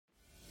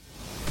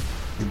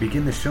We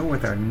begin the show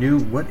with our new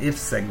What If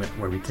segment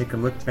where we take a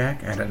look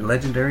back at a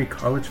legendary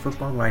college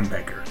football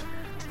linebacker.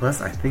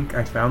 Plus, I think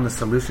I found the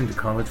solution to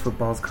college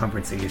football's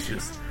conferencing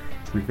issues.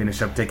 We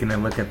finish up taking a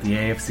look at the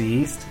AFC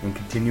East and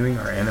continuing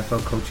our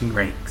NFL coaching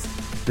ranks.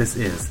 This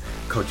is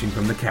Coaching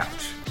from the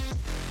Couch.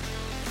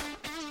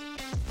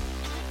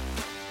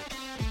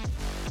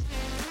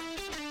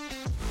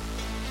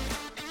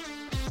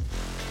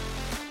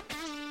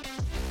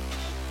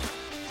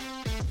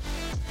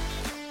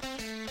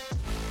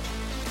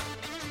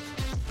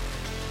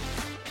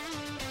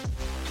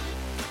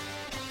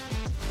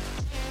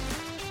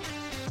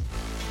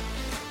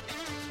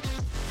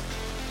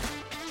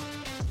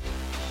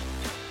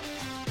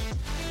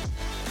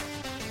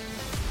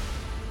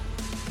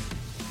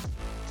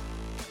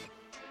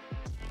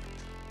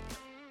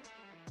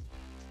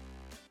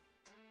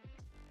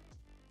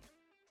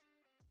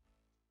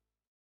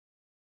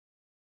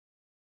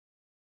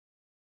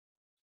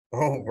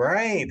 All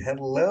right.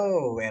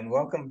 Hello, and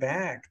welcome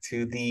back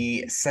to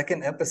the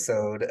second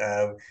episode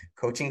of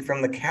Coaching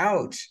from the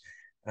Couch.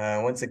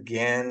 Once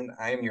again,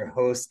 I am your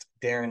host,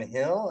 Darren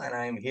Hill, and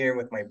I'm here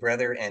with my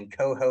brother and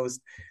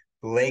co-host,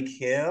 Blake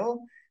Hill.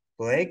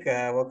 Blake,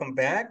 welcome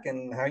back,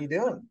 and how are you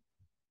doing?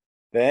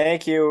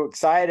 Thank you.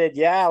 Excited.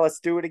 Yeah, let's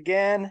do it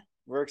again.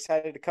 We're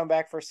excited to come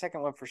back for a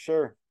second one for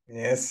sure.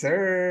 Yes,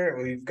 sir.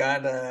 We've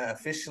got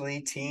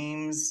officially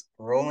teams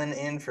rolling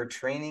in for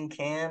training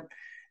camp.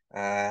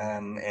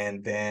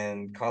 And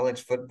then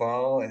college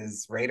football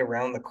is right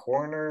around the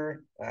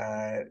corner.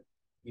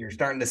 You're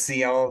starting to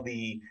see all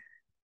the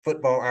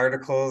football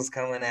articles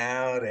coming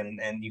out,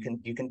 and you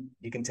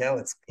can tell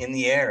it's in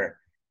the air.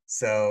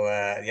 So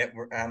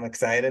I'm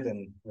excited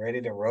and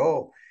ready to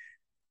roll.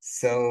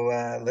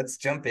 So let's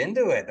jump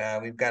into it.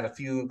 We've got a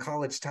few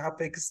college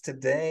topics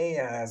today,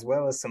 as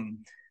well as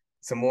some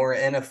more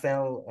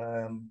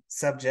NFL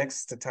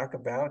subjects to talk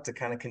about to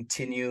kind of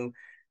continue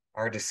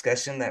our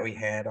discussion that we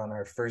had on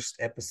our first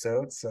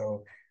episode.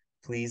 So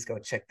please go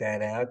check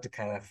that out to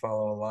kind of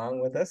follow along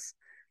with us.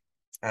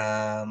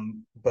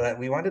 But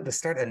we wanted to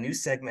start a new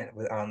segment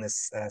on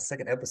this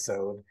second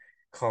episode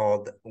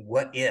called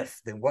What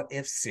If, the What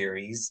If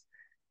series,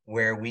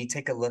 where we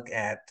take a look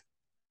at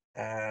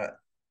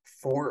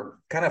four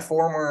kind of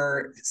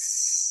former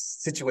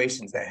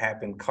situations that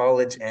happened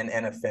college and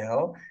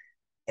NFL,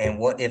 and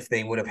what if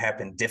they would have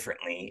happened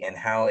differently and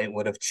how it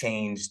would have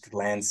changed the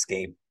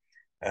landscape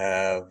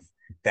of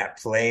that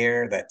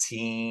player, that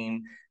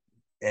team,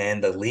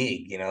 and the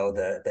league,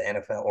 the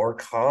NFL or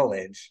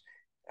college,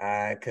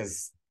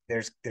 because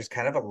there's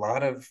kind of a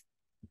lot of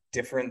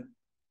different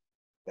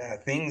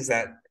things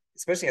that,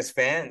 especially as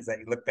fans, that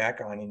you look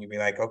back on and you'd be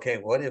like, okay,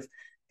 what if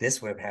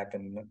this would have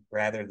happened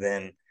rather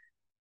than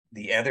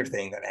the other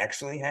thing that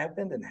actually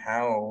happened, and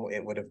how it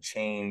would have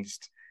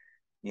changed,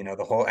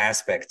 the whole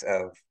aspect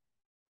of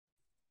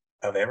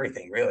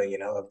everything, really,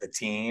 of the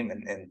team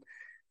and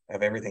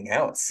of everything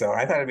else. So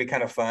I thought it'd be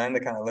kind of fun to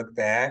kind of look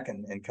back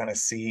and kind of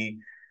see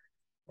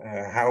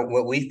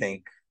what we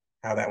think,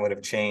 how that would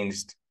have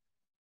changed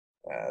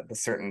the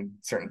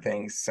certain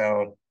things.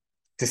 So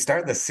to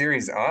start the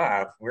series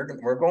off,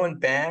 we're going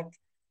back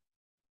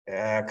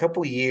a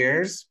couple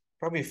years,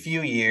 probably a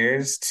few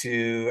years,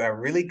 to a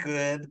really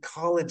good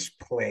college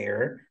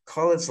player,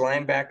 college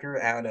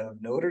linebacker out of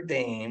Notre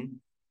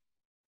Dame.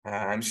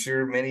 I'm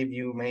sure many of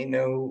you may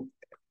know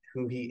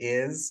who he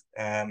is,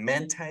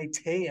 Manti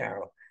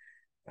Te'o.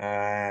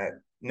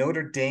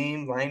 Notre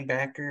Dame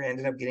linebacker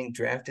ended up getting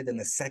drafted in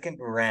the second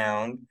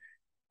round,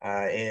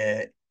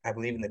 I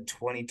believe in the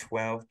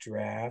 2012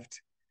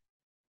 draft,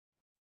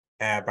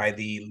 by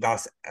the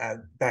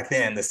back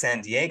then, the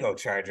San Diego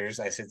Chargers,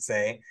 I should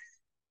say,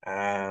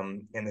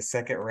 in the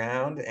second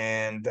round.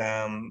 And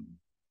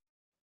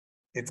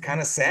it's kind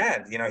of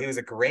sad. He was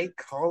a great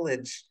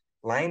college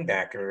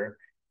linebacker,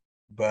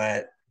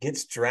 but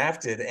gets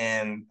drafted,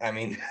 and I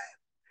mean,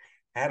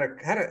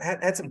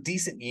 had some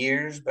decent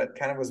years, but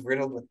kind of was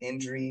riddled with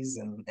injuries,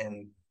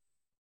 and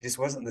just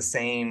wasn't the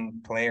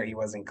same player he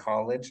was in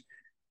college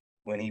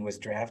when he was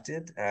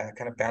drafted.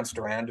 Kind of bounced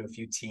around to a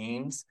few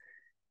teams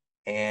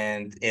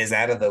and is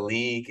out of the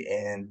league,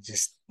 and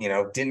just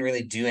didn't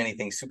really do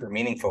anything super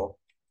meaningful.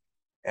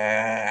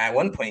 At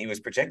one point, he was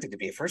projected to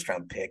be a first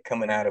round pick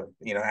coming out of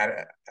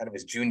out of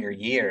his junior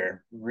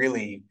year.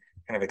 Really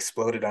kind of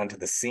exploded onto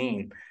the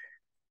scene.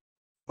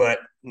 But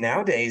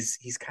nowadays,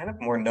 he's kind of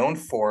more known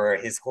for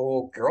his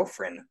whole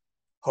girlfriend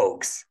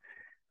hoax.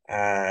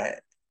 Uh,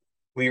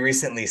 we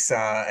recently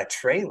saw a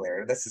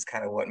trailer. This is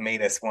kind of what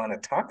made us want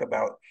to talk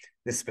about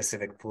this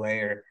specific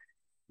player.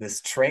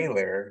 This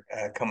trailer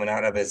coming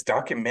out of his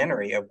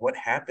documentary of what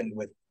happened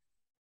with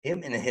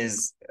him and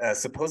his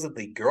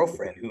supposedly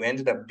girlfriend, who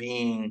ended up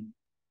being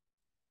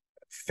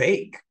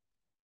fake.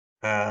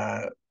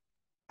 Uh,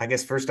 I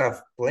guess first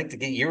off, Blake, to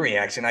get your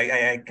reaction,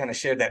 I kind of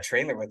shared that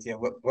trailer with you.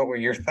 What were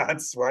your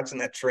thoughts watching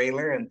that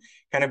trailer and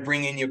kind of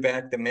bringing you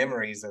back the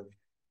memories of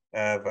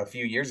a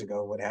few years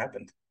ago? What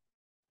happened?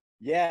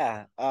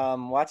 Yeah,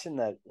 watching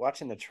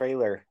the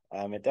trailer,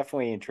 it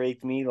definitely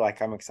intrigued me.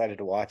 Like I'm excited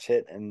to watch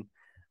it, and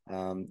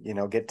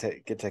get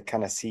to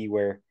kind of see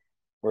where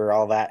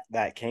all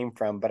that came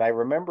from. But I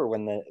remember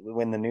when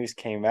the news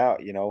came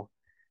out,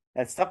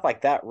 and stuff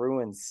like that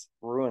ruins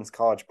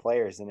college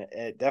players, and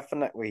it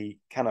definitely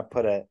kind of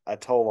put a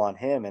toll on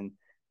him, and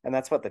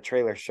that's what the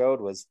trailer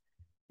showed was,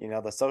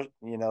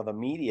 the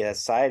media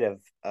side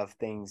of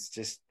things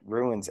just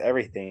ruins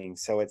everything.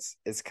 So it's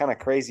kind of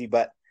crazy,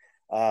 but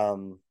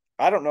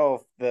I don't know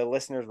if the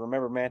listeners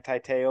remember Manti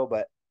Te'o,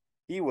 but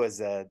he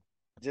was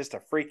just a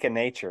freak of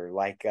nature.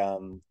 Like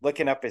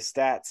looking up his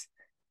stats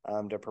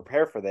to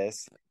prepare for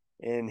this,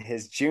 in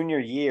his junior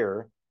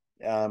year,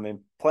 and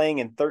playing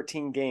in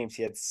 13 games,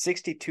 he had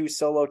 62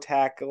 solo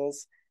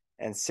tackles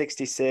and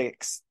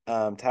 66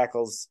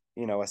 tackles,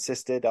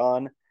 assisted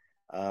on,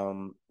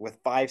 with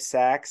 5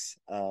 sacks.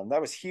 That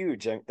was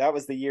huge. That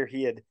was the year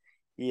he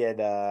had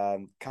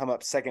come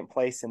up second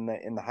place in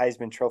the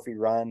Heisman Trophy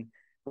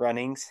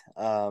runnings.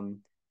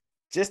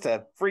 Just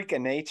a freak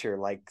of nature,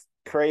 like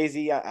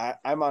crazy.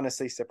 I'm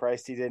honestly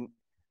surprised he didn't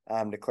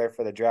declare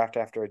for the draft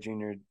after a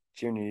junior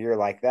year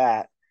like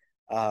that.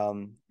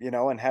 And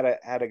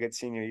had a good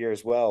senior year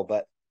as well.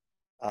 But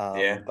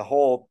Yeah. the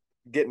whole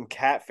getting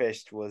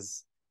catfished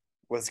was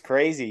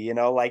crazy.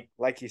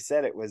 Like you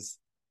said, it was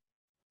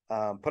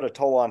put a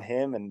toll on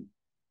him, and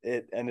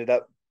it ended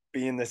up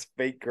being this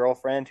fake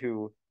girlfriend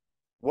who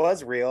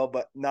was real,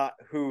 but not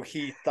who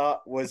he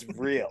thought was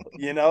real.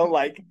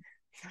 Like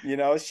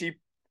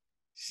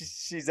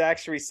she's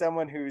actually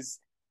someone who's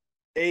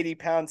 80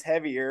 pounds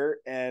heavier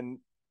and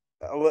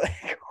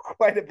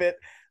quite a bit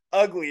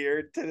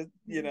uglier to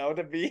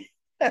be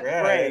Right.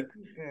 frank.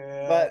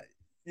 Yeah. But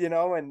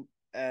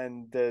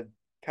and to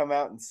come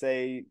out and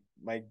say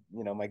my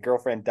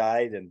girlfriend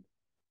died, and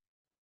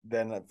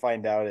then I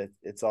find out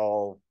it's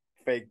all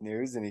fake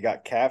news and he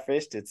got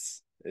catfished.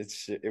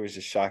 It was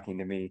just shocking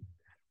to me.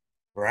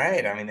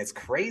 Right. I mean, it's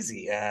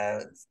crazy.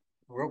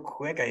 Real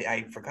quick,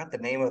 I forgot the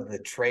name of the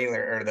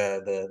trailer or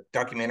the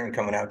documentary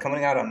coming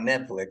out on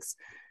Netflix.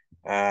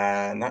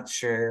 Not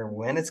sure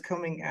when it's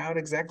coming out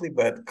exactly,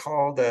 but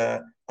called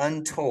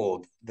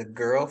Untold, the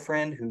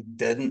girlfriend who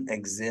didn't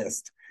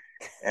exist.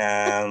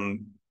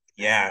 Um,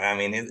 yeah, I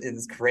mean,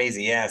 it's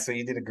crazy. Yeah, so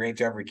you did a great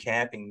job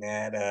recapping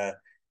that.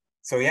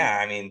 So yeah,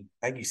 I mean,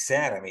 like you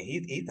said, I mean,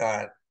 he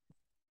thought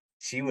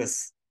she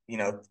was,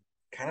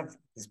 kind of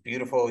this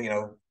beautiful,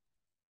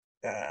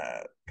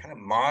 kind of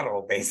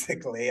model,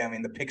 basically. I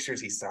mean, the pictures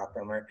he saw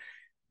from her.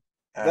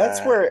 Uh,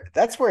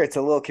 That's where it's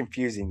a little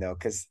confusing though,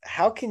 because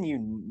how can you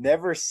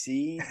never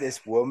see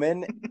this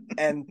woman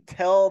and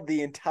tell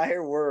the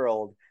entire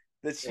world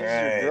that she's your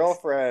right,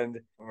 girlfriend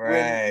when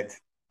right.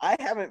 I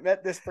haven't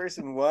met this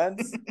person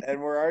once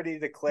and we're already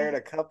declared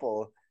a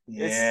couple?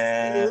 It's a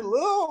Yeah,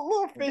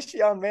 little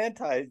fishy on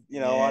Manti,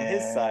 on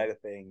his yeah. side of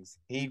things.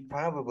 He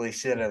probably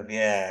should have,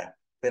 yeah,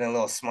 been a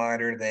little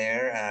smarter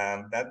there.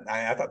 That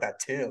I thought that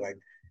too. Like,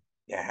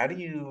 yeah, how do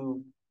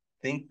you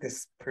think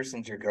this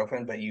person's your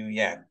girlfriend, but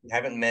yeah,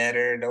 haven't met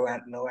her,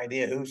 no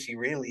idea who she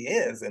really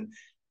is, and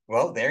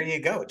well, there you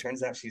go. It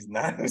turns out she's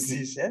not who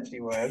she said she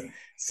was.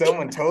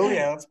 Someone totally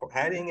else,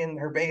 hiding in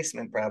her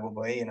basement,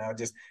 probably.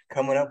 Just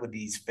coming up with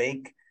these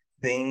fake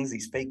things,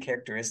 these fake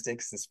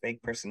characteristics, this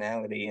fake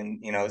personality,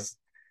 and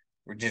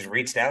we just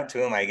reached out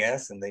to him, I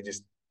guess, and they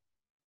just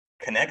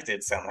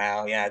connected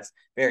somehow. Yeah, it's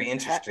very Hat,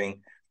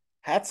 interesting.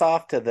 hats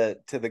off to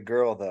the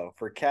girl though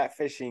for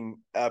catfishing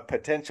a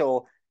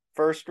potential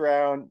first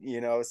round,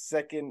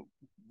 second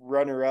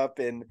runner up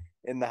in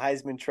the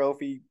Heisman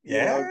Trophy,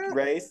 Yeah,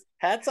 race.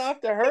 Hats off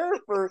to her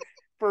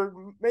for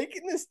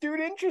making this dude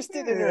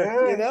interested in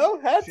her. yeah.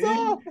 Hats She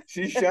off.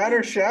 she shot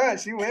her shot.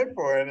 She went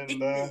for it,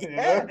 and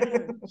Yeah,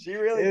 she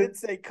really it did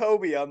say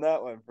Kobe on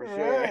that one for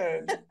sure.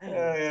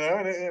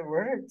 right. It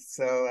worked.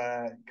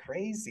 So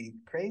crazy,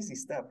 crazy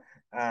stuff.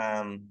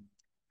 Um,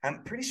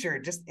 I'm pretty sure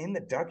just in the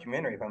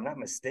documentary, if I'm not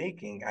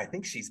mistaken, I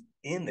think she's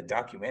in the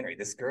documentary.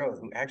 This girl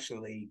who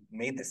actually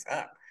made this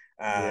up.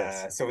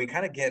 Yes. So we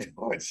kind of get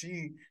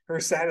her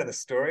side of the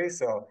story.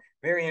 So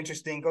very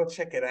interesting. Go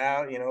check it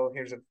out.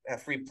 Here's a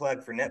free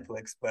plug for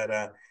Netflix.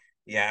 But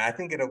yeah, I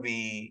think it'll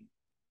be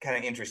kind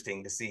of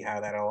interesting to see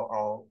how that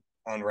all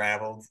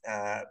unraveled.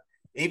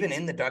 Even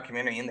in the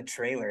documentary, in the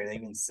trailer, it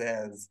even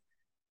says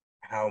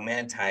how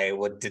Manti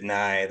would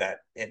deny that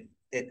it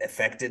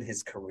affected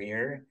his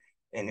career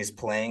and his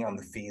playing on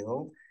the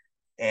field.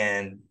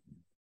 And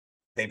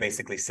they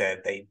basically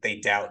said they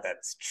doubt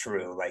that's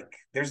true. Like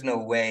there's no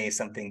way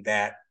something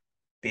that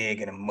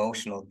big and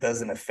emotional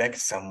doesn't affect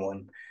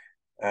someone.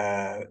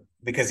 Uh,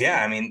 because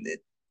yeah, I mean,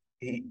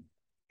 he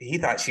he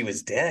thought she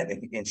was dead,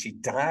 and she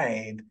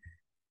died.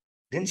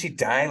 Didn't she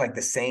die like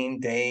the same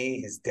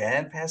day his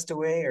dad passed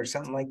away or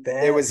something like It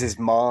that? was his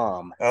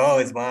mom. Oh,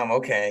 his mom.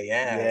 Okay,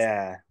 yeah.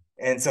 Yeah.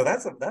 And so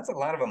that's a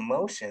lot of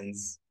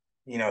emotions,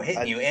 hitting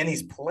Uh, you. And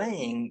he's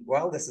playing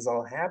while this is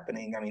all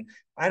happening. I mean,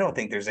 I don't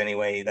think there's any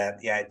way that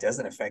it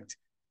doesn't affect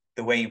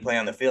the way you play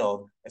on the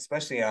field,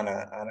 especially in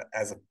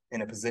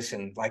a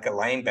position like a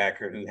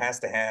linebacker who has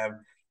to have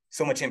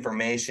so much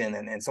information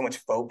and so much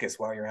focus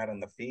while you're out on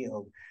the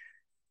field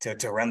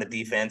to run the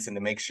defense and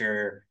to make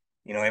sure.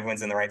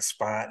 everyone's in the right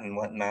spot and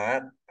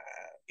whatnot.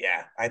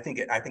 Yeah, I think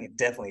it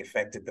definitely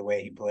affected the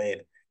way he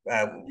played.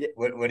 Uh, Yeah,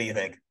 what do you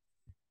think?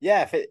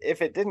 yeah.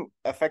 If it didn't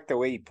affect the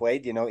way he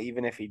played,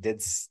 even if he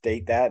did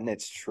state that and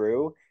it's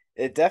true,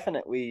 it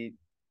definitely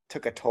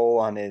took a toll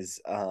on his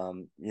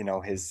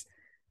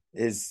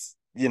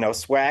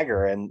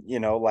swagger and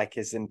like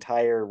his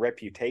entire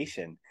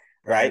reputation,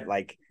 Right, right?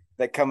 Like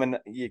that coming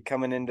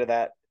into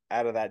that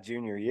out of that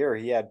junior year,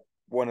 he had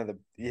one of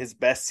his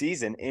best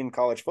season in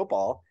college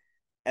football,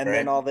 and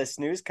then right, all this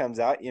news comes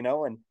out,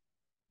 and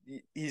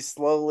he's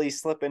slowly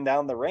slipping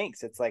down the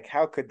ranks. It's like,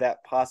 how could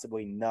that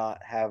possibly not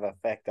have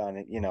effect on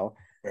it,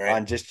 right,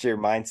 on just your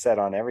mindset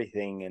on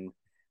everything? And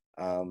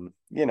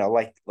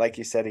like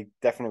you said, he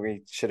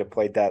definitely should have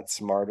played that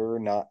smarter,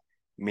 not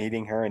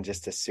meeting her and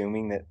just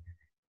assuming that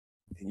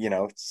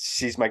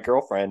she's my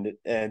girlfriend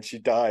and she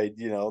died,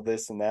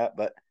 this and that.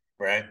 But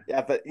right.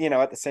 yeah, but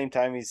at the same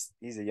time, he's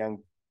a young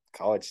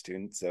college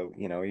student, so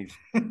he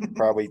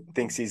probably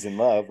thinks he's in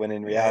love when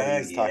in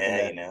reality he's talking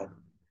Yeah, to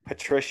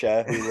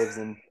Patricia, who lives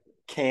in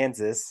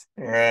Kansas,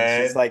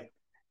 and she's right.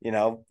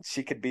 like,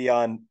 she could be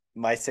on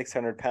My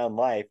 600 Pound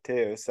Life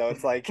too. So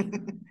it's like,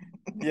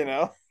 you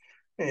know,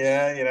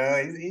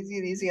 Yeah,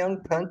 he's a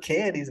young punk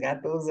kid. He's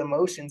got those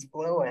emotions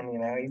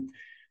flowing.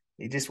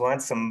 He just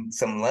wants some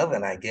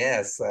loving, I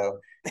guess. So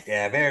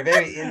yeah, very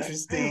very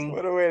interesting.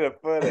 what a way to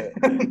put it.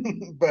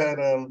 But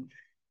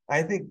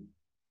I think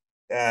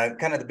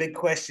kind of the big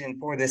question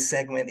for this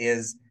segment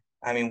is,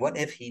 I mean, what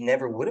if he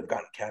never would have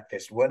gotten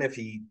catfished? What if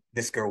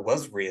this girl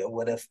was real?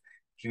 What if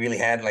he really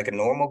had like a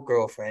normal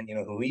girlfriend,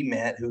 who he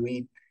met, who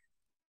he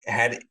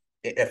had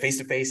a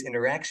face-to-face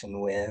interaction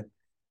with?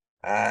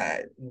 Uh,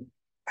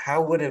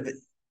 how would have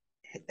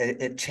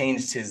it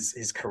changed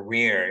his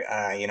career?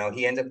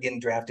 He ended up getting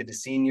drafted to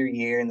senior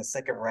year in the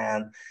second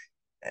round.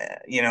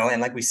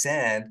 And like we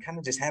said, kind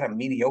of just had a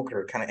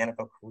mediocre kind of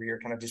NFL career,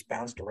 kind of just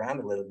bounced around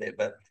a little bit.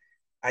 But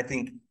I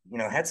think,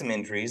 had some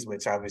injuries,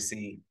 which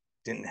obviously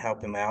didn't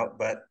help him out.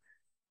 But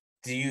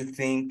do you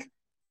think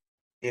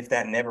if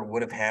that never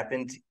would have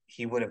happened,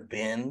 he would have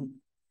been,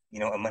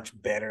 a much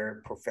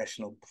better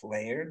professional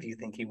player? Do you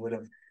think he would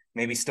have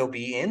maybe still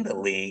be in the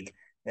league?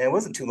 And it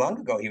wasn't too long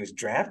ago he was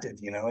drafted,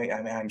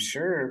 I mean, I'm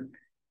sure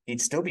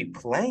he'd still be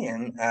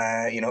playing,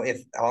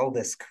 if all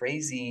this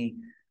crazy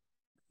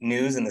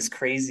news and this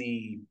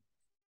crazy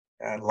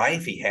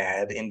life he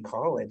had in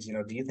college,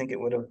 do you think it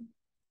would have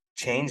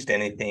changed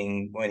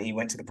anything when he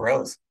went to the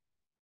pros?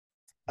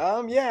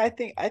 Yeah, I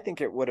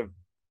think it would have,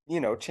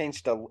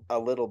 changed a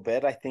little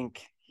bit. I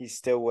think he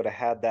still would have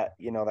had that,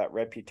 that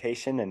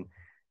reputation, and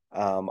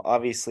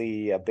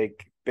obviously a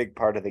big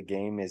part of the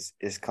game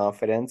is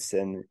confidence,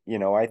 and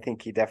I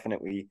think he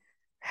definitely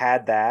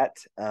had that.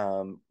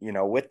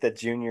 With the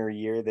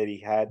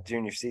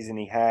junior season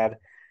he had,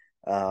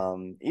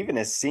 even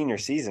his senior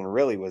season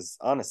really was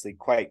honestly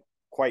quite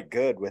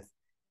good. With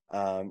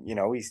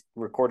he's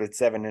recorded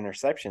 7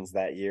 interceptions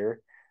that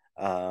year.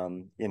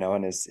 And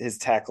his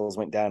tackles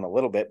went down a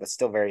little bit, but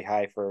still very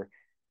high for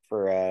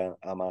a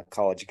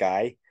college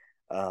guy.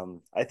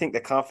 I think the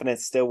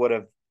confidence still would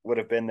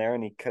have been there,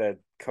 and he could have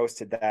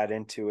coasted that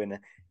into an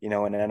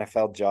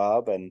NFL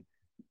job, and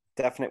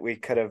definitely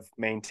could have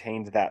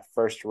maintained that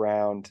first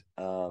round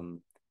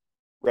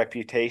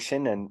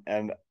reputation,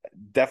 and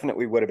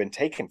definitely would have been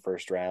taken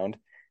first round.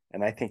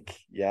 And I think,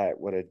 yeah, it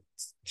would have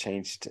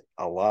changed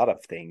a lot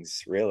of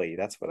things. Really,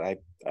 that's what I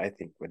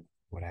think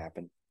would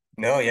happen.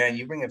 No, yeah,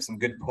 you bring up some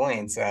good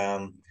points.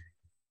 Yeah,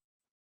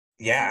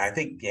 I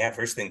think, yeah,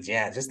 first things,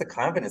 yeah, just the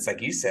confidence,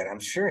 like you said. I'm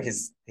sure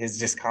his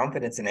just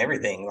confidence in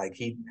everything, like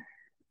he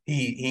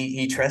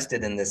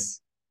trusted in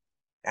this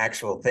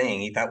actual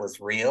thing he thought was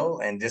real,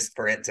 and just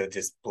for it to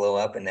just blow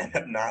up and end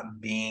up not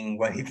being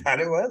what he thought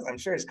it was, I'm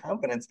sure his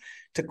confidence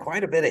took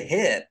quite a bit of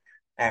hit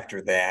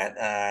after that.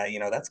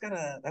 That's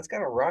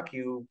gotta rock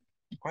you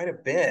quite a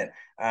bit.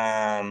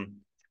 And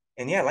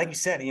yeah, like you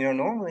said,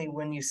 normally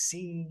when you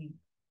see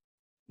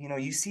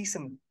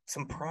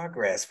some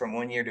progress from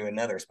one year to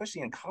another,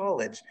 especially in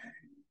college.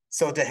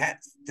 So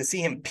to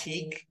see him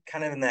peak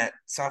kind of in that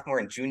sophomore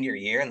and junior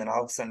year, and then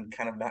all of a sudden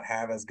kind of not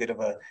have as good of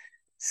a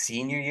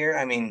senior year.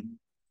 I mean,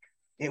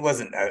 it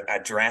wasn't a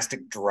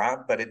drastic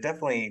drop, but it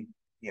definitely,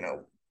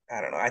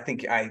 I don't know. I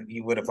think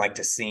you would have liked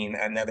to seen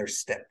another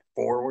step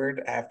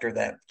forward after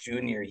that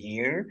junior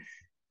year,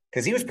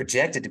 because he was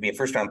projected to be a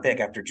first round pick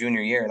after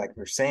junior year, like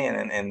we were saying,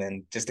 and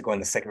then just to go in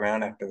the second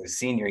round after the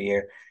senior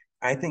year.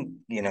 I think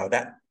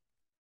that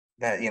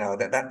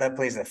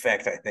plays an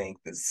effect. I think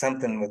that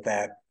something with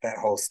that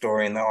whole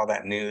story and all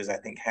that news, I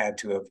think, had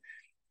to have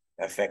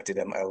affected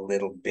him a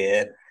little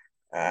bit.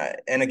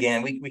 And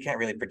again, we can't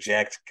really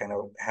project kind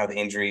of how the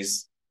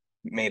injuries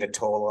made a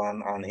toll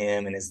on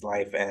him and his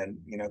life, and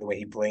the way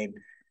he played.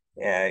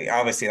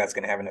 Obviously that's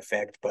going to have an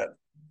effect, but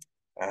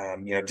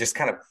just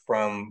kind of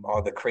from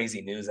all the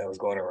crazy news that was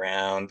going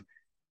around,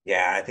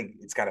 yeah, I think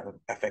it's got to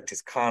affect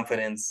his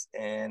confidence.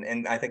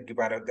 And I think you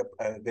brought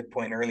a good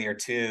point earlier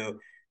too.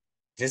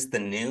 Just the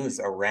news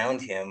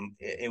around him,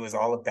 it was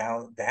all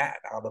about that,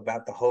 all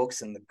about the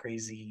hoax and the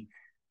crazy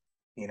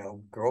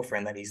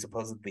girlfriend that he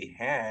supposedly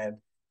had,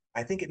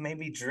 I think it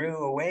maybe drew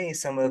away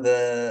some of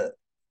the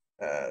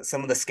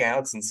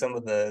scouts and some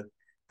of the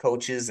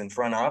coaches and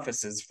front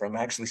offices from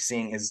actually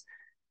seeing his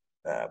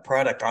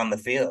product on the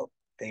field.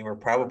 They were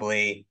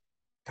probably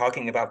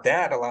talking about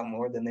that a lot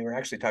more than they were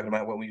actually talking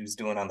about what we was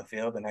doing on the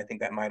field, and I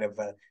think that might have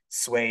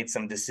swayed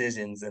some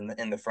decisions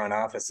in the front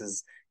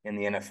offices in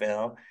the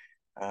NFL.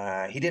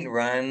 He didn't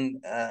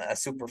run a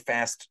super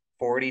fast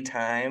 40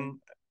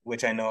 time,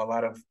 which I know a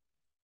lot of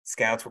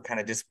scouts were kind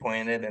of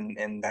disappointed,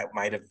 and that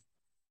might have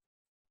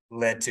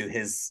led to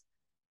his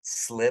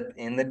slip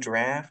in the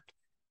draft.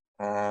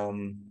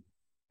 Um,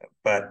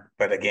 but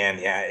again,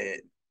 yeah,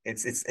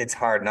 it's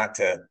hard not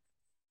to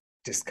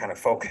just kind of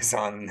focus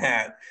on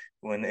that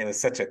when it was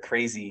such a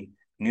crazy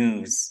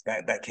news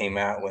that came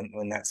out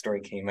when that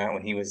story came out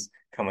when he was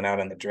coming out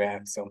in the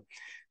draft. So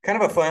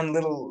kind of a fun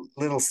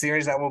little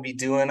series that we'll be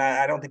doing.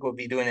 I don't think we'll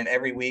be doing it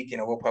every week.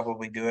 We'll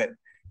probably do it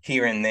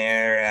here and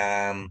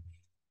there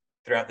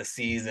throughout the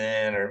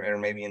season or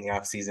maybe in the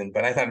off season.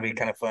 But I thought it'd be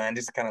kind of fun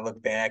just to kind of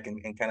look back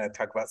and kind of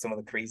talk about some of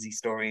the crazy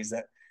stories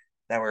that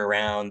were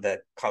around the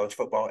college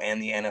football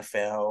and the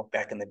NFL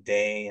back in the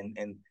day and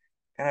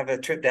kind of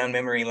a trip down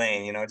memory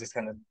lane, just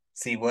kind of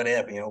see what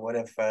if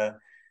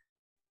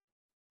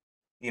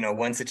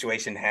one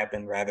situation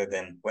happened rather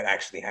than what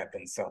actually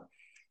happened. So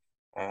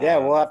Yeah,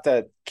 we'll um have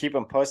to keep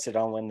them posted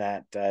on when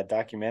that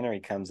documentary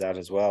comes out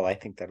as well. I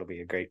think that'll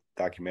be a great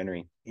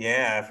documentary.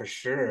 yeah, for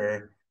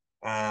sure.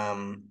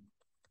 Um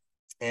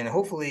and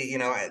hopefully,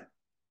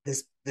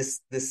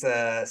 this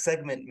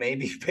segment may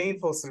be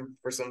painful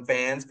for some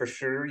fans for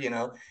sure.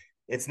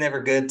 It's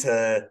never good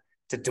to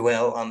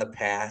dwell on the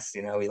past.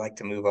 We like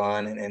to move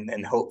on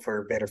and hope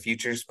for better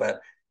futures, but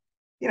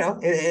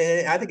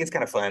I think it's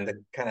kind of fun to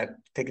kind of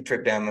take a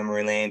trip down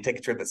memory lane, take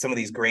a trip at some of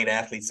these great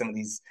athletes, some of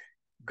these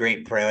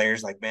great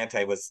players. Like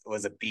Manti was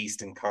a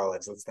beast in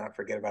college. Let's not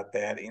forget about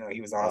that.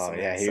 He was Oh awesome,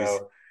 yeah, and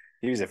so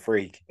he was a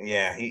freak.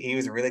 yeah, he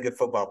was a really good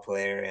football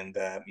player, and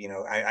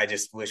I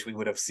just wish we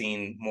would have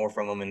seen more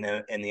from him in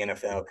the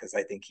NFL because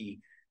I think he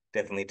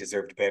definitely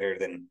deserved better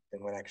than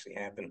what actually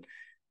happened.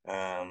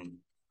 Um,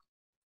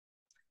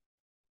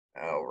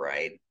 all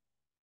right,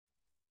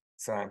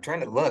 so I'm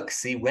trying to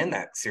see when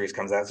that series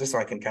comes out, just so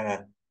I can kind of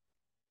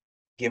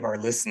give our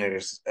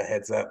listeners a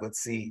heads up. Let's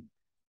see.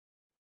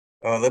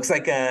 Oh, it looks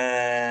like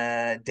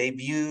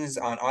debuts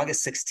on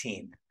August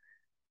 16th.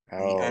 The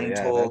Oh yeah,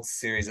 Untold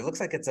series. It looks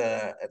like it's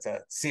a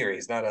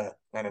series, not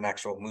an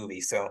actual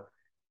movie. So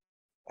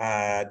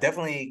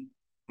definitely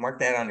mark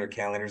that on your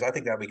calendars. I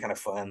think that'll be kind of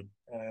fun.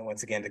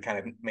 Once again, to kind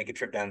of make a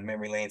trip down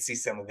memory lane, see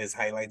some of his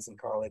highlights in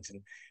college,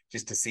 and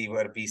just to see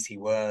what a beast he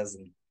was.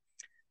 And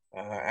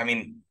I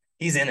mean,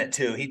 he's in it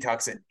too. He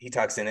talks in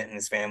it in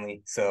his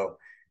family, so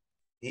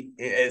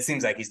it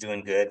seems like he's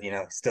doing good.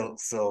 Still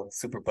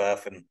super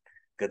buff and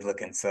good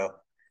looking. So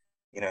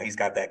he's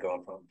got that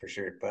going for him for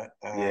sure. But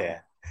yeah.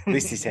 At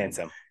least he's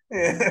handsome.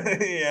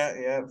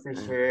 yeah, for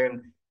sure.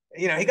 And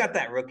he got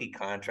that rookie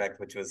contract,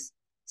 which was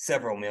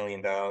several $1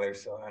 million.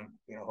 So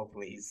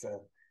hopefully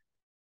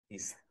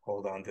he's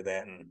hold on to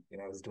that and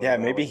is doing Yeah,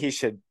 well with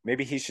it.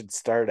 maybe he should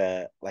start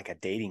a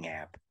dating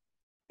app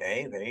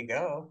Hey, there you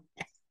go.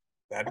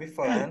 That'd be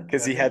fun.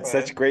 because he That'd be had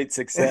such fun. great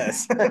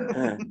success.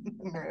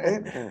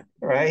 Right,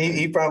 right.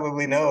 He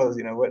probably knows,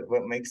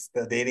 what makes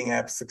the dating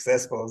app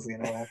successful,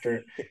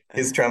 after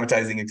his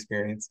traumatizing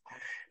experience.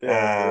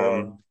 Yeah, for real.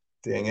 Um,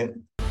 Dang it.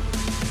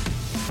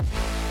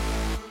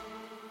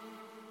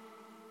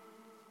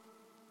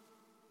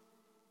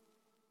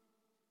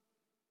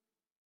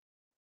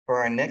 For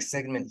our next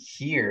segment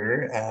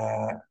here,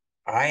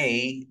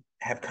 I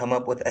have come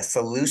up with a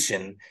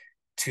solution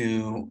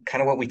to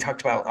kind of what we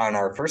talked about on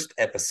our first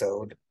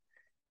episode,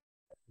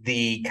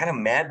 the kind of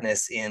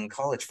madness in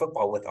college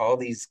football with all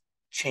these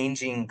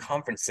changing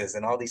conferences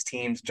and all these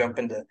teams jump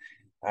into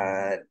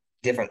uh,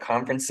 different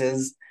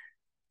conferences.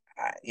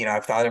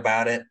 I've thought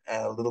about it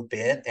a little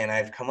bit and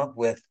I've come up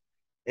with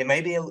it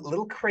may be a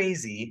little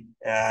crazy.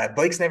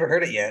 Blake's never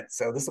heard it yet,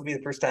 so this will be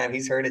the first time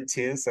he's heard it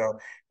too. So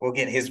we'll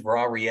get his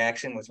raw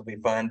reaction, which will be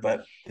fun.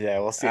 But Yeah,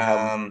 we'll see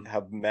um,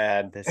 how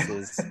mad this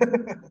is.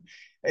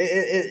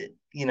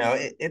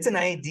 it's an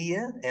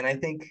idea, and I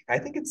think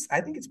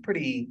it's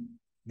pretty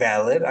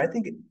valid. I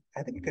think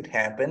it could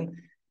happen.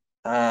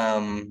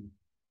 Um,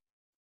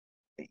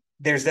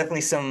 there's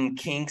definitely some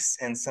kinks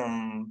and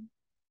some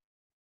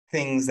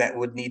things that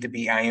would need to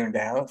be ironed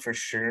out for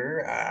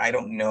sure. I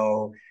don't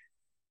know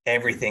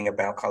everything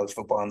about college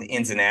football and the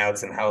ins and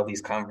outs and how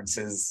these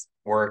conferences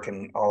work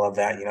and all of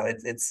that.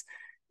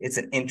 It's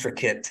an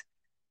intricate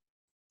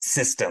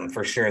system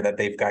for sure that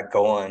they've got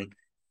going.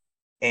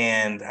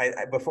 And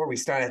before we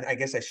start, I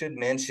guess I should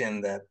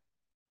mention that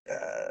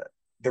uh,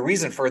 the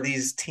reason for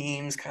these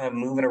teams kind of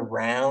moving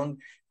around.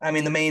 I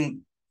mean, the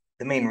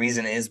main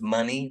reason is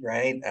money,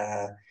 right?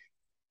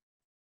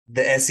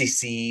 The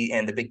SEC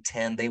and the Big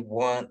Ten, they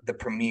want the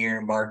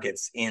premier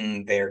markets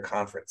in their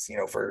conference.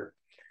 For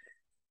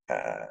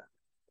uh,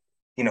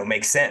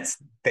 makes sense.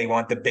 They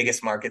want the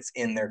biggest markets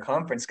in their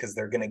conference because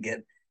they're going to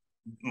get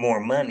more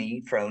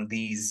money from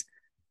these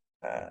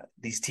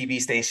these TV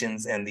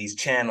stations and these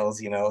channels,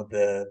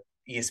 the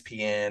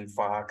ESPN,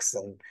 Fox,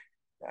 and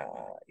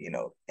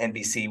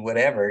NBC,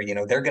 whatever,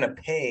 they're going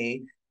to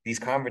pay these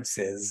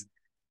conferences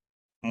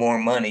more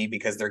money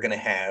because they're going to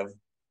have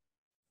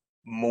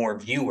more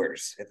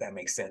viewers, if that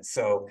makes sense.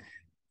 So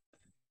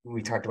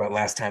we talked about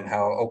last time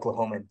how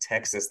Oklahoma and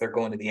Texas, they're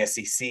going to the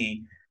SEC.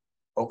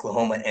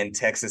 Oklahoma and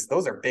Texas,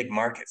 those are big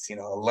markets. A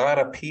lot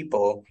of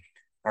people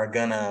are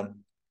gonna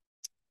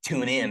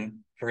tune in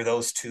for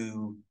those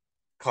two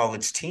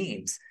college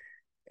teams.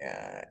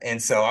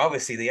 And so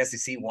obviously the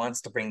SEC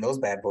wants to bring those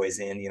bad boys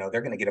in.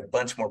 They're going to get a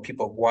bunch more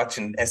people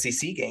watching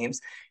SEC games,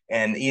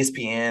 and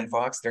ESPN,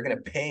 Fox, they're going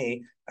to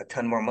pay a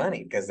ton more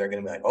money because they're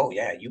going to be like, oh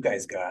yeah, you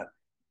guys got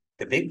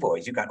the big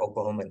boys. You got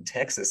Oklahoma and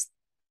Texas.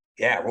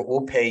 Yeah,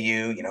 we'll pay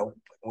you,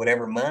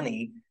 whatever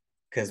money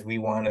because we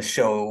want to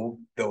show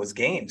those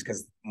games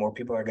because more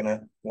people are going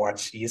to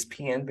watch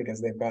ESPN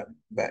because they've got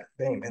that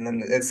thing. And then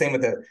the same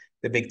with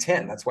the Big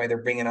Ten. That's why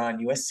they're bringing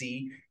on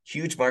USC,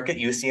 huge market,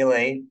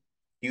 UCLA,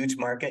 huge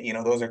market.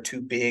 Those are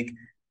two big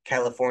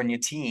California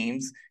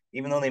teams,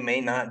 even though they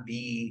may not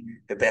be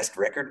the best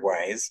record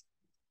wise.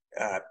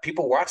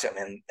 People watch them,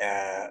 and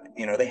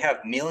they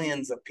have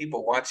millions of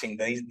people watching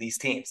these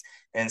teams,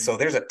 and so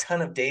there's a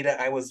ton of data.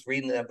 I was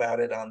reading about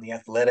it on the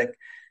Athletic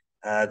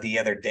the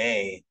other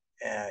day,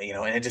 and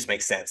it just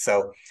makes sense.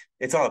 So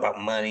it's all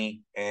about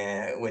money,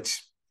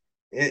 which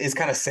is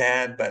kind of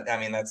sad, but I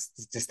mean that's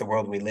just the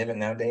world we live in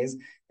nowadays.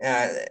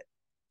 Uh,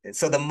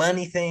 so the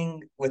money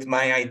thing with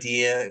my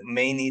idea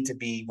may need to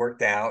be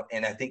worked out,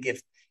 and I think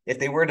if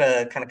they were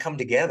to kind of come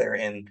together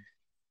and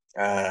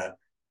uh,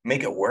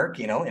 make it work,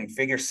 and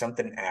figure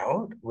something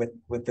out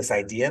with this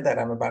idea that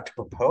I'm about to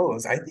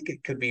propose, I think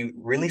it could be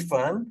really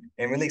fun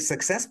and really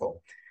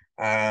successful.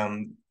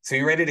 So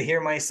you ready to hear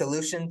my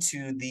solution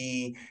to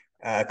the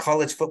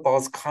college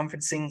football's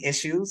conferencing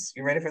issues?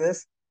 You ready for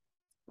this?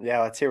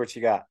 Yeah, let's hear what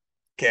you got.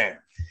 Okay.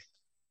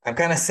 I'm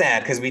kind of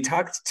sad because we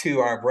talked to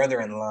our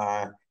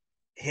brother-in-law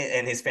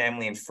and his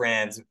family and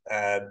friends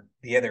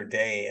the other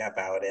day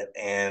about it,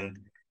 and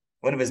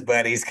one of his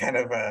buddies kind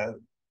of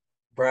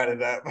brought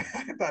it up.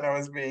 I thought I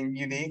was being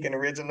unique and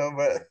original,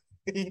 but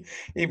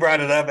he brought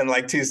it up in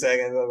like 2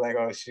 seconds. I was like,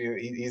 oh shoot,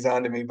 he's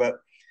on to me. But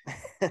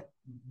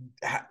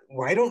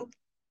why don't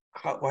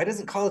why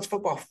doesn't college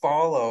football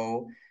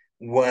follow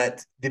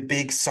what the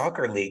big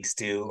soccer leagues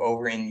do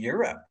over in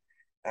Europe?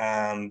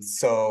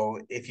 So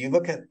if you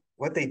look at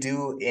what they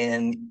do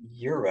in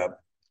Europe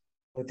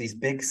with these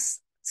big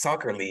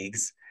soccer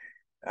leagues,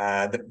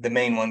 the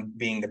main one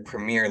being the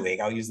Premier League.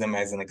 I'll use them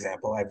as an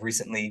example. I've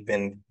recently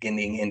been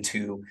getting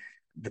into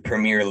the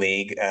Premier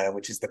League,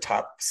 which is the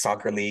top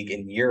soccer league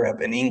in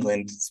Europe, in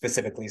England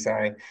specifically,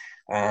 sorry.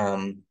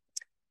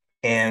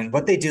 And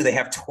what they do, they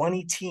have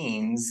 20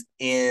 teams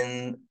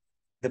in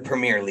the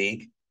Premier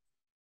League.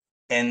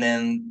 And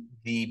then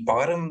the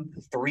bottom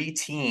three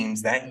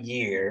teams that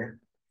year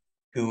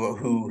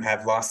who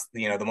have lost,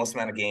 the most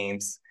amount of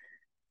games.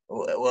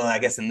 Well, I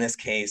guess in this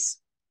case,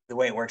 the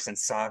way it works in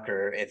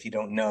soccer, if you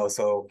don't know,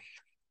 so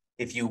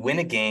if you win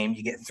a game,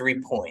 you get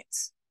 3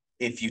 points.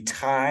 If you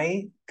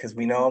tie, because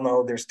we all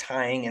know there's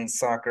tying in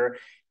soccer,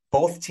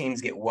 both teams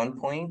get 1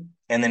 point.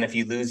 And then if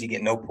you lose, you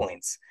get no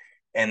points.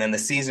 And then the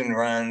season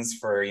runs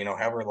for,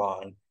 however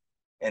long.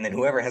 And then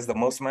whoever has the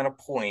most amount of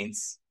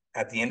points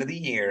at the end of the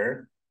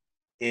year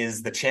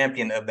is the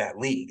champion of that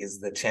league, is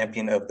the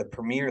champion of the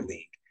Premier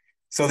League.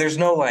 So there's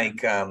no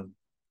like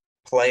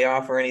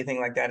playoff or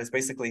anything like that. It's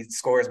basically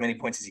score as many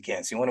points as you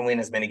can. So you want to win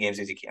as many games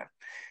as you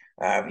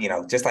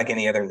can, just like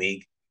any other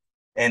league.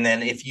 And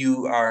then if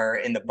you are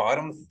in the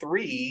bottom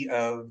three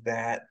of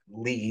that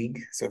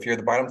league, so if you're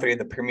the bottom three of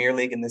the Premier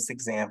League in this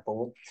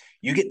example,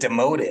 you get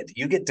demoted.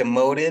 You get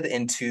demoted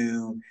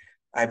into,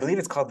 I believe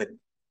it's called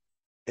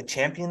the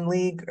Champion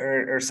League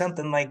or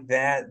something like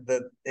that.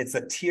 It's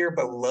a tier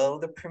below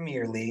the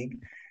Premier League.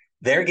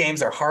 Their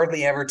games are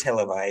hardly ever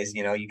televised.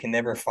 You can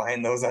never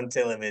find those on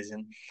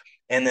television.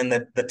 And then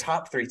the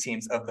top three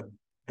teams of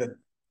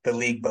the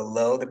league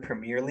below the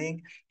Premier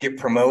League get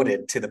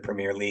promoted to the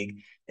Premier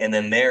League, and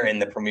then they're in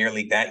the Premier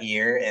League that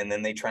year, and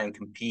then they try and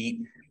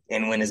compete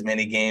and win as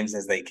many games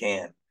as they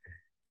can.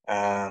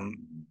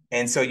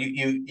 And so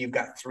you've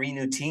got three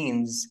new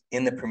teams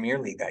in the Premier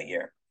League that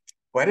year.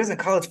 Why doesn't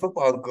college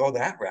football go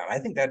that route? I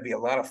think that'd be a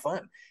lot of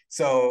fun.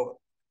 So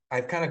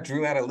I've kind of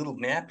drew out a little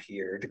map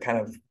here to kind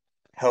of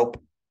help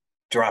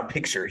draw a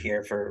picture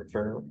here for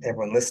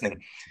everyone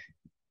listening.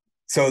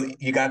 So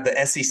you got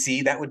the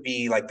SEC, that would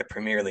be like the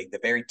Premier League, the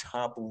very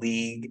top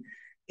league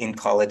in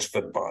college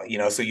football.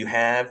 So you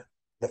have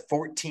the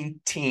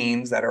 14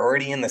 teams that are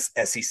already in the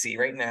SEC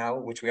right now,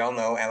 which we all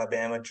know: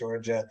 Alabama,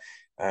 Georgia,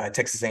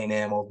 Texas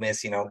A&M, Ole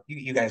Miss.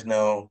 You guys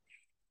know,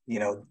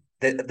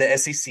 the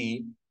SEC.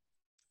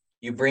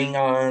 You bring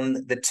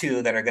on the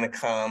two that are going to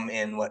come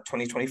in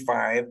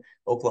 2025,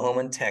 Oklahoma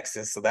and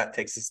Texas. So that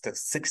takes us to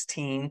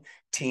 16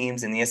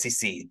 teams in the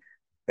SEC.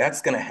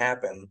 That's going to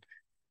happen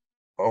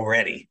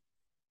already.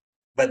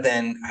 But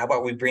then how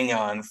about we bring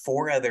on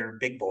four other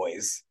big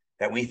boys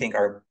that we think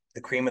are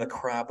the cream of the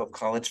crop of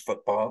college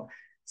football?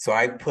 So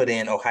I put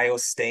in Ohio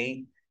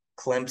State,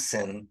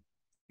 Clemson,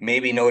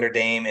 maybe Notre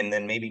Dame, and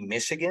then maybe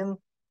Michigan.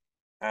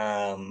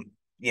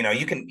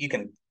 You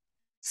can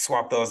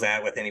swap those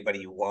out with anybody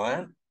you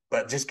want,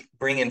 but just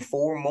bring in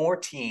four more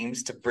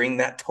teams to bring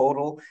that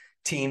total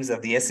teams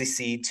of the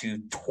SEC to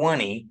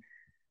 20.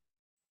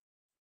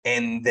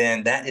 And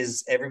then that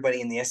is everybody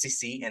in the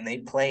SEC, and they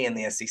play in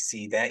the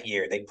SEC that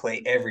year. They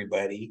play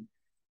everybody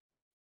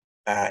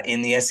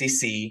in the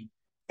SEC.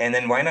 And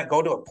then why not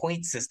go to a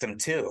point system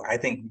too? I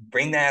think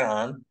bring that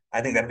on.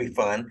 I think that'd be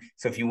fun.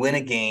 So if you win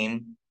a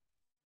game,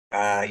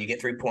 you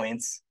get 3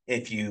 points.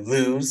 If you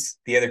lose,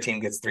 the other team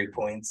gets 3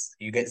 points.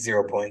 You get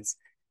 0 points.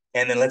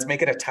 And then let's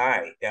make it a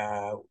tie.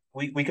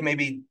 We can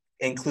maybe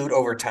include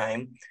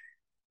overtime.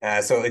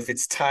 So if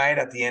it's tied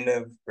at the end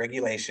of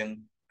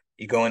regulation,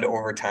 you go into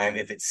overtime.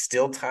 If it's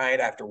still tied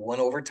after one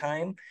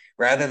overtime,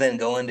 rather than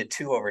go into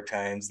two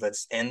overtimes,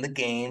 let's end the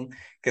game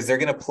because they're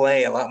going to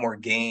play a lot more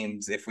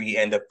games if we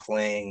end up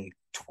playing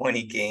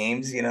 20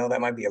 games.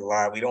 That might be a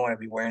lot. We don't want to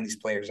be wearing these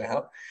players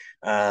out.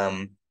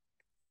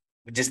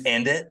 Just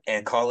end it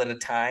and call it a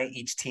tie.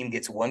 Each team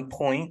gets 1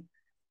 point,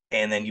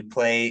 and then you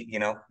play,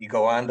 you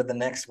go on to the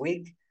next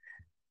week.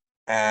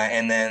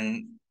 And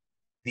then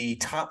the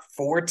top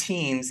four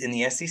teams in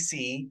the SEC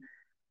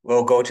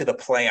will go to the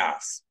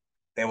playoffs.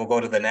 They will go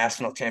to the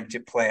national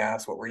championship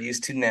playoffs, what we're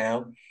used to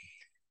now.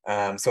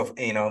 So,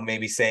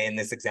 maybe say in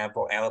this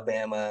example,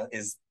 Alabama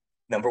is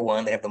number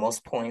one. They have the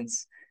most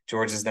points.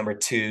 Georgia's number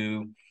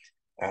two.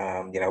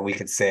 We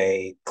could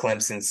say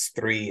Clemson's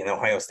three and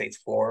Ohio State's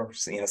four,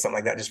 something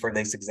like that, just for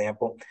this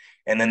example.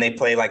 And then they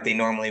play like they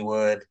normally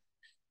would,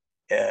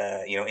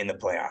 in the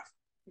playoff.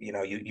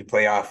 You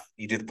play off,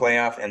 you do the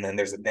playoff, and then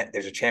there's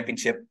a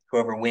championship.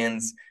 Whoever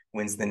wins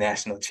the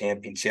national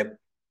championship.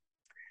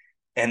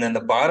 And then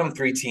the bottom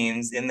three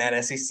teams in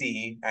that SEC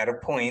out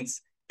of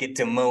points get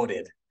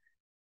demoted.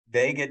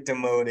 They get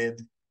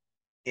demoted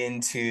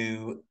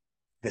into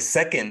the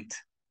second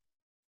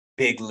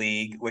big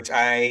league, which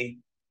I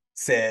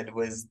said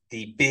was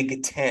the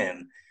Big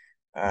Ten.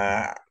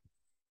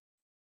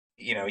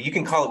 You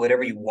can call it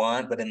whatever you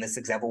want, but in this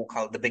example, we'll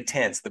call it the Big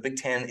Ten. So the Big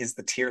Ten is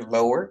the tier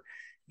lower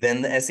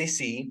than the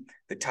SEC.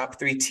 The top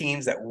three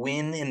teams that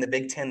win in the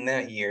Big Ten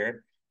that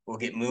year will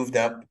get moved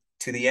up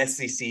to the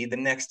SEC the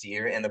next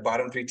year, and the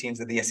bottom three teams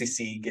of the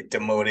SEC get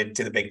demoted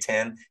to the Big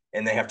Ten,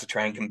 and they have to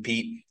try and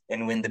compete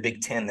and win the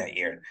Big Ten that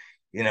year.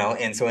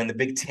 And so in the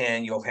Big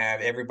Ten, you'll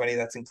have everybody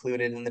that's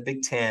included in the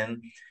Big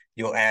Ten.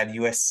 You'll add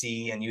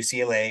USC and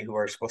UCLA, who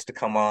are supposed to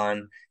come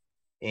on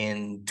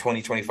in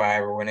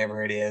 2025 or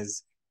whenever it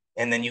is.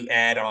 And then you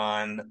add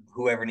on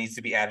whoever needs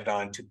to be added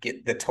on to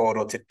get the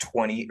total to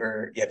 20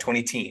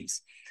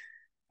 teams.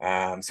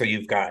 So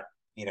you've got,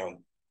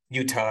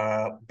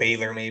 Utah,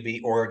 Baylor,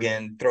 maybe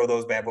Oregon, throw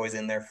those bad boys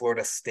in there,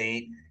 Florida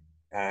State,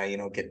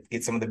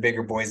 get some of the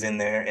bigger boys in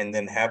there and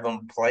then have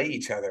them play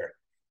each other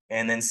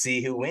and then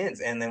see who wins.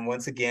 And then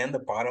once again, the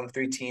bottom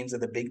three teams of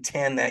the Big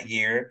Ten that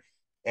year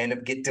end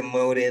up get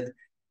demoted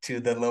to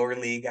the lower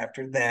league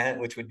after that,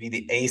 which would be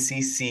the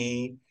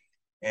ACC.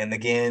 And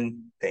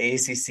again, the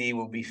ACC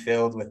will be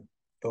filled with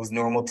those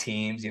normal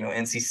teams,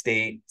 NC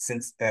State,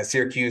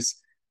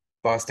 Syracuse,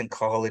 Boston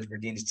College,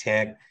 Virginia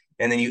Tech.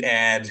 And then you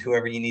add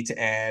whoever you need to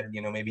add.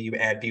 Maybe you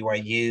add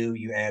BYU,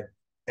 you add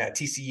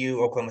TCU,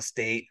 Oklahoma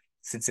State,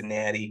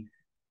 Cincinnati,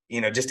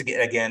 just to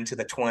get again to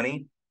the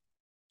 20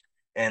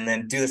 and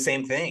then do the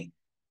same thing.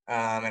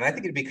 And I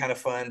think it'd be kind of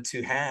fun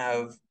to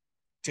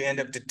end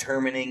up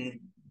determining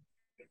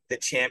the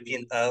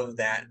champion of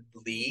that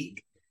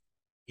league.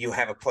 You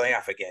have a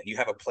playoff again. You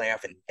have a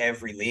playoff in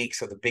every league.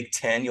 So the Big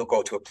Ten, you'll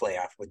go to a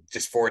playoff with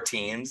just four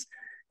teams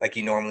like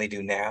you normally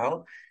do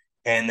now.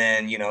 And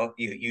then, you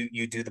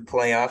do the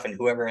playoff, and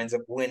whoever ends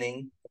up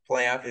winning the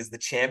playoff is the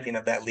champion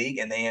of that league,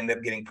 and they end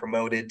up getting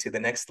promoted to the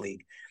next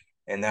league.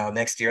 And now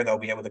next year they'll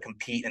be able to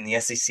compete in the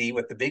SEC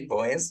with the big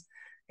boys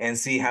and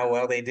see how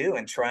well they do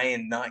and try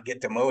and not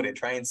get demoted.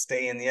 Try and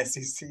stay in the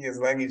SEC as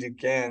long as you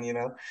can, I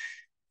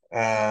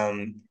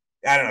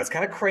don't know. It's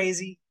kind of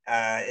crazy.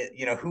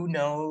 Who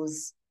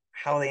knows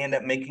how they end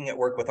up making it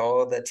work with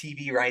all of the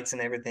TV rights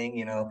and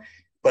everything,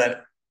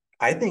 but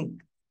I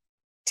think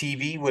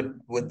TV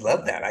would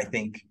love that. I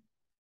think,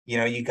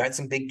 you got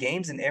some big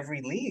games in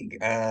every league.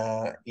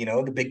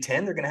 The Big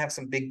Ten, they're going to have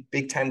some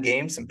big time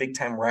games, some big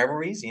time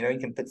rivalries. You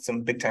can put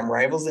some big time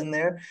rivals in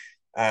there.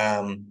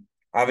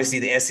 Obviously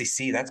the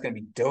SEC, that's going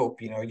to be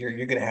dope. You're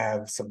going to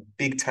have some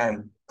big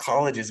time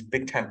colleges,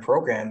 big time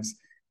programs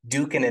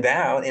duking it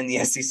out in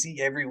the SEC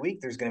every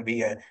week. There's going to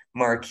be a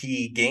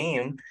marquee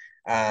game.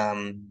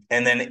 And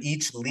then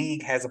each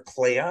league has a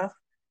playoff.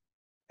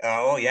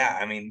 Oh yeah.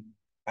 I mean,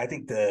 I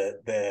think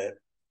the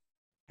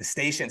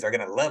stations are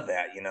going to love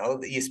that. The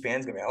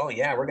ESPN's going to be, oh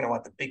yeah, we're going to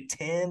want the Big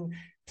Ten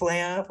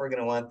playoff. We're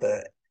going to want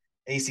the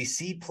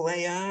ACC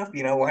playoff.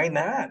 Why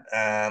not?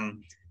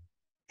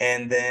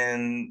 And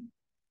then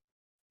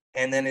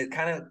it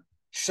kind of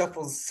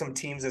shuffles some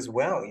teams as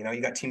well.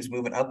 You got teams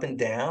moving up and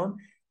down,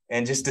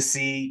 and just to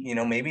see,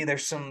 maybe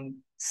there's some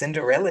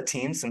Cinderella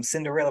teams, some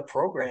Cinderella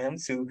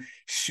programs who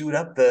shoot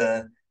up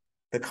the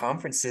the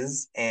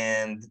conferences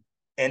and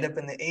end up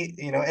in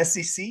the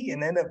SEC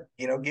and end up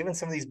giving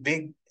some of these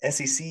big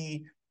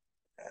SEC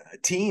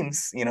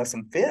teams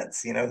some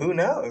fits. Who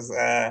knows?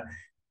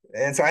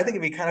 And so I think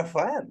it'd be kind of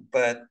fun,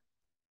 but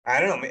I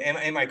don't know.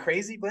 Am I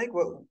crazy, Blake?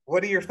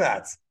 What are your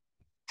thoughts?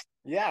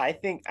 Yeah, I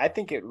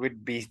think it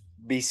would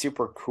be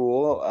super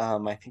cool.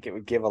 I think it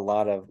would give a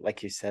lot of,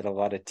 like you said, a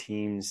lot of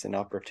teams an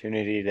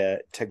opportunity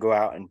to go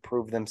out and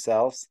prove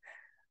themselves,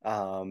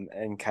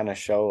 and kind of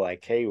show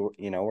like, hey,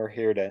 we're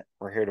here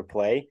to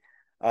play.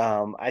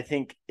 I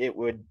think it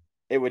would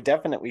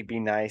definitely be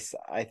nice,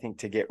 I think,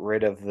 to get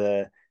rid of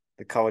the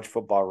college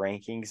football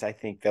rankings. I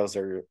think those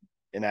are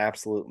an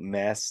absolute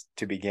mess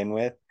to begin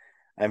with.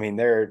 I mean,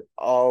 they're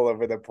all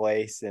over the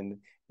place, and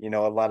a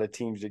lot of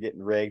teams are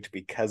getting rigged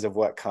because of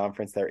what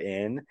conference they're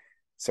in.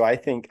 So I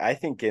think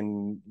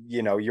in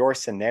your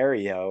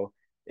scenario,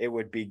 it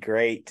would be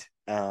great,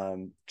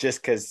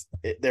 just because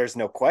there's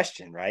no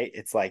question, right?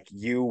 It's like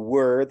you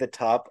were the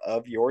top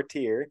of your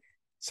tier,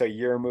 so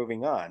you're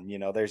moving on.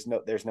 There's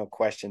no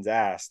questions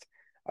asked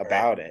Right,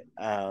 about it,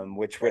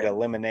 which would right,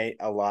 eliminate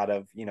a lot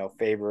of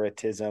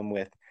favoritism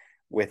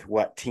with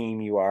what team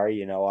you are.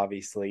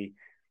 Obviously,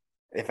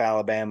 if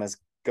Alabama's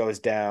goes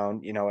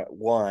down, at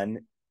one,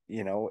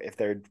 if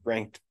they're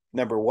ranked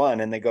number one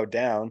and they go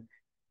down,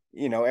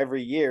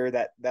 every year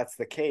that's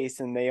the case,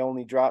 and they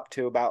only drop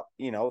to about,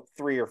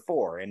 three or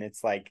four. And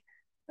it's like,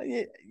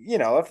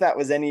 if that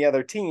was any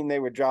other team, they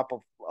would drop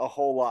a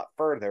whole lot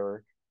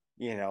further,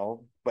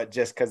 but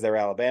just because they're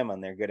Alabama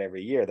and they're good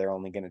every year, they're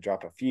only going to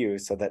drop a few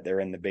so that they're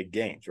in the big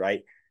games,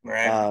 right?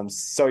 right,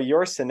 So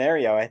your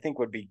scenario, I think,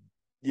 would be,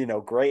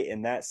 great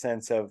in that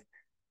sense of,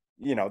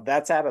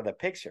 that's out of the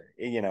picture.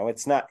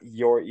 It's not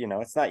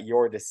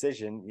your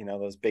decision,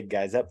 those big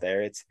guys up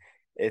there.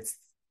 It's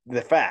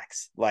the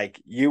facts.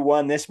 Like, you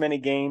won this many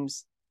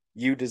games,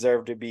 you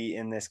deserve to be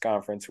in this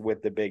conference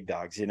with the big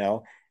dogs. And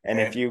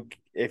if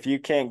right, you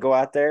can't go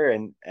out there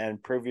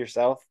and prove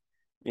yourself,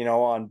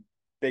 on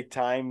big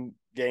time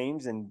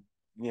games, and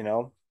you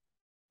know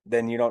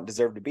then you don't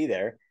deserve to be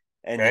there,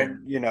 and right,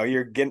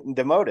 you're getting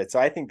demoted. So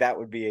I think that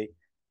would be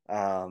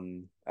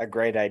a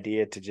great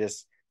idea to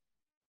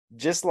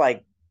just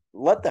like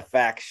let the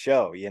facts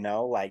show.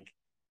 Like,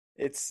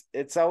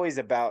 it's always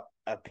about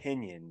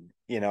opinion.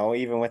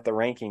 Even with the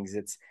rankings,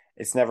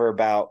 it's never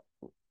about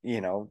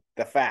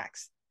the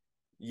facts.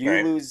 You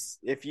right, lose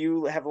if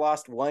you have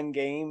lost one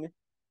game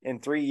in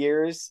 3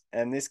 years,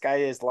 and this guy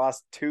has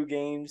lost two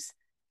games,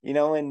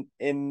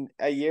 in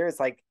a year. It's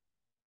like,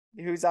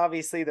 who's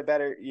obviously the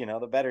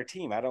better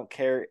team. I don't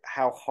care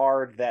how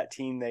hard that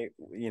team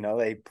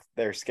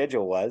their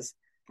schedule was.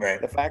 right,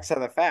 The facts are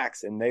the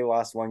facts, and they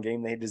lost one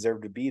game. They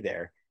deserve to be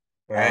there.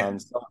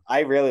 right, So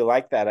I really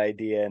like that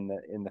idea, in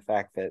the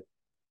fact that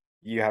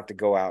you have to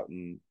go out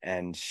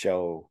and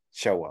show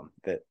them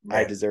that I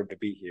right, deserve to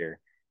be here.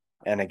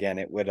 And again,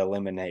 it would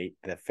eliminate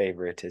the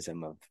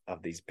favoritism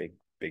of these big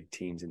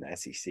teams in the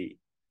SEC.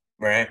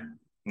 right.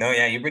 No,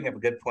 yeah, you bring up a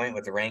good point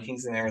with the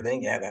rankings and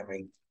everything. Yeah,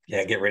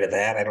 yeah, get rid of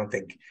that. I don't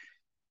think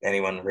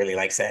anyone really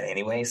likes that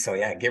anyway. So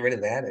yeah, get rid of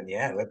that and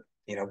yeah,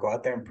 go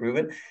out there and prove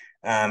it.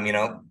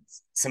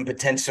 Some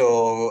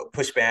potential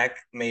pushback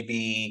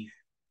maybe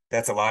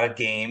that's a lot of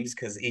games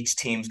because each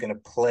team's going to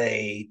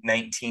play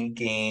 19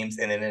 games,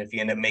 and then if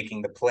you end up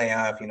making the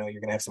playoff, you're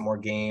going to have some more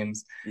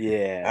games.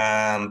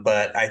 Yeah,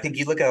 But I think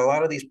you look at a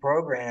lot of these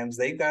programs,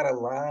 they've got a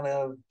lot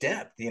of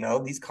depth.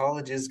 These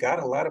colleges got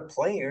a lot of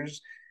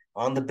players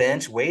on the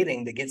bench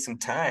waiting to get some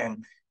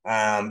time.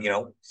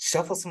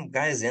 Shuffle some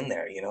guys in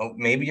there.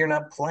 Maybe you're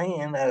not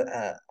playing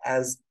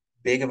as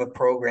big of a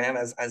program,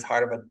 as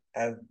hard of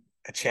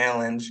a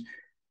challenge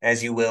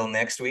as you will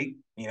next week.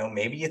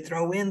 Maybe you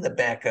throw in the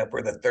backup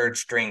or the third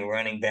string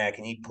running back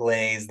and he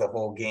plays the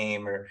whole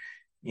game, or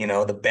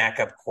the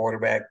backup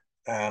quarterback.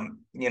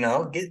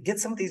 Get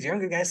some of these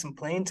younger guys some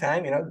playing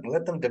time.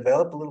 Let them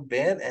develop a little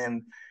bit,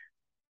 and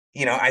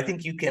I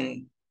think you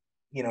can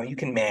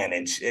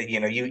manage.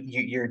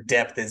 Your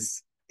depth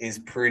is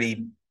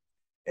pretty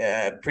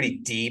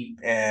deep.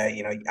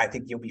 I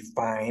think you'll be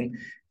fine.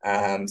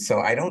 So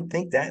I don't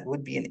think that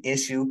would be an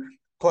issue.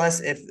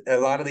 Plus, if a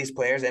lot of these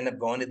players end up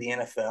going to the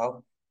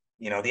NFL,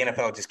 the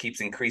NFL just keeps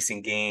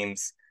increasing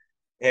games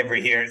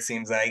every year. It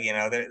seems like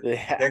they're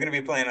yeah, going to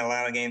be playing a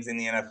lot of games in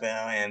the NFL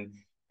and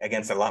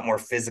against a lot more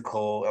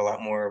physical, a lot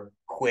more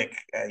quick,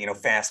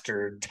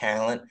 faster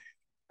talent.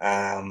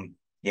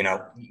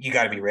 You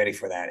got to be ready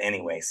for that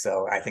anyway.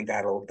 So I think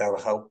that'll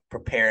help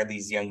prepare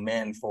these young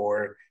men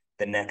for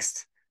the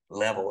next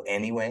level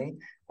anyway.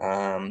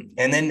 And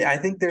then I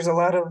think there's a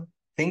lot of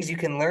things you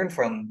can learn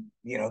from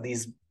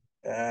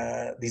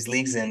these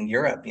leagues in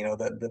Europe.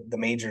 The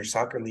major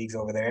soccer leagues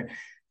over there.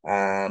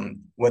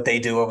 What they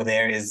do over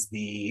there is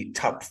the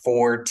top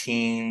four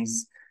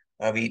teams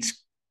of each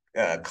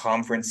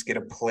conference get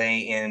to play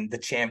in the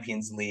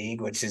Champions League,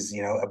 which is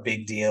a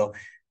big deal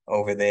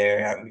over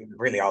there,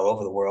 really all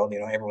over the world.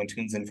 Everyone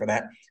tunes in for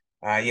that.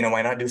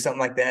 Why not do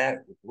something like that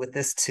with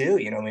this too?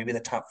 Maybe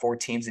the top four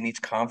teams in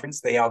each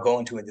conference, they all go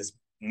into this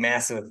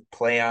massive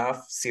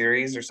playoff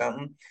series or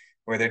something.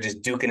 where they're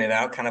just duking it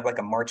out, kind of like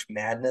a March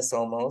Madness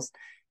almost,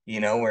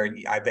 where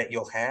I bet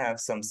you'll have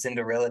some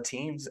Cinderella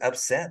teams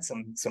upset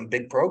some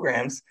big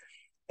programs,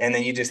 and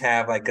then you just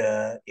have like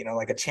a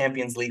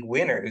Champions League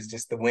winner who's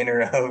just the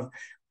winner of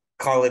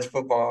college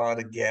football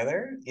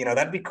altogether.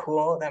 That'd be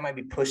cool. That might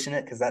be pushing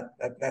it because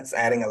that's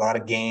adding a lot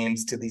of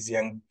games to these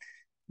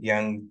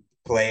young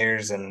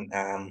players, and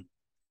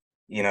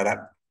that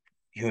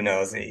who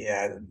knows?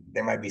 Yeah,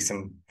 there might be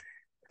some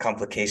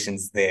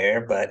complications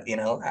there, but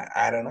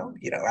I don't know.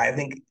 I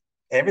think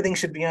everything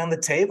should be on the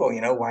table.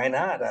 Why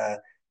not? Let's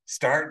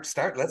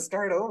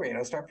start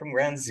over. Start from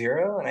ground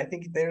zero. And I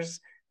think there's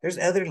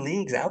other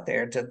leagues out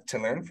there to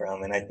learn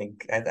from. And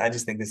I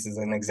just think this is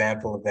an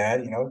example of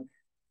that.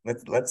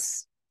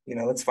 Let's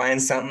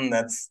find something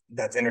that's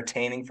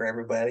entertaining for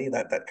everybody,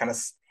 that kind of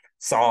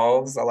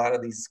solves a lot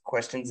of these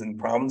questions and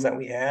problems that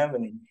we have.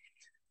 And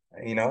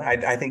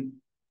I think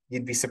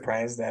you'd be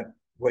surprised at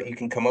what you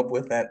can come up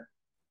with that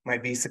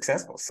might be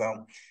successful.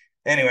 So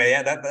anyway,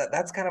 yeah,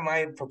 that's kind of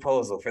my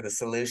proposal for the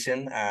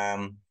solution.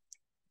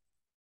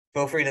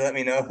 Feel free to let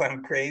me know if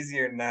I'm crazy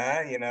or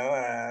not.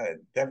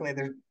 Definitely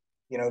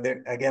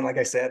there again, like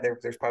I said,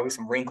 there's probably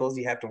some wrinkles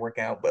you have to work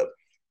out, but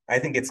I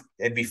think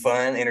it'd be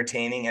fun,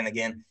 entertaining, and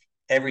again,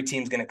 every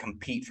team's going to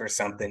compete for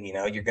something.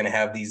 You're going to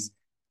have these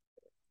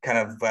kind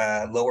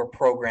of lower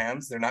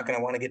programs. They're not going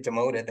to want to get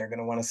demoted. They're going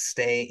to want to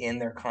stay in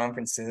their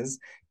conferences.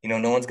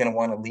 No one's going to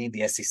want to leave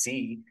the SEC.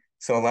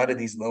 So a lot of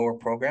these lower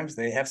programs,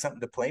 they have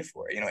something to play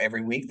for.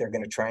 Every week they're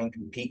going to try and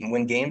compete and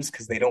win games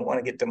because they don't want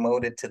to get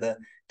demoted to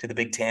the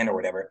Big Ten or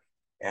whatever.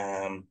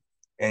 And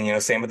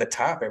same with the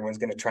top. Everyone's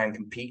going to try and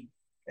compete,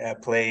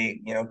 play.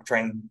 Try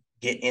and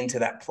get into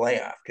that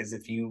playoff, because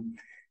if you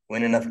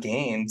win enough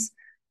games,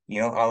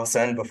 all of a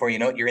sudden, before you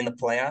know it, you're in the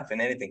playoff,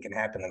 and anything can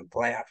happen in the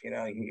playoff.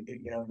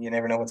 You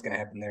never know what's going to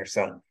happen there.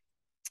 So,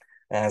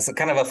 so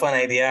kind of a fun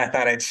idea I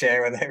thought I'd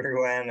share with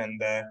everyone, and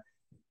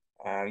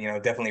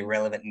definitely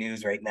relevant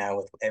news right now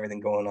with everything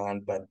going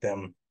on. But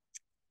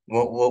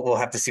we'll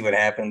have to see what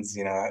happens.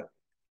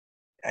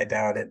 I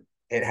doubt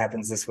it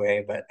happens this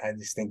way, but I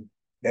just think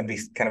that'd be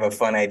kind of a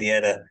fun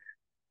idea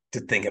to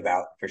think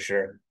about for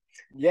sure.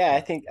 Yeah,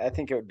 I think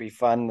it would be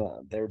fun.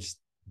 There's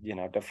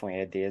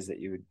definitely ideas that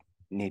you would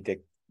need to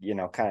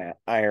kind of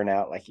iron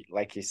out,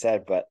 like you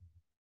said, but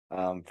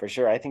for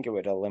sure, I think it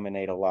would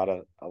eliminate a lot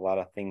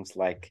of things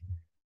like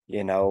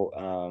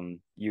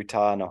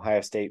Utah and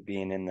Ohio State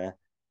being in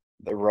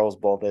the Rose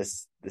Bowl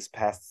this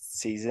past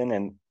season,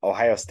 and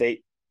Ohio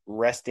State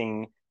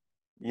resting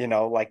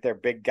like their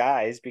big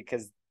guys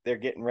because they're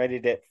getting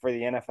ready for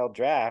the NFL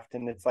draft,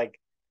 and it's like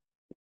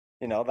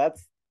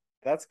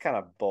that's kind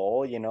of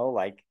bull,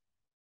 like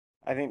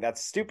I think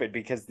that's stupid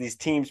because these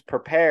teams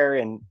prepare,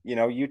 and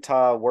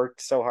Utah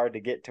worked so hard to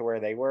get to where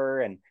they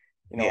were, and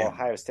Yeah,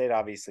 Ohio State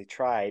obviously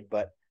tried,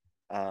 but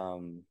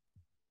um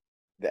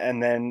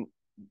and then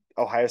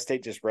Ohio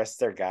State just rests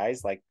their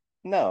guys. Like,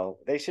 no,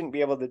 they shouldn't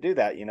be able to do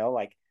that,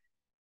 like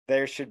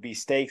there should be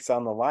stakes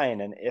on the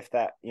line, and if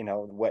that,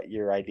 what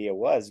your idea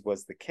was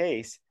the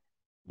case,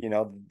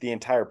 the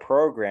entire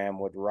program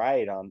would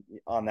ride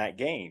on that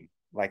game.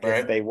 Like if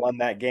right. they won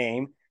that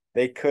game,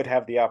 they could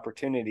have the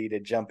opportunity to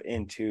jump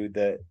into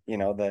the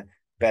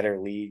better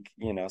league,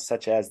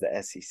 such as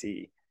the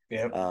SEC.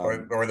 Yeah,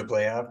 Um, or the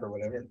playoff or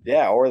whatever.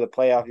 yeah, or the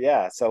playoff.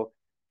 Yeah. So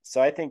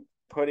I think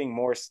putting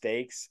more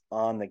stakes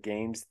on the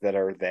games that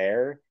are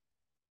there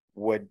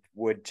would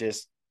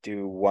just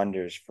do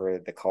wonders for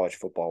the college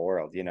football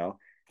world, because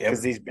Yep.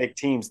 these big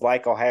teams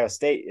like Ohio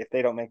State, if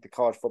they don't make the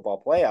college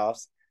football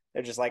playoffs,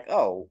 they're just like,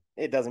 oh,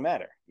 it doesn't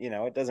matter.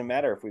 It doesn't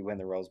matter if we win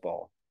the Rose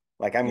Bowl.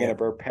 Like I'm going to Yep.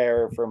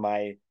 prepare for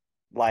my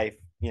life,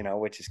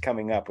 which is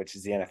coming up, which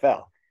is the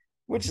NFL,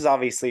 which is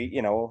obviously,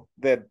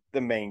 the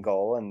main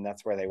goal, and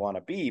that's where they want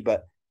to be.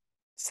 But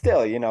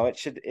still, it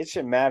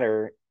should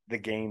matter the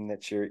game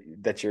that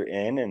you're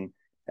in,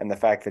 and the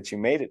fact that you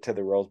made it to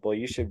the Rose Bowl.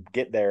 You should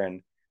get there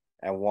and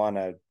want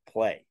to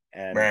play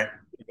and Right.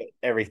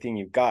 everything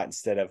you've got,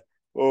 instead of,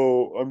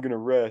 oh, I'm gonna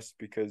rest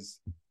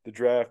because the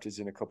draft is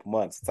in a couple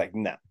months. It's like,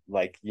 no,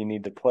 like you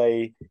need to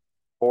play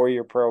for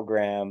your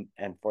program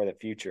and for the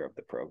future of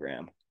the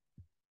program.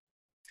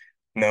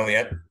 No,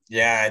 yep.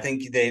 Yeah, I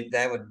think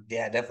that would,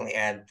 yeah, definitely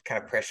add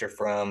kind of pressure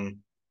from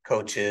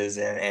coaches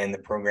and the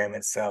program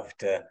itself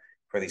to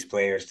for these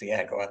players to,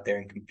 yeah, go out there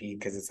and compete,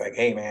 because it's like,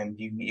 hey man,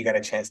 you got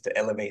a chance to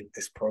elevate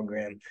this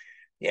program,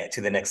 yeah,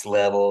 to the next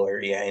level,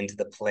 or yeah, into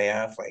the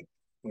playoff. Like,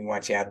 we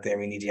want you out there,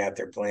 we need you out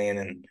there playing.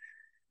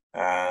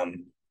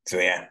 And so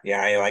yeah,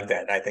 I like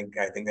that. I think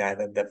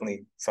that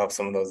definitely solves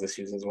some of those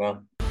issues as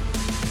well.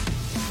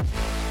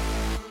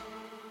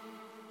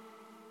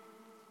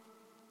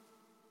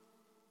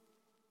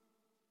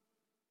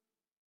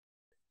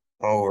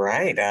 All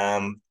right.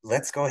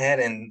 Let's go ahead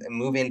and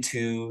move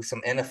into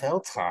some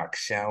NFL talk,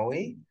 shall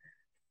we?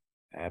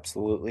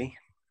 Absolutely.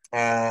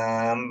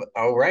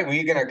 All right,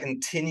 we're gonna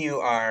continue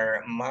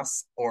our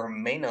Mas or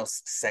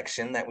Menos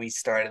section that we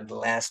started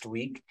last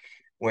week,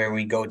 where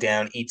we go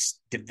down each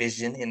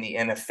division in the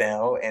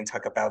NFL and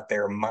talk about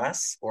their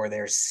Mas or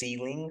their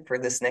ceiling for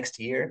this next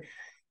year.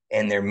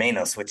 and their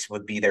Manos, which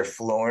would be their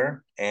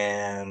floor.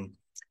 And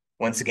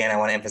once again, I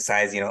want to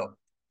emphasize,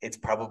 it's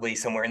probably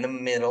somewhere in the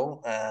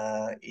middle.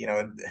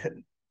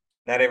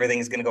 Not everything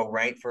is going to go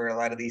right for a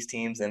lot of these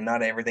teams, and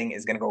not everything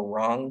is going to go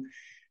wrong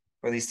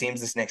for these teams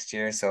this next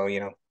year. So,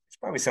 it's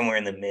probably somewhere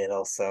in the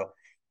middle. So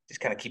just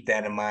kind of keep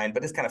that in mind.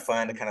 But it's kind of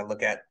fun to kind of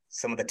look at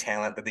some of the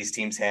talent that these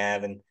teams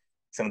have and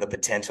some of the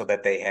potential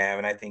that they have.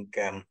 And I think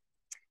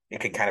it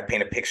can kind of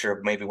paint a picture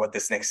of maybe what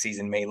this next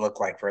season may look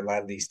like for a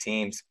lot of these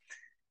teams.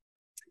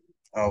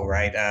 All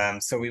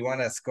right. So we want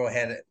to go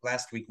ahead.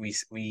 Last week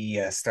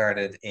we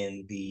started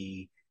in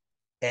the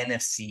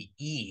NFC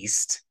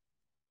East.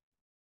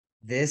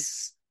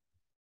 This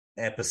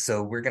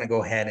episode, we're going to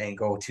go ahead and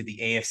go to the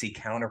AFC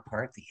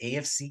counterpart, the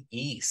AFC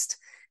East.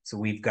 So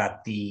we've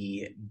got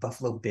the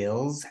Buffalo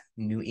Bills,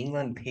 New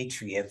England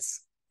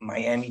Patriots,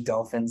 Miami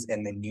Dolphins,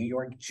 and the New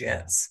York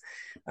Jets.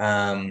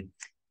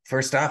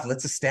 First off,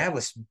 let's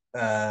establish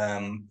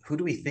who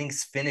do we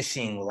think's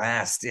finishing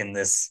last in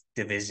this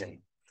division?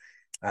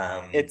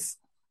 It's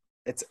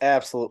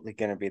absolutely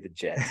going to be the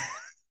Jets.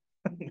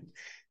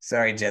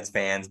 Sorry, Jets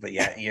fans, but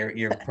yeah,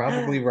 you're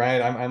probably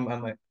right.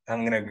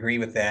 I'm gonna agree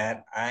with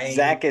that.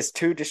 Zach is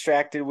too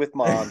distracted with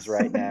moms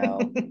right now.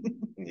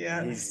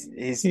 Yeah,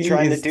 he's he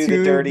trying to is do the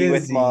too dirty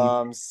with busy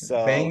moms.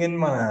 So banging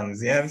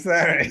moms. Yeah, I'm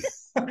sorry.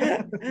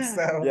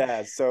 So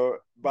yeah. So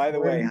by the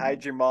way,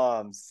 hide your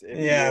moms if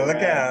yeah, you're look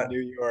around out.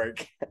 New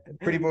York.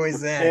 Pretty boy The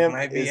Zach pimp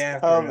might be is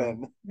after him.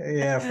 coming.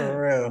 Yeah,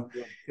 for real.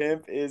 The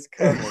pimp is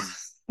coming.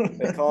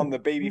 They call him the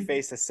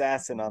babyface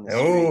assassin on the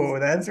streets. Oh,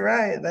 that's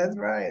right. That's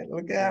right.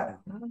 Look out.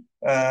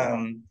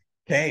 Yeah.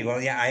 Okay,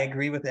 well, yeah, I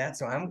agree with that.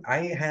 So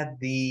I had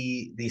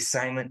the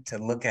assignment to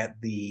look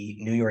at the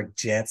New York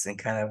Jets and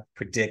kind of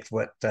predict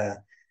what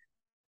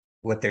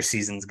their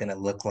season's going to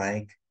look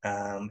like.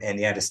 And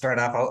yeah, to start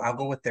off, I'll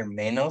go with their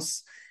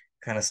Manos.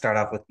 Kind of start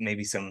off with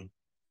maybe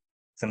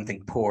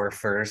something poor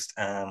first.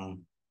 I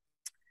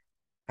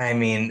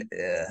mean,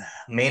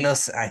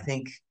 Manos, I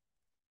think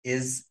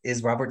is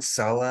Robert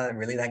Saleh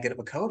really that good of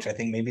a coach? I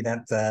think maybe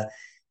that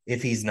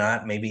if he's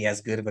not maybe as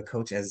good of a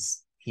coach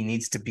as he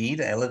needs to be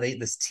to elevate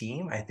this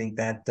team, I think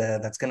that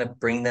that's going to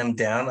bring them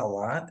down a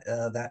lot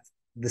that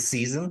the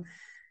season.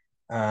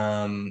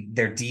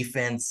 Their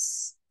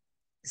defense,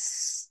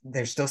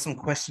 there's still some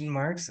question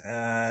marks.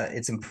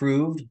 It's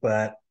improved,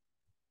 but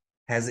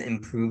has it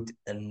improved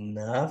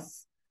enough?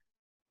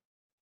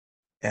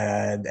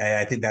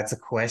 I think that's a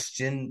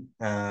question.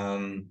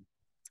 Robert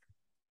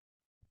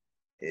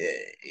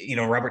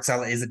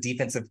Saleh is a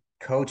defensive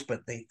coach,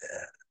 but they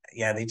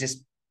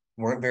just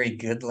weren't very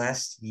good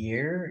last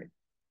year.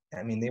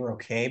 I mean, they were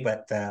okay,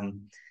 but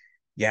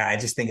yeah, I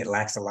just think it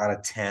lacks a lot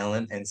of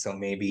talent, and so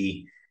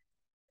maybe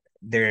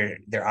their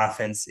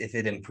offense, if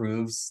it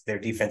improves, their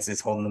defense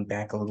is holding them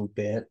back a little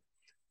bit.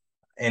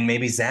 And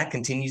maybe Zach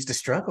continues to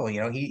struggle.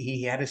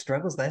 He had his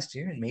struggles last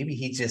year, and maybe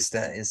he just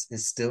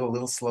is still a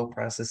little slow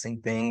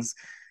processing things.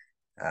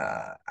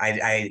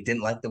 I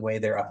didn't like the way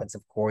their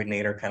offensive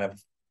coordinator kind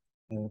of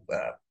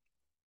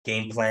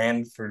game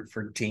plan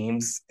for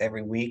teams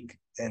every week,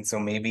 and so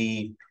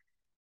maybe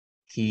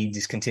he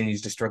just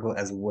continues to struggle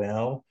as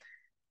well.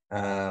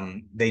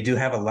 They do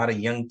have a lot of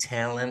young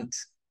talent,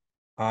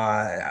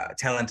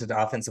 talented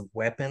offensive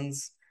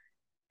weapons.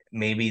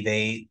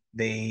 Maybe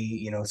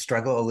they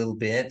struggle a little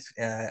bit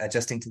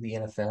adjusting to the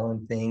NFL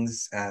and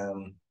things.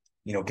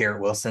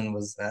 Garrett Wilson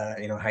was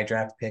high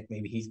draft pick.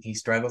 Maybe he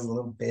struggles a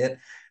little bit.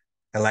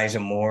 Elijah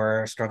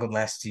Moore struggled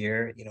last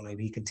year.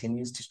 Maybe he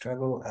continues to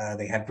struggle.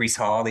 They had Breece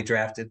Hall they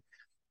drafted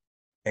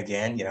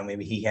again.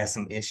 Maybe he has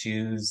some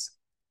issues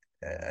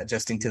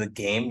adjusting to the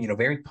game.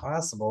 Very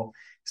possible,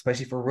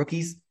 especially for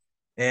rookies.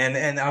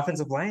 And the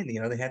offensive line, they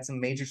had some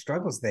major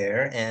struggles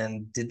there.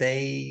 And did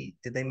they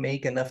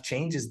make enough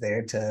changes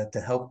there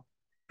to help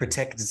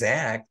protect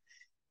Zach?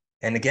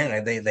 And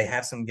again, they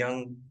have some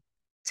young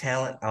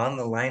talent on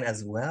the line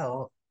as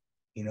well.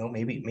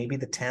 Maybe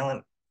the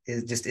talent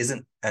just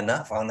isn't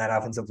enough on that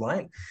offensive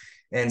line.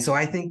 And so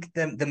I think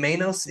the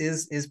Manos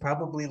is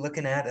probably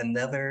looking at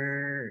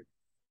another,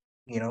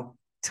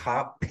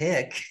 top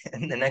pick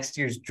in the next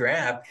year's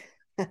draft.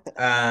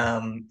 I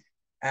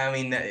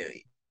mean,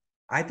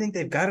 I think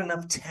they've got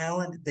enough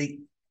talent.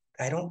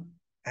 I don't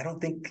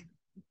think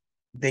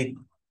they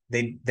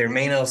their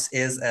Manos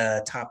is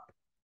a top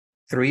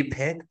 3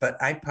 pick,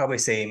 but I'd probably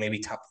say maybe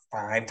top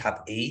 5,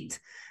 top 8.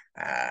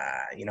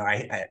 I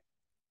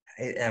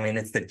mean,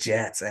 it's the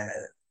Jets.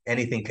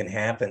 Anything can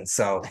happen.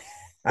 So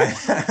Don't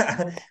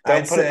I'd put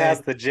it say,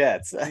 past the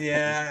Jets.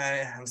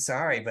 yeah, I'm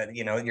sorry, but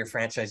your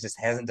franchise just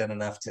hasn't done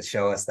enough to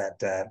show us that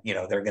they're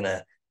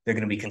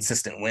gonna be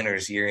consistent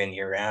winners year in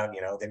year out.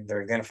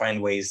 They're gonna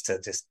find ways to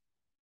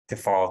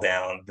fall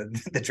down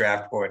the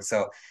draft board.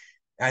 So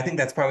I think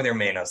that's probably their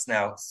Manos.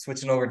 Now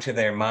switching over to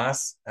their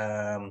Moss,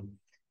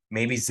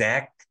 maybe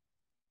Zach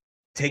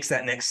takes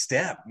that next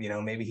step.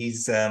 Maybe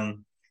he's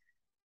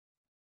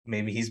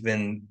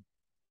been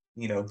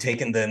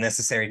taking the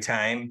necessary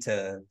time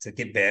to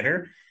get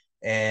better,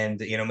 and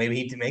maybe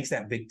he makes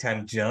that big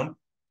time jump.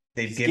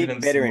 They've He's given getting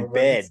him some better more in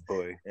bed, weapons.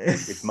 boy,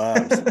 with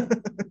moms.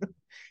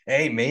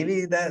 hey,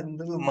 maybe that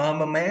little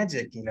mama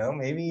magic,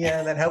 maybe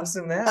that helps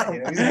him out.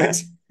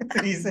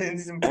 He's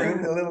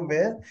improved a little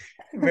bit.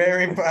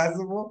 Very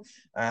possible.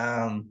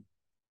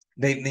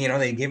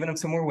 They've given him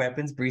some more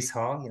weapons. Breece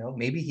Hall,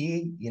 maybe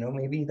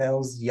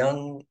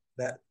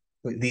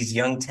these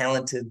young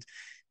talented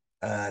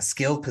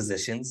skilled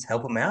positions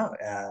help them out.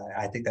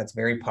 I think that's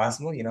very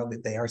possible.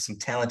 That they are some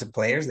talented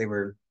players. They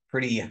were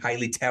pretty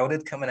highly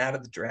touted coming out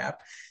of the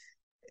draft.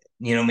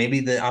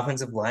 Maybe the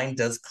offensive line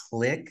does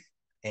click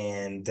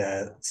and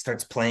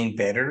starts playing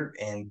better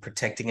and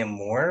protecting him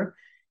more,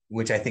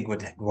 which I think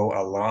would go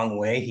a long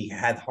way. He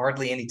had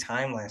hardly any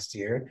time last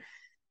year,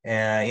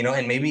 and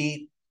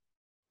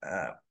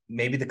uh,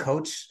 maybe the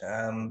coach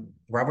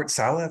Robert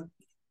Saleh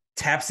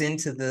taps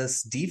into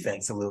this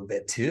defense a little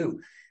bit too.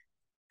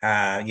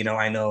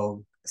 I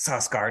know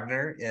Sauce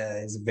Gardner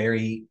is a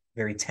very,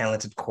 very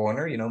talented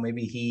corner.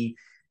 Maybe he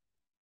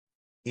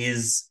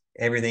is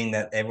everything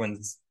that everyone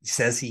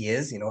says he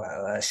is,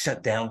 a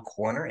shutdown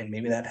corner, and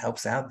maybe that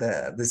helps out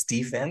this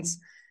defense.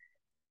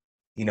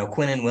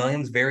 Quinnen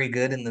Williams, very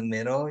good in the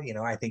middle.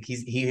 I think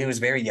he was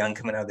very young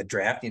coming out of the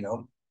draft.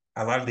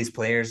 A lot of these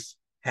players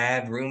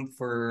had room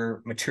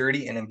for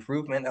maturity and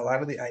improvement. A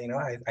lot of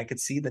I could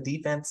see the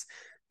defense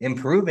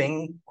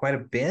improving quite a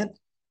bit.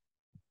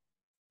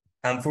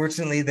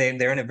 Unfortunately,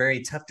 they're in a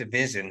very tough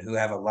division who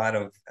have a lot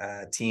of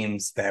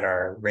teams that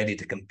are ready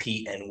to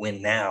compete and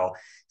win now.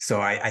 So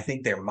I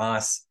think their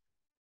Moss,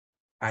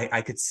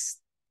 I could,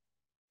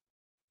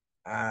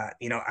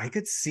 I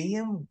could see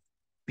him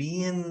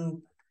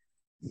being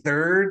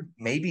third,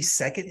 maybe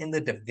second in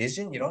the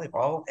division. If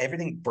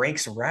everything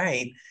breaks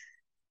right,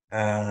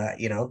 I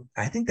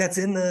think that's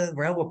in the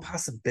realm of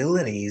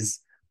possibilities.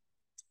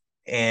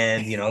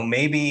 And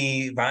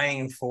maybe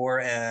vying for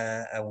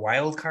a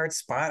wild card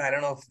spot. I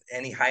don't know if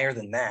any higher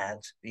than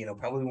that.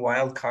 Probably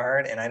wild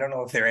card, and I don't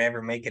know if they're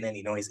ever making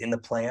any noise in the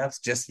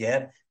playoffs just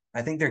yet.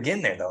 I think they're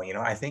getting there though.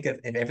 I think if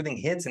everything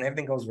hits and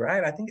everything goes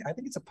right, I think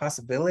it's a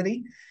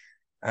possibility.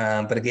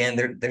 But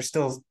again, there's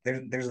still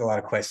there's a lot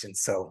of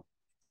questions. So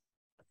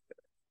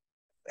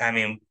I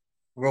mean,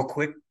 real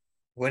quick,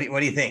 what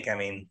do you think? I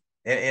mean,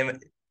 am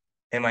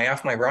I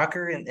off my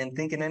rocker and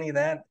thinking any of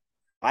that?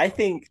 I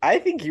think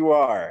you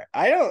are.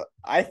 I don't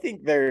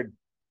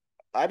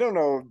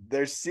know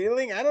their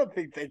ceiling. I don't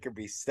think they could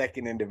be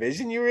second in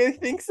division. You really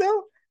think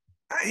so?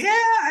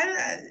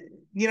 Yeah,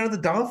 the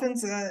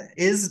Dolphins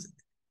is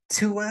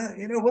Tua.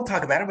 We'll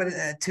talk about it,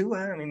 but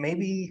Tua. I mean,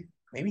 maybe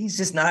he's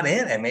just not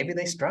in, and maybe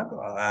they struggle.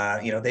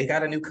 They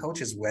got a new coach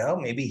as well.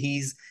 Maybe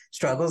he's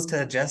struggles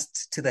to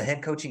adjust to the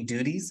head coaching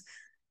duties.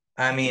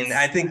 I mean,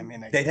 I think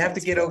they'd have to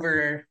That's get fair.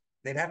 over.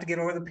 They'd have to get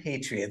over the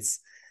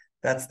Patriots.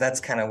 That's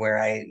kind of where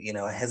I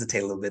hesitate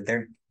a little bit.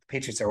 Their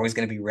Patriots are always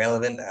going to be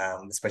relevant,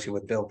 especially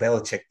with Bill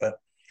Belichick. But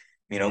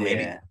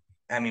maybe Yeah.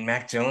 I mean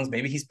Mac Jones.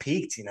 Maybe he's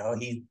peaked.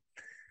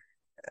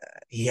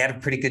 He had a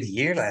pretty good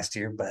year last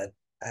year, but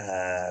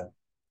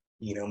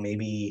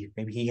maybe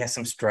he has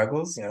some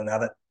struggles. Now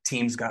that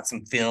teams got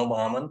some film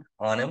on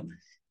him,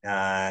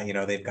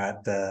 they've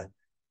got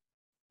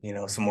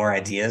some more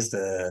ideas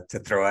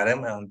to throw at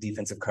him on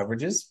defensive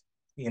coverages.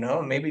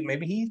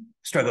 Maybe he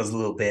struggles a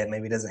little bit.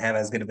 Maybe doesn't have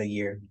as good of a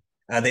year.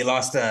 They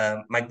lost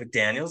Mike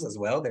McDaniels as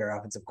well, their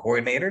offensive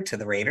coordinator, to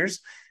the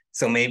Raiders.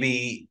 So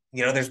maybe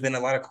there's been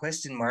a lot of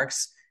question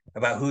marks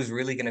about who's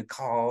really going to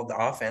call the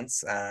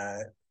offense.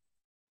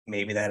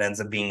 Maybe that ends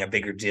up being a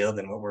bigger deal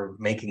than what we're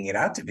making it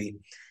out to be.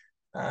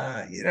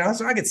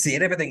 So I could see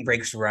it. Everything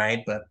breaks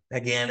right, but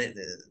again,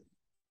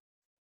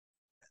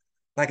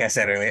 like I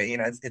said earlier,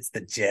 it's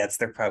the Jets.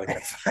 They're probably going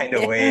to find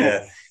a way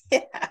to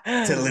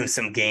Yeah. lose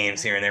some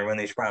games here and there when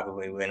they should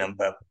probably win them.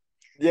 But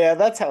Yeah,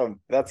 that's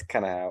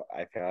kind of how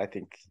I feel. I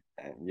think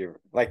you're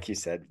like you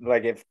said,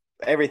 like if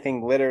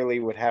everything literally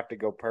would have to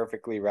go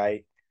perfectly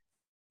right,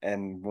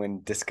 and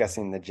when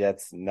discussing the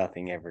Jets,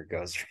 nothing ever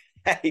goes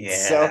right.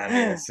 So, yeah, I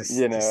mean, it's you just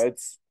know, just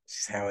it's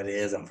just how it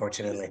is,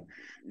 unfortunately.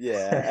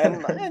 yeah,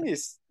 and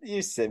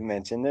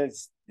mentioned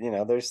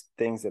there's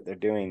things that they're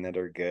doing that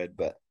are good,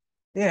 but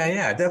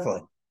Yeah,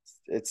 definitely.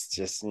 it's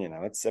just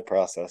it's a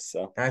process.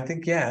 So I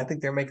think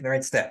they're making the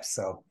right steps.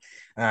 So,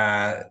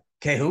 uh,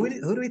 okay, who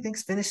do we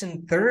think's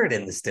finishing third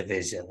in this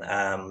division?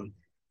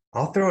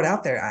 I'll throw it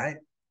out there.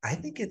 I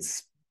think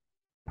it's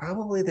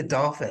probably the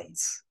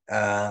Dolphins.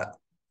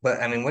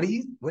 But I mean, what do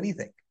you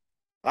think?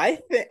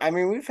 I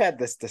mean we've had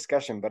this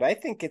discussion, but I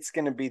think it's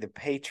going to be the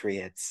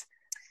Patriots.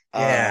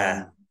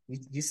 Yeah, Um,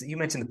 you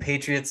mentioned the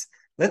Patriots.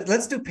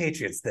 Let's do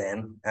Patriots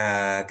then,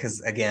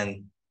 because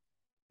again,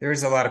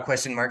 there's a lot of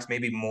question marks,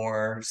 maybe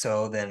more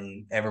so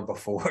than ever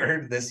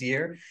before this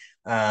year.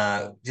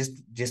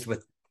 Just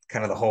with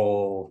kind of the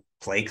whole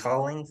play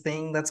calling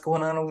thing that's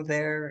going on over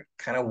there,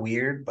 kind of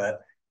weird,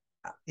 but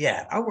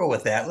yeah, I'll roll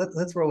with that.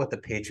 Let's roll with the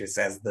Patriots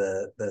as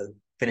the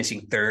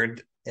finishing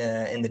third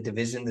in the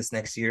division this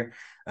next year.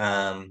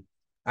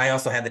 I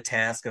also had the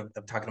task of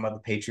talking about the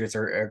Patriots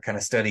or kind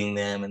of studying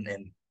them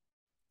and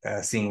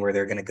seeing where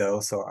they're going to go.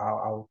 So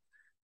I'll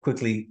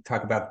quickly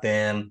talk about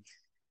them.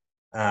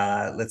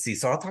 Let's see.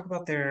 So I'll talk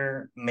about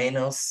their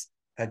Manos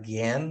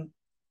again.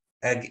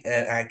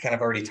 I kind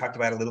of already talked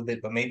about it a little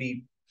bit, but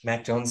maybe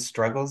Mac Jones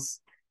struggles.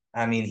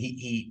 I mean,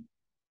 he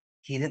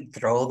didn't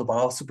throw the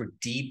ball super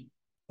deep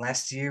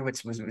last year,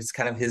 which was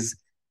kind of his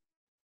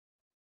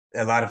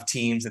a lot of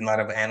teams and a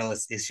lot of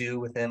analysts issue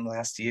with him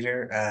last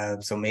year.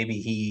 So maybe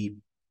he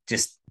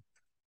just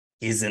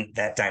isn't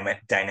that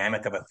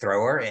dynamic of a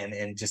thrower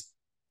and just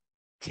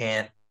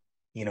can't,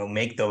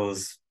 make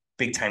those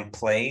big time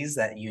plays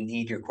that you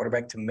need your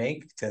quarterback to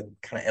make to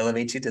kind of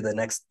elevate you to the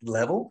next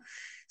level.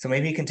 So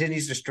maybe he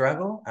continues to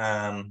struggle.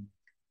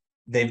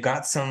 They've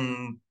got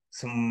some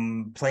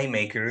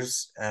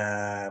playmakers,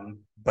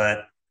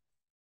 but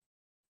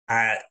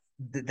I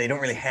they don't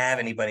really have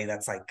anybody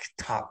that's like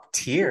top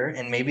tier,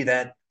 and maybe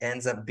that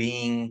ends up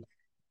being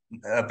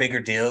a bigger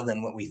deal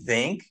than what we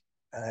think.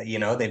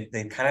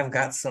 They've kind of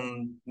got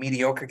some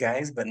mediocre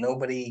guys, but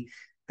nobody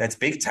that's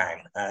big time,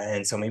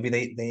 and so maybe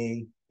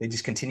they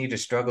just continue to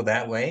struggle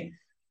that way.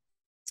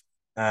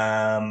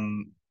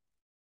 Um,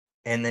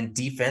 and then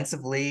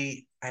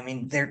defensively, I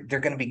mean, they're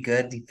going to be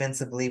good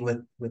defensively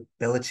with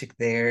Belichick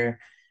there,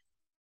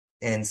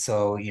 and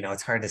so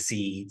it's hard to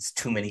see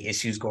too many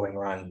issues going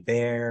wrong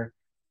there.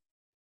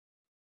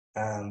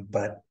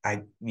 But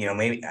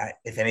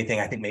if anything,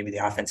 I think maybe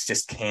the offense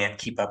just can't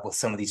keep up with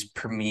some of these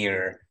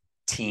premier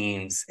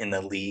teams in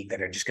the league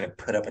that are just going to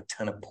put up a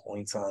ton of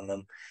points on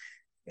them,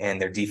 and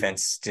their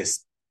defense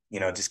just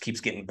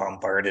keeps getting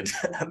bombarded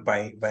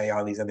by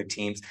all these other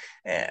teams.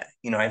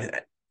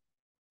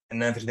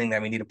 Another thing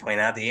that we need to point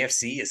out: the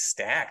AFC is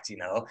stacked.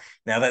 Now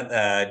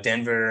that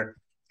Denver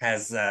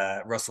has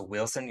Russell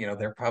Wilson,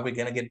 they're probably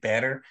going to get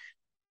better.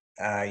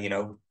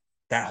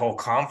 That whole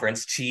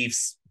conference,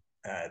 Chiefs,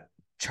 uh,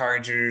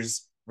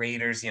 Chargers,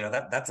 Raiders,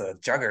 that's a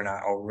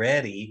juggernaut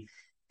already.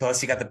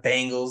 Plus, you got the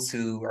Bengals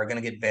who are going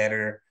to get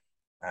better.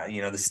 The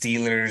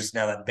Steelers,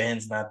 now that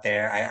Ben's not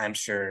there, I'm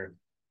sure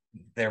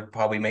they'll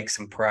probably make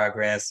some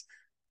progress.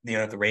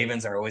 The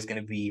Ravens are always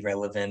going to be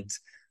relevant.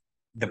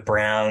 The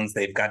Browns,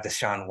 they've got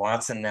Deshaun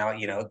Watson now.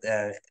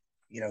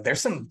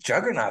 There's some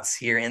juggernauts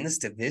here in this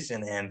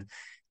division, and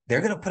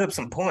they're going to put up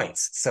some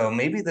points. So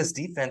maybe this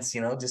defense,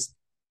 just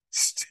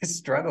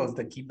struggles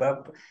to keep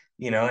up.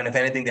 And if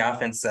anything, the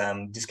offense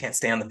just can't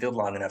stay on the field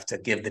long enough to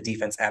give the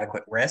defense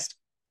adequate rest.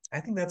 I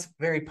think that's a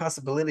very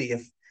possibility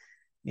if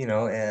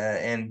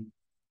and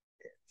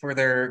for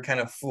their kind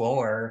of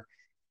floor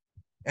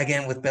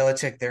again with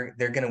Belichick, they're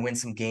going to win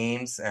some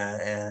games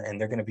and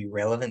they're going to be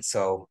relevant.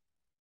 So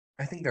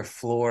I think their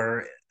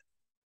floor,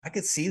 I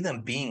could see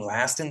them being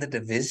last in the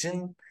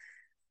division.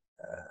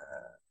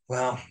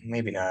 Well,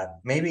 maybe not.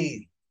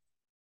 Maybe,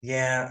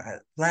 yeah,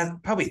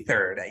 probably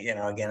third.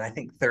 Again, I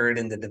think third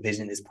in the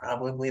division is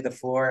probably the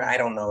floor. I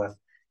don't know if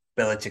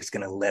Belichick's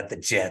going to let the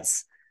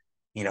Jets,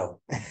 you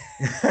know,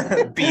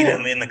 beat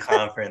them in the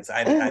conference.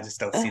 I just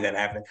don't see that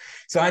happening.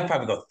 So I'd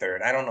probably go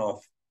third. I don't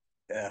know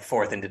if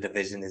fourth in the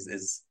division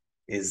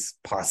is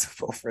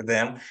possible for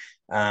them.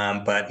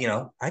 But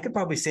I could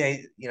probably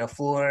say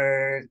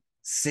floor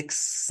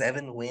 6,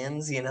 7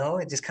 wins.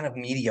 It just kind of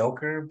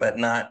mediocre, but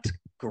not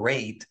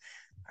great.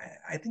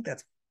 I think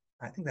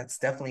that's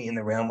definitely in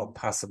the realm of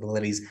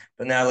possibilities.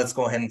 But now let's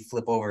go ahead and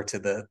flip over to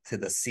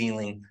the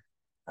ceiling.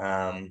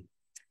 Um,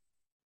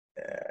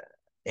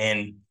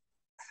 and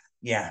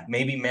yeah,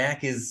 maybe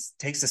Mac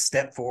takes a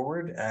step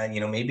forward.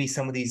 Maybe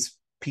some of these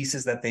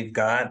pieces that they've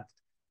got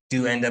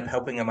do end up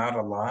helping them out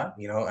a lot.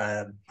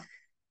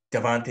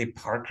 Devontae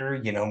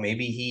Parker,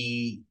 maybe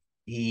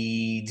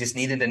he just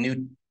needed a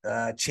new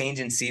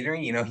change in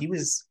scenery. He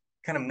was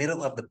kind of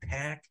middle of the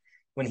pack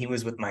when he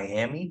was with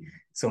Miami.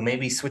 So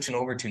maybe switching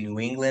over to New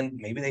England,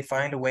 maybe they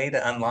find a way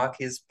to unlock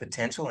his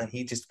potential and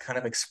he just kind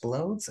of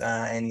explodes.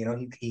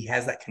 And he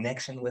has that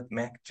connection with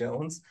Mac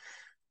Jones.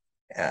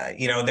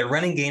 Their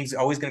running game's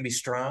always going to be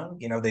strong.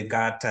 They've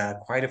got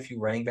quite a few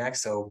running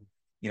backs, so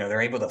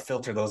they're able to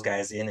filter those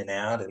guys in and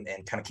out and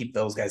kind of keep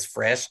those guys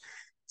fresh.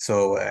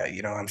 So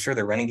I'm sure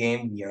their running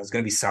game is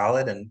going to be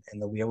solid and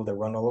they'll be able to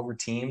run all over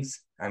teams.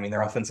 I mean,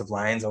 their offensive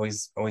line's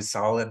always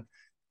solid.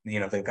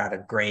 They've got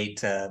a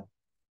great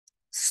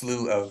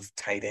slew of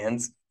tight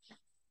ends.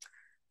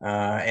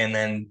 And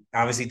then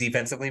obviously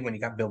defensively, when you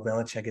got Bill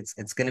Belichick,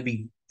 it's gonna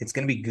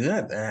be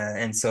good.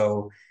 And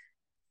so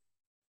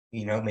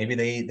maybe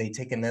they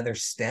take another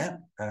step.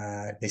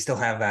 They still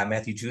have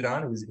Matthew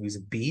Judon, who's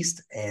a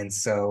beast, and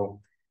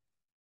so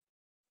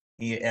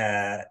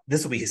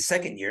this will be his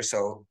second year.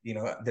 So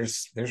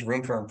there's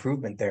room for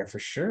improvement there for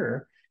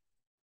sure.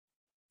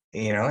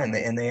 And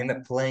they end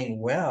up playing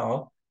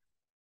well.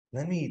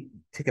 Let me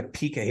take a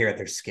peek here at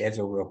their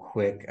schedule real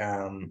quick.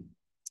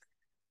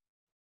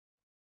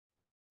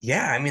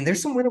 Yeah, I mean,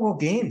 there's some winnable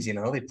games.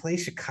 They play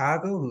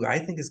Chicago, who I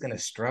think is going to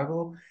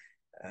struggle.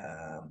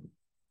 Um,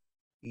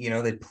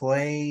 they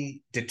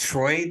play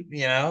Detroit.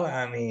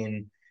 I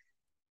mean,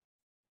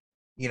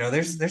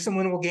 there's some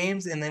winnable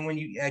games, and then when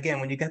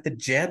you got the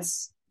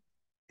Jets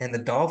and the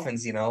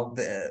Dolphins,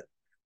 the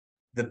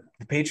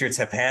Patriots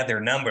have had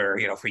their number,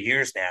 for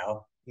years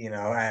now.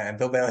 And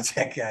Bill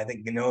Belichick, I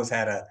think, knows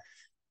how to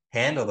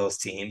handle those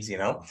teams.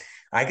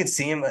 I could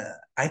see him.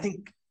 I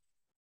think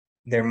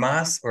their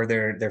Moss or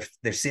their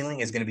ceiling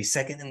is going to be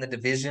second in the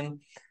division,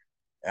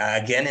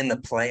 again in the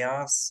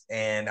playoffs,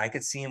 and I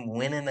could see him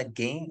winning a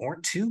game or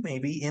two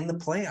maybe in the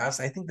playoffs.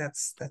 I think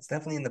that's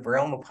definitely in the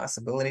realm of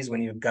possibilities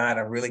when you've got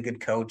a really good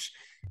coach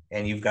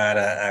and you've got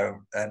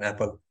an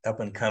up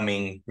and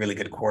coming really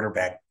good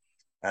quarterback.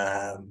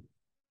 Um,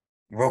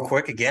 Real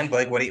quick again,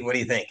 Blake, what do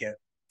you think?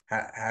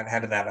 How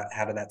did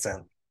that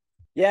sound?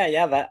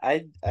 Yeah, that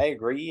I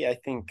agree. I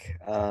think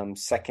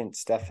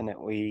second's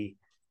definitely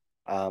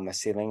a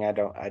ceiling.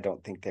 I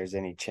don't think there's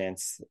any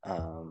chance.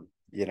 I'll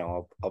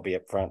be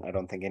up front. I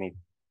don't think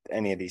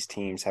any of these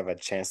teams have a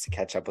chance to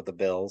catch up with the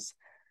Bills.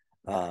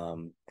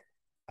 Um,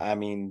 I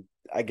mean,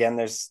 again,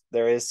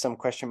 there is some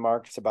question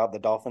marks about the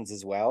Dolphins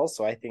as well.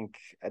 So I think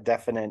a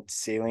definite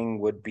ceiling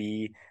would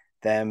be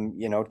them,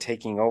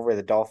 taking over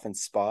the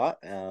Dolphins spot.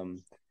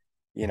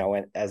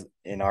 As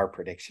in our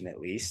prediction at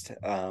least.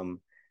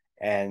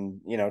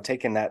 And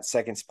taking that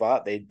second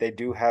spot, they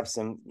do have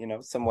some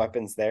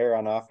weapons there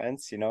on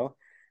offense.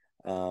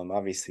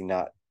 Obviously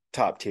not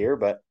top tier,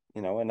 but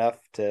enough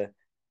to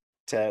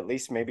at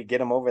least maybe get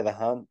them over the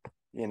hump.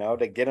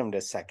 To get them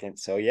to second.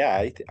 So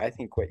yeah, I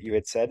think what you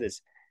had said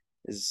is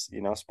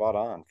spot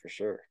on for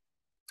sure.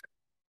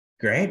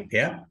 Great,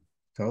 yeah,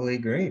 totally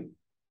agree.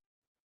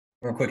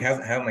 Real quick,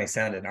 how am I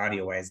sounding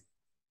audio wise?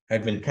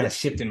 I've been kind Yeah, of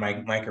shifting my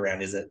mic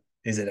around. Is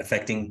it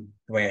affecting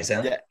the way I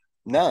sound? yeah.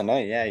 No,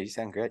 yeah, you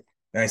sound great.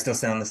 Do I still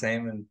sound the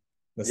same and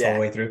this whole Yeah,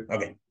 way through?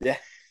 Okay. yeah.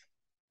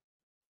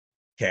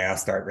 Okay, I'll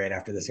start right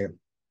after this here.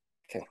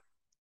 Okay.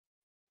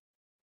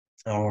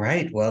 All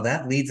right. Well,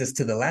 that leads us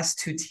to the last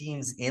two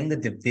teams in the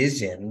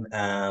division.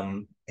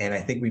 And I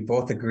think we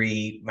both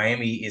agree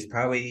Miami is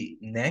probably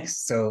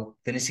next. So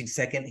finishing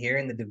second here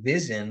in the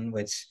division,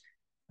 which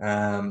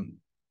um,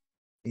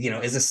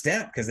 is a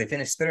step because they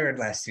finished third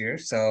last year.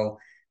 So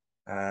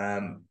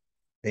um,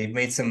 they've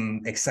made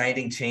some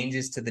exciting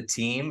changes to the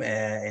team.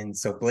 And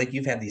so Blake,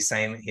 you've had the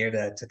assignment here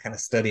to kind of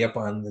study up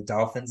on the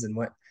Dolphins and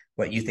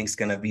what you think is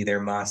going to be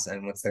their Moss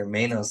and what's their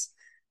Manos.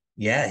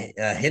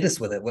 Yeah, hit us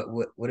with it.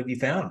 What have you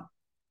found?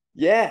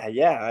 Yeah.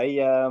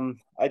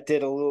 I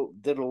did a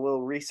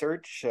little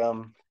research.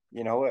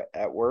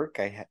 At work,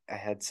 I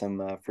had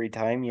some free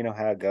time. You know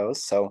how it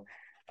goes. So,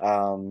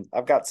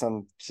 I've got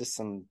some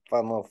fun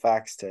little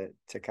facts to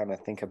kind of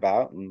think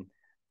about and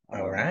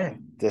All right.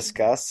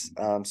 discuss.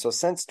 So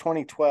since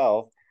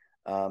 2012,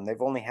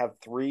 they've only had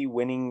three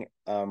winning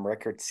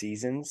record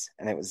seasons,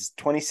 and it was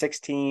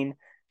 2016,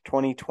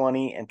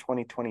 2020, and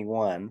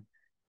 2021.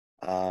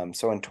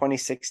 So in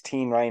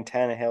 2016, Ryan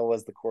Tannehill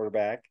was the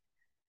quarterback.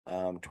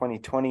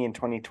 2020 and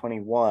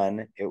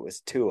 2021, it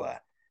was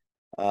Tua,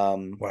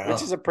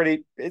 which is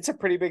Wow. it's a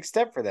pretty big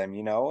step for them,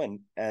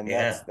 and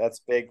Yeah. that's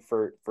big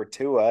for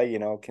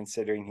Tua,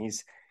 considering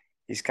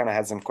he's kind of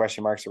had some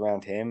question marks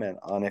around him and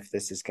on if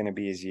this is going to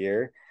be his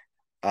year.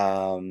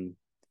 Um,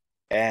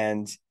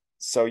 and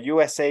so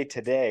USA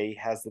Today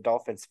has the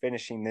Dolphins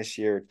finishing this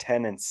year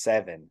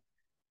 10-7,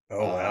 Oh,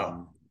 wow.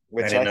 um, I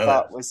which didn't I know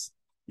thought that. was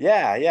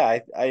yeah.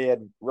 I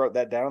had wrote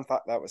that down.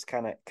 Thought that was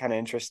kind of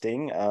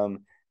interesting.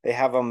 They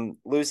have them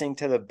losing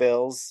to the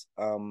Bills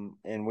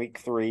in week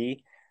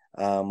 3,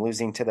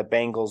 losing to the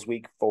Bengals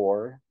week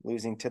 4,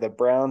 losing to the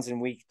Browns in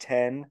week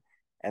 10,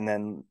 and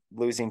then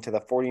losing to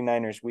the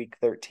 49ers week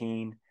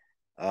 13,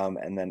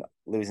 and then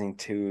losing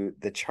to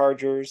the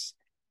Chargers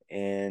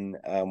in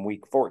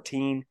week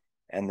 14,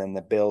 and then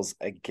the Bills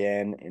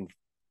again in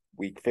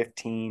week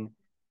 15,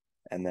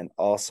 and then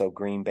also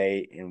Green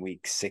Bay in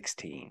week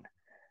 16.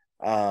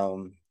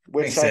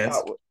 Which Makes I sense.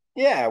 thought,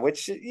 yeah,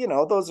 which,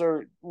 those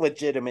are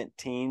legitimate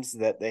teams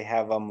that they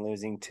have them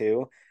losing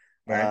to.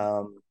 Right.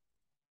 Um,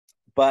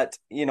 but,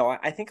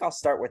 I think I'll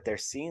start with their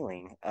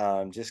ceiling,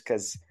 just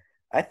because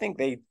I think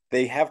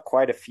they have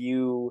quite a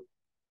few.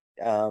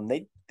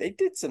 They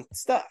did some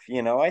stuff,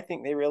 I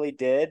think they really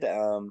did.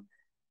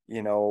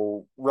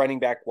 Running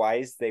back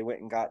wise, they went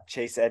and got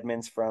Chase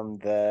Edmonds from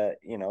the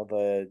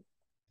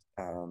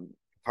um,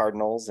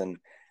 Cardinals, and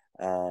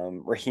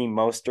Raheem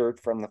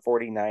Mostert from the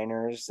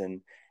 49ers.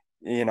 And,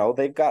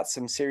 they've got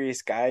some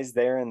serious guys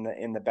there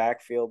in the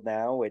backfield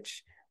now,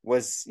 which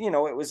was,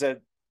 it was a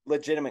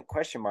legitimate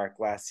question mark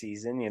last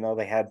season.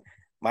 They had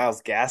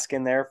Myles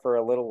Gaskin there for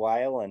a little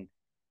while, and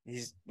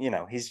he's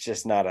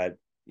just not a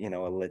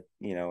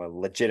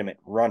legitimate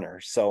runner.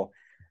 So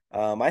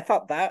I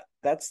thought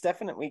that's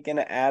definitely going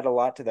to add a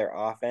lot to their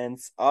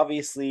offense.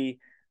 Obviously,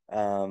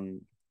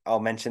 um, I'll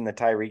mention the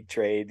Tyreek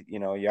trade.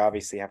 You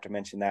obviously have to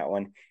mention that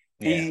one.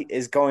 Yeah. He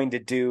is going to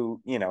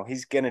do,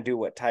 he's going to do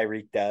what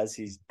Tyreek does.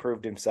 He's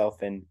proved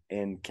himself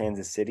in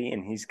Kansas City,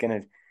 and he's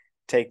going to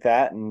take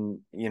that and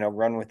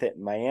run with it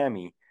in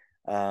Miami.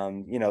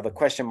 The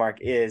question mark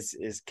is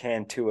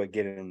can Tua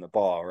get him the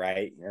ball,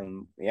 right?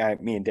 And yeah,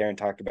 me and Darren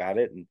talked about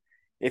it, and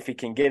if he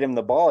can get him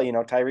the ball,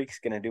 Tyreek's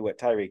going to do what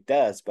Tyreek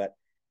does, but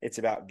it's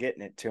about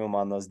getting it to him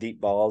on those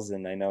deep balls.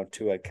 And I know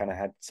Tua kind of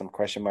had some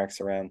question marks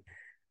around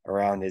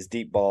his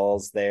deep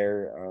balls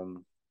there.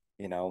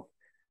 You know,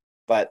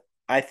 but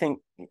I think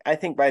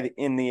by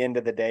in the end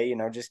of the day,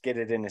 just get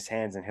it in his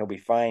hands and he'll be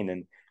fine.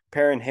 And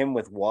pairing him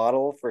with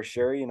Waddle for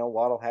sure. You know,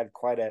 Waddle had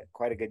quite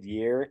a good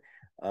year.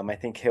 I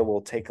think he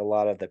will take a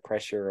lot of the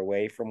pressure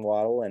away from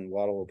Waddle, and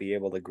Waddle will be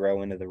able to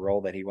grow into the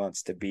role that he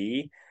wants to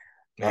be.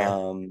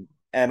 Yeah.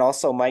 And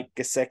also Mike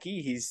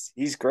Gesicki,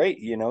 he's great.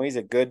 You know, he's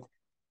a good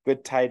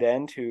tight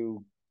end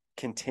who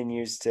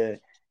continues to,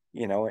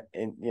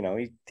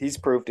 he's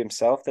proved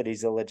himself that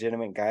he's a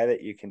legitimate guy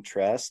that you can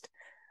trust.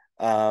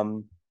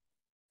 Um,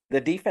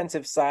 the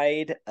defensive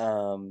side,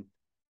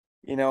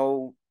 you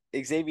know,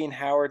 Xavier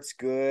Howard's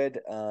good.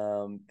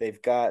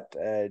 They've got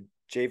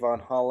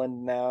Javon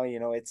Holland now. You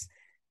know,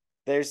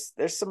 there's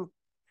some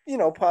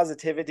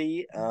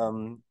positivity.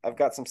 I've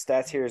got some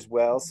stats here as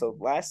well. So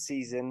last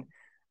season,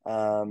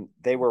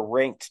 they were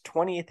ranked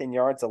 20th in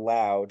yards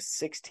allowed,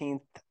 16th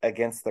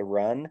against the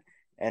run,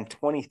 and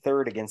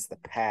 23rd against the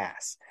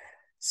pass.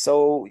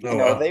 So Oh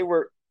wow. they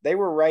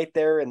were right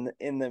there in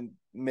the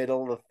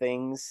middle of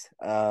things.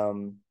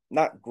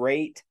 Not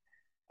great,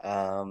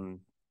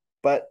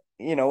 but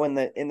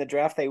in the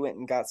draft they went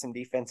and got some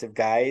defensive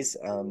guys.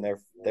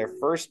 Their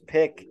first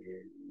pick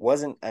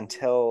wasn't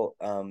until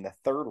the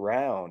third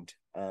round.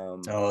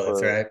 Oh, that's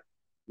For right.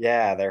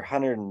 Yeah, their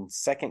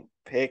 102nd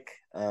pick,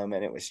 and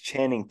it was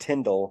Channing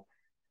Tindall,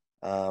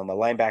 a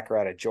linebacker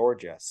out of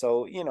Georgia.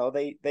 So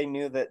they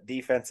knew that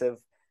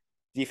defensively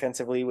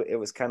it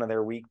was kind of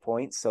their weak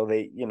point, so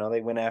they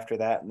went after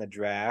that in the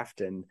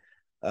draft. And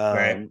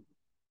Right. um,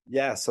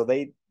 yeah, so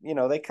they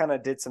kind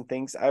of did some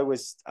things. I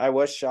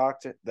was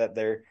shocked that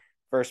their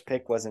first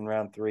pick was in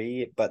round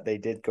 3, but they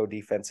did go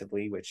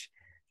defensively, which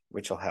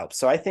will help.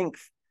 So I think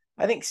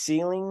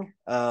ceiling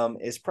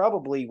is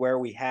probably where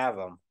we have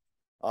them.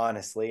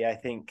 Honestly, I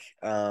think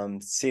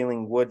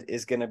ceiling wood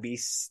is going to be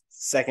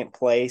second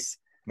place.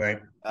 Right.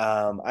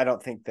 I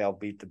don't think they'll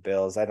beat the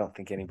Bills. I don't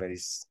think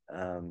anybody's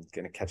going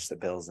to catch the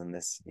Bills in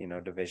this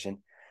division.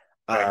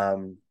 Right.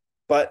 Um,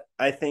 but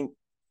I think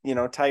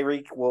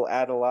Tyreek will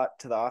add a lot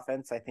to the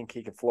offense. I think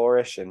he could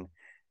flourish,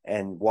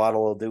 and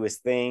Waddle will do his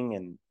thing,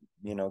 and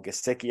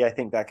Gesicki. I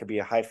think that could be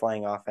a high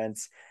flying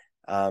offense.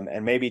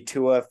 And maybe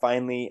Tua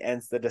finally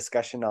ends the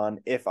discussion on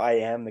if I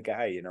am the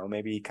guy.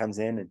 Maybe he comes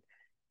in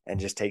and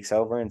just takes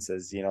over and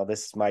says,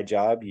 this is my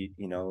job.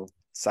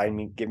 Sign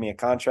me, give me a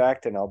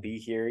contract, and I'll be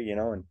here.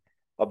 And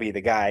I'll be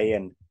the guy.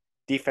 And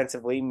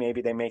defensively,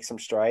 maybe they make some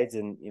strides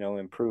and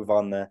improve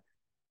on the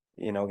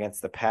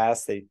against the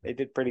pass. They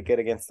did pretty good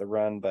against the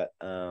run, but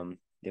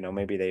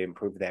maybe they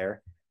improved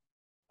there.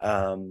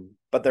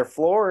 But their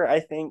floor, I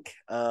think,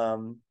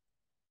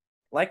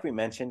 like we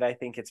mentioned, I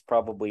think it's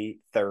probably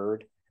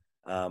third.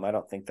 I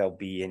don't think they'll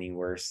be any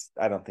worse.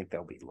 I don't think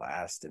they'll be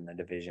last in the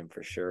division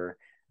for sure.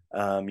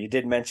 You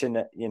did mention,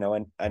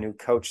 a new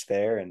coach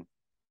there, and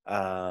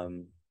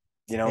um,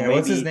 Yeah,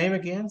 what's his maybe name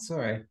again?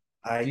 Sorry.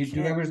 I Do you can't.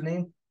 remember his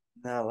name?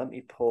 No, let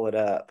me pull it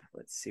up.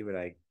 Let's see what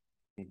I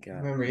got.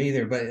 Remember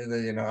either, but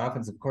the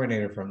offensive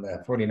coordinator from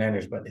the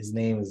 49ers, but his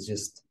name is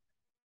just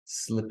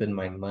slipping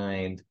my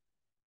mind.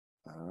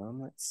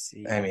 Let's I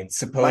see. mean, Mike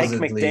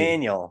supposedly,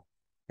 McDaniel.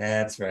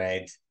 that's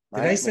right.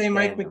 Did I Mike say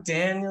Mike McDaniel.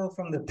 McDaniel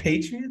from the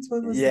Patriots?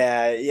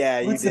 Yeah,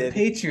 you What's the did.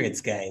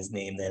 Patriots guy's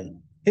name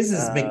then? His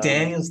is Um,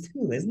 McDaniels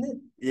too, isn't it?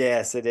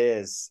 yes, it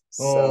is.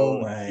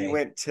 Oh So he my.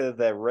 went to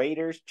the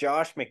Raiders.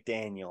 Josh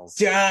McDaniels.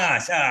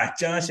 Josh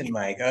and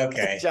Mike.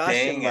 Okay. Josh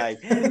and Dang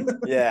it. Mike.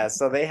 Yeah,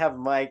 so they have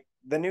Mike,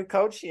 the new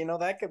coach.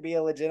 That could be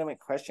a legitimate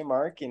question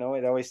mark. It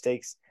always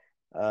takes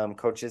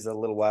coaches a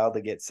little while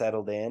to get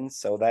settled in,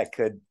 so that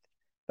could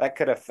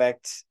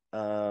affect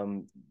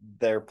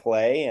their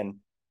play. And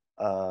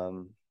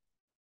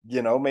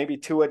maybe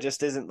Tua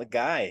just isn't the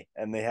guy,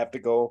 and they have to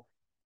go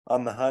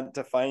on the hunt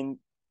to find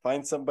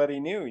somebody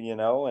new.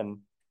 And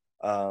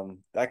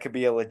that could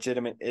be a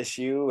legitimate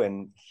issue.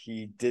 And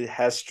he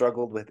has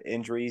struggled with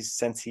injuries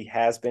since he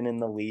has been in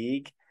the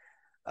league.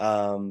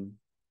 Um,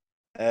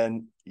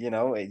 and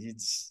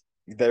it's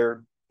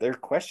they're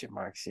question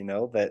marks.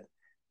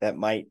 That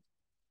might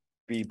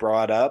be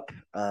brought up.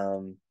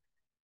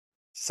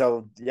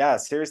 So yeah,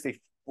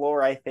 seriously,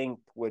 floor I think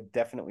would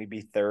definitely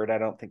be third. I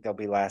don't think they'll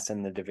be last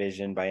in the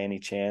division by any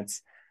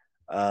chance.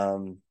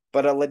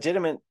 But a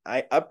legitimate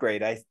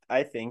upgrade,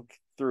 I think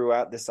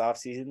throughout this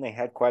offseason, they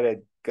had quite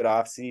a good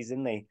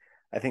offseason.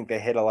 I think they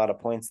hit a lot of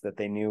points that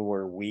they knew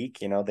were weak.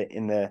 That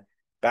in the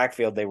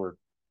backfield they were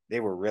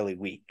really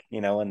weak.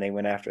 And they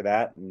went after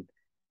that,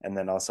 and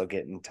then also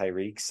getting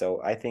Tyreek.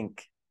 So I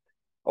think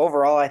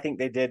overall, I think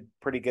they did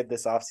pretty good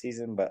this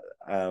offseason. But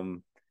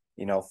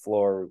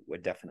floor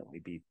would definitely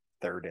be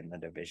third in the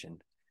division.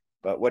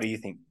 But what do you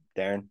think,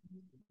 Darren?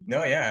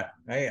 No, yeah,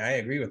 I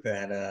agree with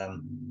that.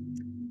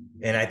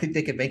 And I think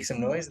they could make some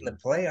noise in the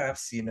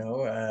playoffs.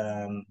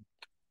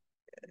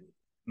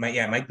 Mike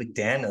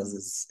McDaniels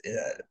is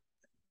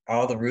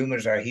all the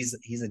rumors are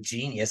he's a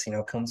genius.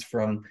 Comes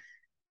from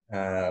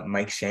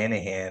Mike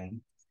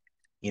Shanahan.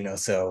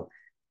 So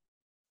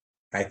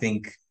I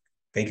think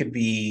they could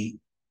be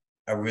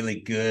a really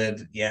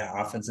good,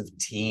 offensive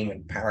team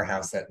and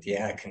powerhouse that,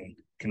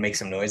 can make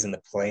some noise in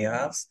the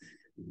playoffs.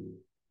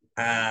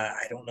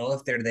 I don't know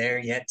if they're there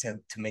yet to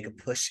make a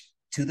push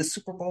to the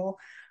Super Bowl,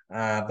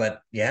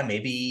 but yeah,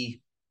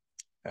 maybe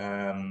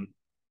um,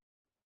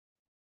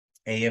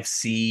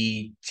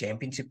 AFC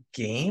Championship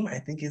game, I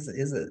think is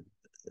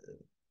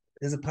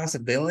a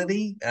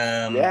possibility.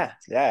 Yeah,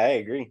 I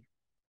agree.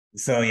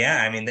 So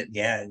yeah, I mean,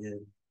 yeah,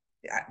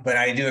 but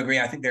I do agree.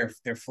 I think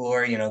their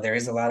floor, there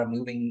is a lot of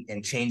moving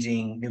and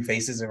changing new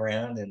faces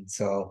around, and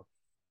so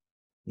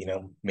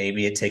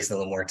maybe it takes a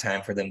little more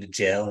time for them to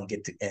gel and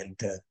get to and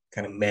to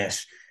kind of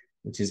mesh,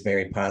 which is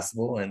very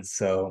possible. And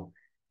so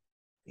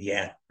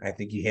yeah, I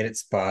think you hit it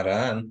spot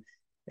on.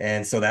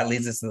 And so that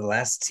leads us to the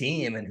last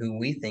team and who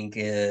we think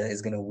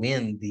is going to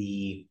win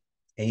the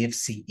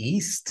AFC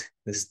East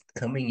this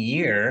coming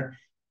year,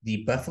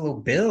 the Buffalo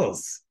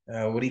Bills.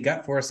 What do you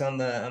got for us on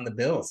the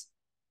Bills?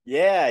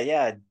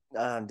 Yeah.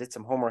 Did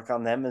some homework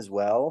on them as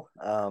well.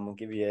 I'll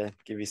give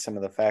you some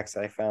of the facts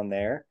I found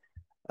there.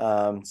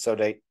 So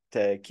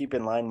to keep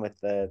in line with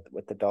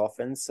the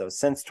Dolphins, so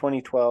since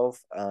 2012,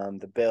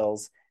 the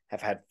Bills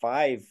have had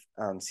five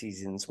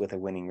seasons with a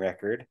winning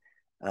record.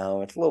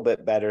 It's a little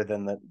bit better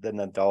than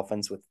the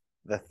Dolphins with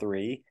the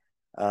three.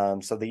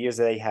 So the years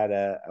they had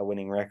a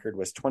winning record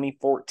was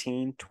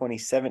 2014,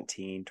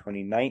 2017,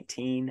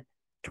 2019,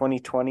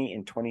 2020,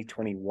 and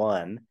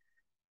 2021.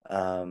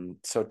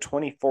 So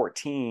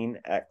 2014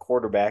 at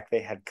quarterback,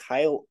 they had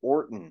Kyle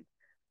Orton.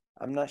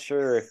 I'm not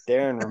sure if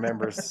Darren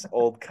remembers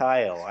old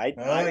Kyle.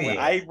 Oh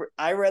yeah,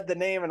 I read the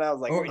name and I was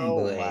like, Orton oh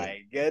boy. my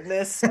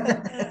goodness,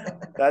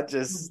 that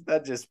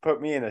just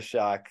put me in a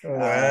shock.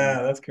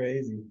 Wow, that's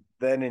crazy.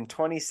 Then in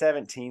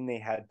 2017 they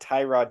had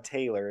Tyrod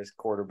Taylor as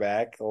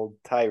quarterback, old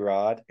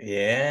Tyrod.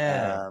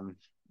 Yeah.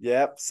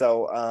 Yep.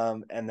 So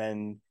and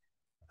then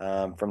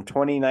from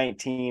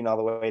 2019 all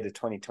the way to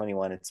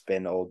 2021, it's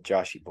been old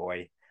Joshy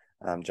boy,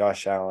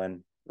 Josh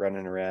Allen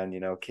running around,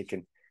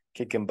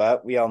 kicking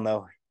butt. We all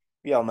know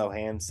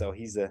him, so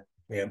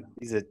Yeah.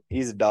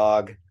 he's a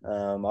dog.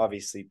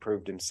 Obviously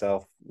proved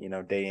himself,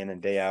 day in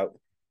and day out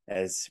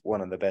as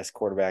one of the best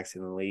quarterbacks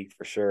in the league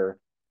for sure.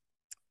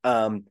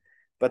 Um,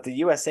 but the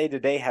USA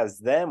Today has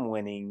them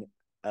winning.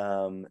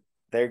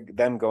 They're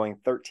them going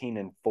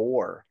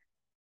 13-4,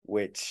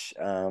 which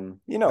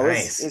is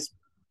Nice.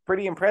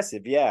 pretty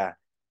impressive. Yeah.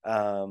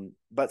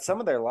 But some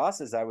of their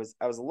losses, I was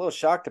a little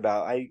shocked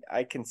about.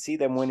 I can see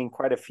them winning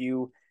quite a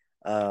few.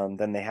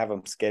 Than they have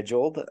them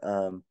scheduled.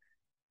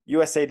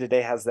 USA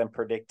Today has them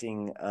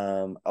predicting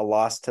a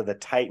loss to the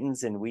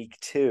Titans in week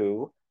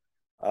 2,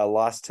 a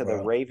loss to the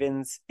Wow.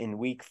 Ravens in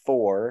week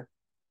 4,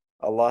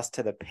 a loss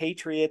to the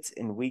Patriots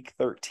in week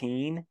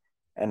 13,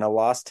 and a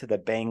loss to the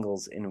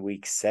Bengals in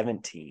week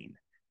 17.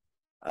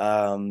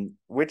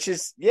 Which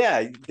is,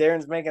 yeah,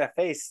 Darren's making a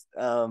face.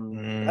 That's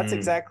Mm,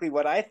 exactly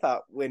what I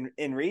thought when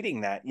in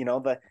reading that.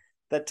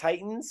 The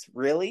Titans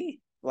really,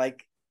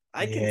 like,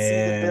 I can see the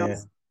yeah.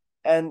 Bills,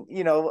 and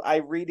I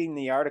reading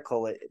the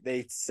article,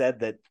 they said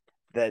that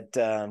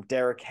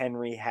Derrick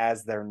Henry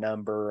has their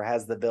number,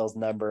 has the Bills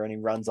number, and he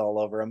runs all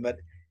over them. But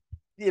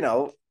you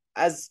know,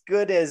 as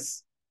good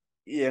as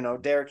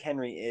Derrick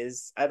Henry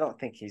is, I don't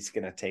think he's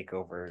going to take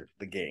over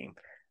the game.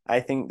 I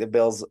think the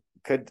Bills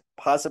could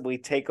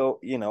possibly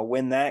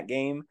win that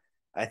game.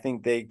 I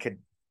think they could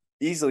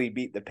easily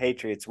beat the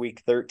Patriots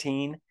week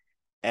 13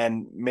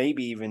 and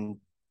maybe even,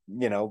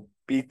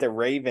 beat the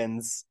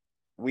Ravens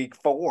week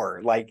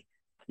 4. Like,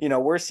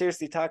 we're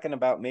seriously talking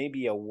about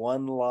maybe a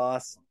one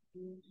loss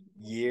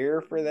year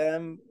for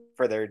them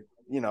for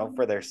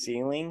their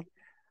ceiling.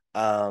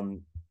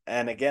 Um,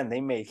 and again,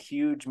 they made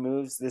huge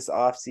moves this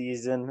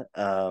offseason.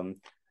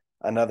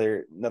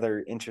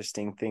 Another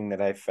interesting thing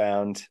that I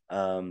found,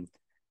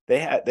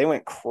 they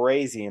went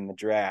crazy in the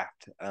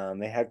draft.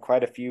 They had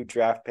quite a few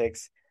draft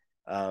picks,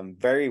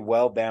 very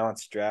well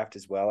balanced draft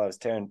as well. I was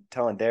telling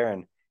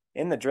Darren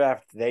in the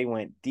draft they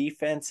went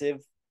defensively,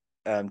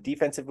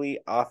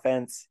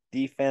 offense,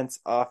 defense,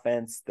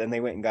 offense. Then they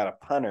went and got a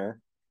punter.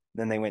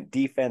 Then they went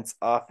defense,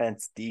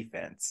 offense,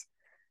 defense,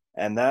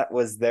 and that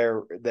was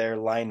their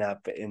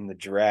lineup in the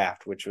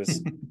draft, which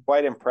was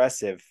quite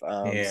impressive.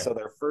 Yeah. So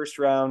their first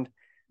round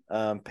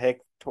pick,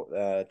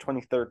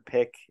 23rd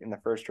pick in the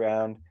first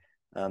round,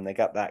 they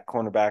got that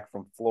cornerback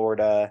from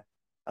Florida.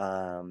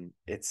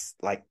 It's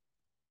like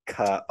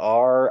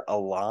Kaar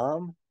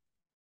Alam,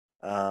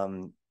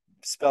 um,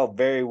 spelled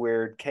very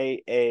weird,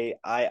 Kaiir.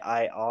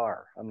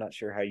 I'm not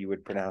sure how you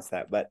would pronounce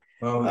that, but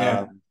Well, yeah.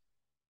 um,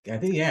 I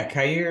think yeah,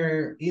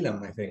 Kyer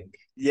Elam, I think.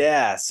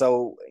 yeah,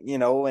 so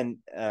and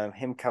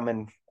him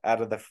coming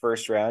out of the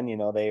first round,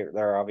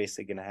 they're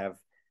obviously going to have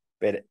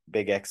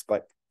big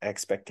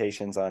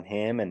expectations on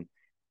him, and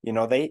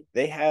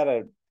they had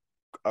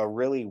a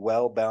really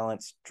well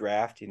balanced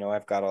draft.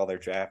 I've got all their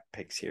draft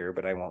picks here,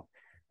 but I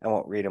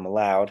won't read them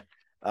aloud.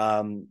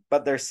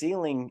 But their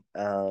ceiling,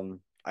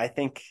 I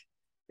think,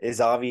 is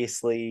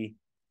obviously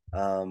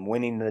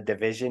winning the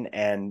division,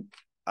 and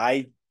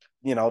I,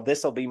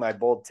 this will be my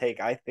bold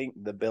take. I think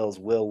the Bills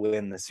will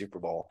win the Super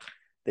Bowl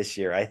this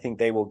year. I think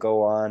they will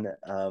go on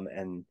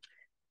and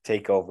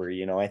take over.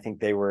 I think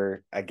they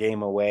were a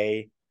game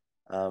away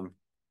um,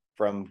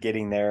 from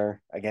getting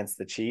there against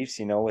the Chiefs,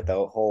 with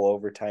the whole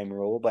overtime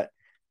rule. But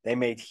they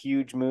made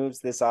huge moves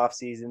this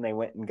offseason. They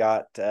went and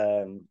got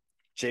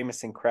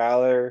Jamison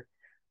Crowder,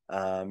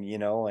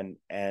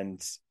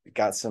 and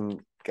got some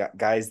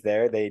guys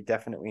there. They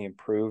definitely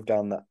improved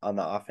on the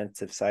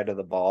offensive side of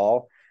the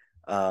ball.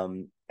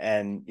 And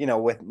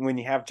with when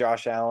you have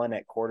Josh Allen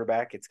at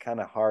quarterback, it's kind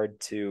of hard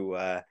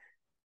to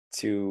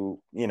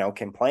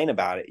complain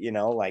about it.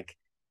 Like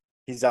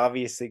he's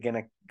obviously going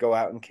to go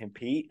out and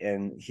compete,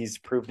 and he's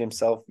proved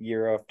himself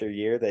year after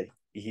year that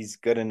he's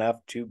good enough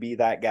to be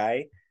that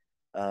guy.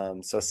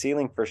 So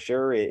ceiling for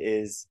sure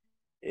is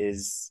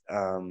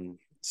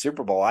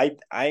Super Bowl.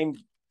 I'm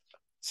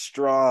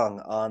strong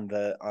on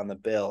the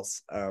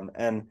Bills.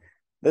 And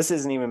this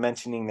isn't even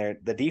mentioning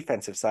the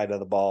defensive side of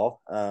the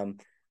ball.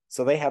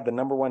 So they had the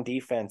number one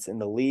defense in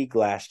the league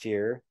last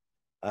year.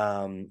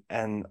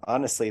 And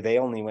honestly,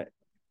 they're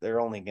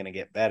only going to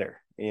get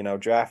better.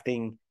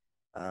 Drafting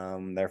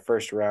their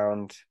first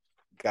round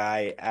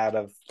guy out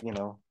of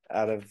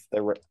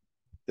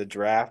the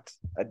draft,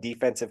 a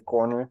defensive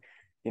corner.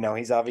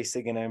 He's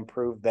obviously going to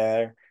improve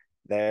there.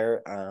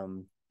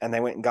 And they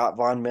went and got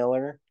Von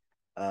Miller,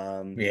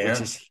 Yeah.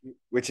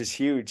 which is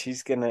huge.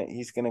 He's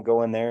gonna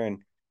go in there and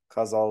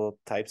cause all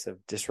types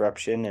of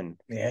disruption. And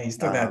Yeah, he's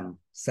still got um,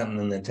 something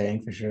in the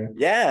tank for sure.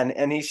 yeah,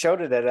 and he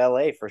showed it at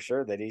LA for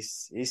sure that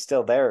he's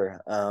still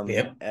there.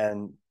 Yep.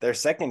 And their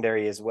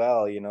secondary as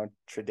well.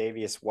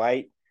 Tre'Davious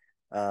White,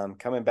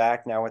 coming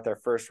back now with their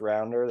first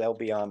rounder. They'll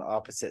be on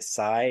opposite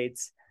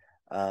sides.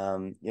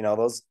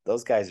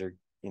 Those guys are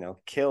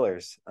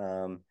killers.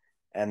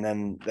 And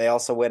then they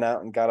also went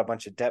out and got a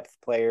bunch of depth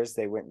players.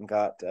 They went and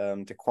got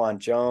Daquan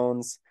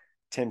Jones,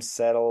 Tim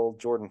Settle,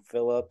 Jordan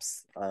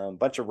Phillips, a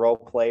bunch of role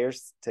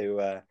players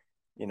to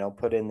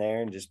put in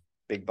there, and just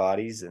big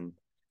bodies. And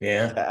to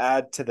Yeah.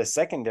 add to the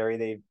secondary,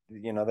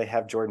 they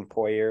have Jordan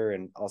Poyer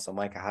and also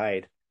Micah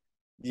Hyde.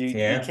 You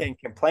Yeah. can't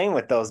complain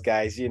with those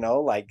guys.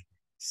 Like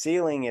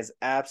ceiling is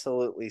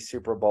absolutely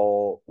Super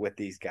Bowl with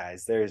these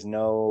guys. There's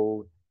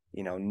no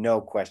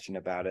question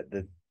about it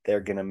that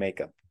they're gonna make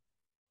a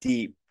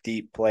deep,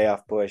 deep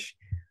playoff push,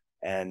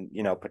 and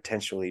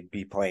potentially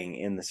be playing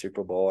in the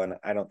Super Bowl. And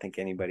I don't think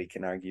anybody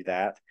can argue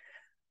that.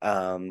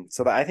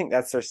 So I think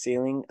that's their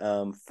ceiling.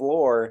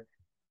 Floor,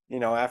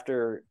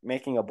 after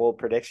making a bold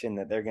prediction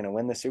that they're going to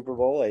win the Super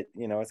Bowl,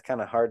 it's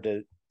kind of hard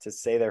to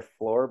say their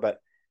floor,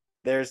 but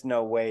there's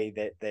no way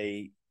that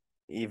they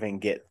even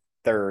get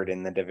third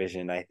in the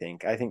division. I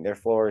think their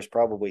floor is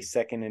probably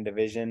second in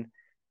division.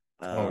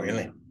 Oh, Um,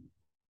 really?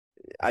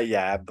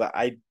 yeah, but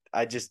I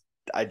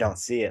don't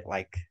see it.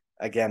 Like,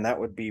 again, that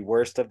would be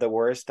worst of the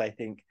worst. I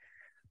think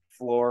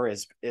floor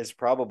is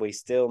probably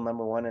still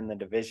number one in the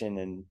division,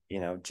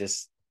 and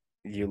just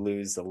you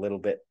lose a little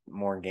bit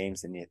more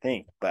games than you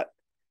think. But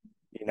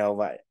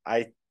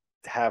I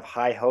have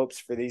high hopes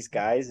for these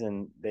guys,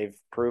 and they've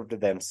proved to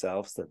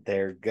themselves that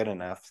they're good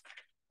enough.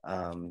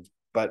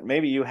 But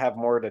maybe you have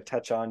more to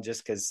touch on,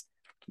 just because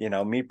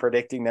me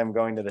predicting them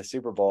going to the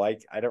Super Bowl,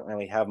 I don't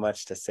really have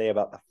much to say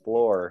about the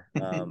floor.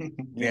 You got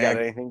Yeah.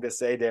 anything to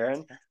say,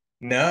 Darren?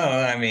 No,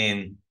 I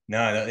mean,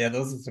 no, yeah,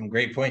 those are some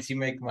great points. You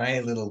make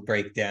my little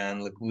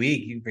breakdown look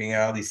weak. You bring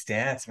out all these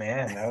stats,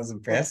 man. That was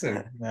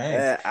impressive.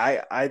 Nice.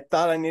 I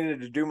thought I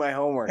needed to do my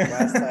homework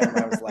last time.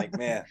 I was like,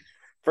 man,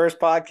 first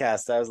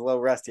podcast, I was a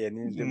little rusty. I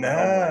needed to do my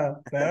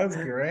homework. No, that was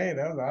great.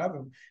 That was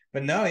awesome.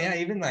 But no, yeah,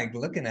 even like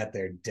looking at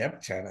their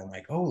depth chart, I'm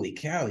like, holy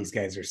cow, these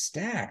guys are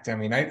stacked. I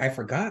mean, I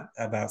forgot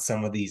about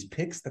some of these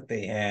picks that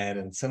they had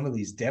and some of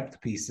these depth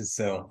pieces.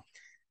 So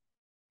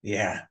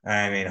yeah,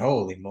 I mean,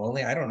 holy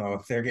moly. I don't know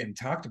if they're getting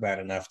talked about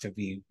enough to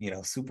be,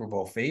 Super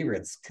Bowl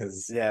favorites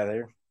because Yeah,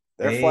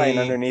 they're flying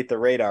they underneath the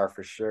radar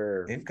for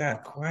sure. they've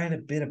got quite a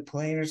bit of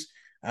players.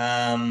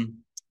 Um,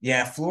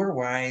 yeah, floor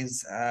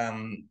wise,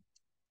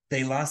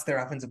 they lost their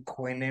offensive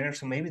coordinator,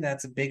 so maybe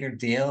that's a bigger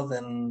deal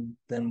than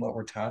what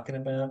we're talking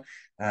about.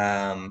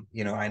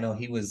 I know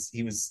he was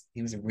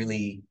a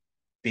really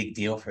big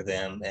deal for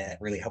them and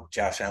really helped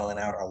Josh Allen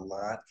out a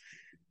lot.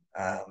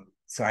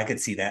 So I could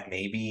see that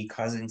maybe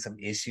causing some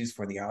issues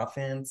for the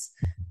offense.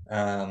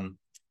 Um,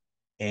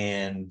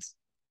 and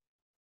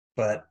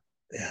but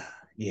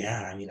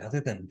yeah, I mean, other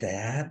than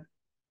that,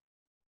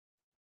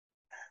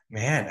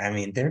 man, I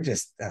mean, they're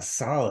just a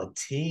solid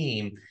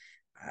team.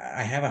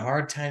 I have a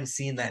hard time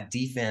seeing that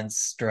defense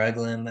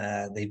struggling.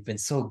 They've been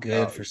so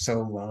good Oh, for so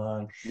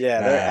long. yeah,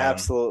 they're Um,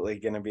 absolutely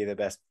going to be the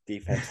best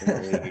defense in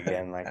the league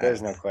again. Like, uh,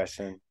 there's no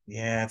question.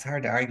 yeah, it's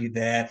hard to argue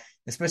that,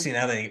 especially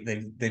now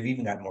they've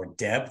even got more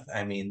depth.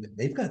 I mean,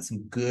 they've got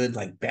some good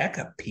like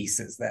backup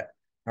pieces that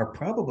are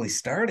probably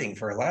starting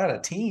for a lot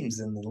of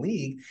teams in the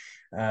league.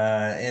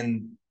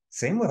 And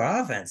same with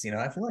offense.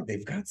 I feel like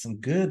they've got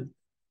some good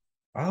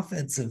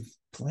offensive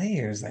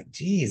players. Like,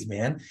 geez,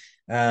 man.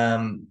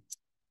 Um,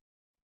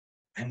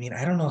 I mean,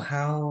 I don't know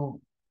how.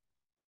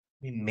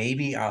 I mean,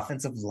 maybe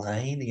offensive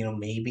line.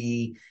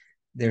 Maybe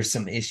there's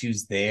some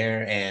issues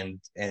there, and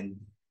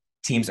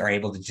teams are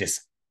able to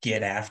just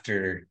get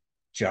after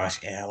Josh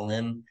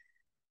Allen,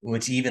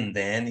 which even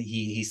then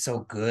he's so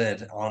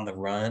good on the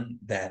run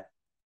that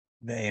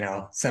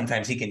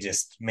sometimes he can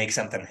just make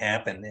something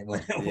happen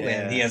when he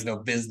Yeah. has no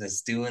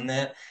business doing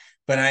that.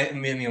 but I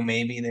mean,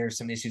 maybe there's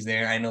some issues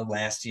there. I know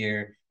last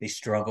year they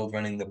struggled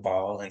running the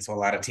ball, and so a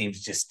lot of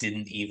teams just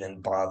didn't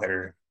even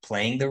bother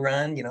playing the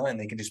run, and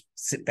they could just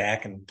sit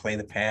back and play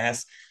the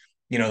pass.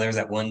 There was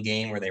that one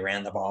game where they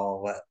ran the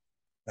ball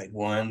like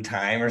one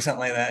time or something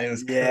like that. It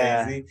was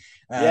Yeah. crazy.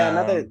 Yeah,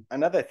 another Um,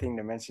 another thing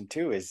to mention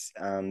too is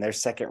their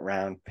second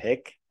round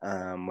pick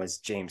was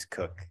James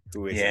Cook,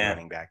 who is a yeah,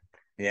 running back.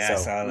 yeah, I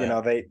So, saw you that.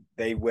 know,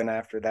 they went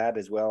after that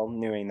as well,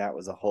 knowing that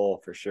was a hole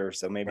for sure.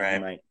 So maybe he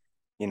Right, might,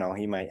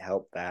 he might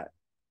help that.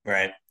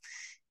 right.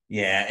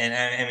 Yeah, and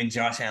I mean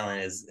Josh Allen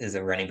is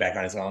a running back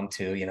on his own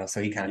too,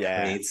 so he kind of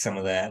Yeah. creates some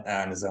of that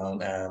on his own.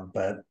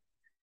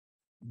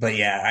 But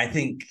yeah, I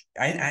think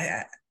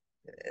I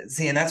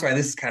see, and that's why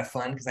this is kind of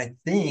fun because I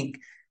think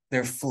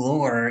their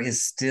floor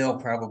is still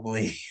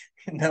probably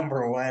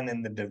number one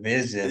in the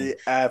division. I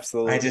just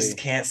Absolutely.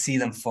 can't see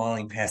them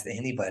falling past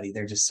anybody.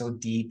 They're just so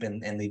deep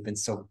and they've been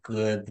so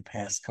good the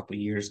past couple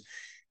of years,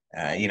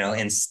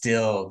 and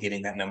still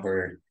getting that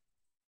number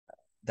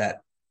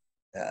that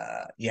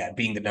yeah,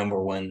 being the number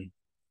one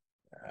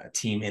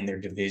team in their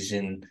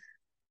division.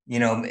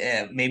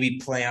 Maybe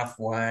playoff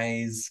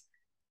wise,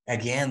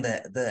 again,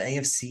 the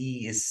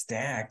AFC is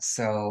stacked.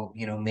 So,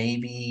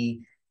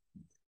 maybe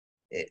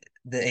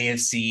the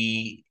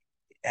AFC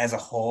as a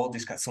whole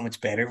just got so much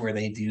better where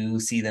they do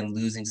see them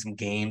losing some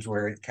games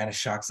where it kind of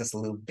shocks us a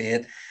little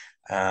bit.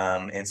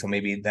 And so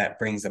maybe that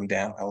brings them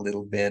down a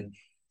little bit.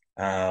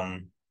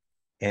 Um,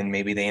 and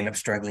maybe they end up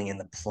struggling in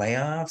the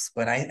playoffs.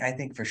 But I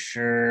think for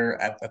sure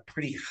a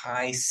pretty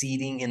high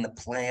seeding in the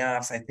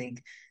playoffs, I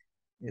think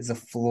is a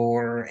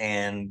floor,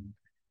 and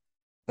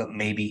but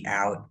maybe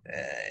out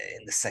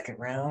in the second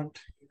round.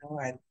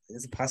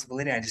 Is a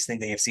possibility. I just think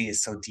the AFC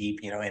is so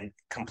deep, and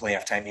come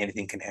playoff time,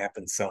 anything can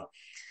happen. So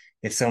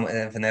if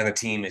another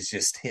team is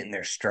just hitting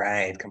their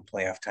stride come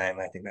playoff time,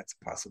 I think that's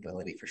a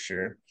possibility for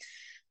sure.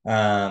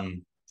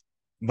 Um,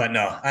 but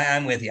no,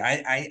 I'm with you.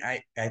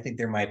 I think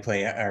they're my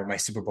play or my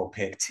Super Bowl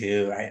pick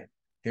too.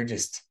 They're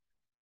just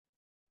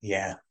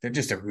they're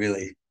just a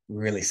really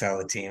really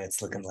solid team.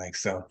 It's looking like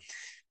so.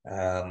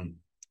 Um,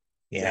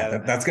 yeah, Yeah.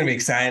 that's going to be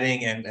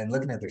exciting. And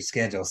looking at their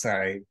schedule,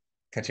 sorry,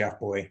 cut you off,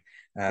 boy.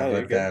 No,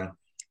 you're But good.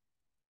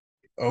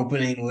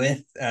 opening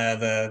with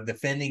the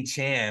defending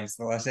champs,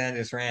 the Los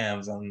Angeles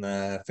Rams, on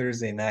the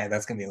Thursday night,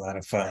 that's going to be a lot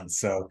of fun.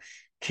 So,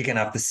 kicking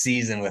off the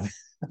season with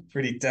a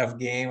pretty tough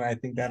game, I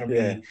think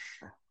Yeah.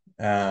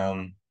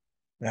 um,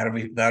 that'll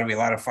be a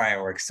lot of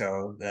fireworks.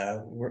 So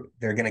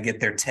they're going to get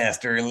their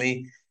test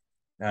early,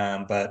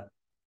 but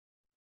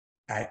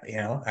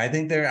I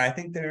think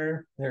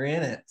they're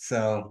in it.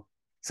 So,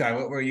 sorry,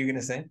 what were you going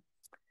to say?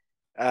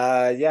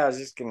 Yeah, I was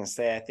just gonna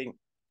say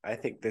I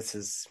think this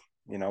is,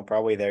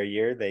 probably their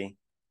year. They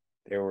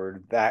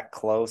were that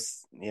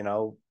close,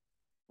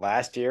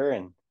 last year,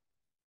 and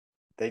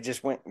they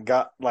just went and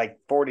got like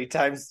 40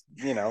 times,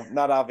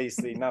 not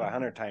obviously not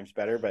 100 times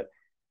better, but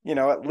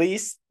at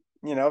least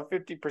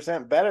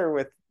 50% better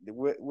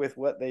with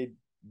what they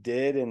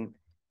did, and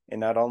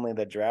not only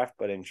the draft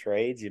but in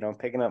trades,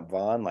 picking up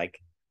Vaughn. Like,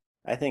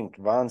 I think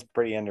Vaughn's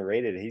pretty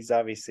underrated. He's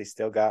obviously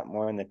still got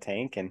more in the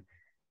tank, and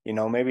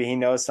maybe he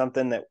knows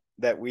something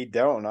that we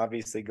don't.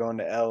 Obviously, going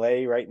to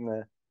LA right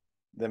in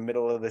the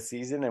middle of the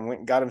season and went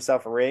and got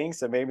himself a ring.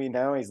 So maybe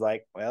now he's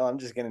like, well, I'm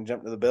just going to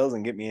jump to the Bills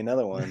and get me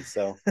another one.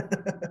 So,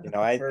 For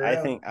I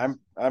real. think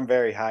I'm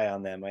very high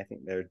on them. I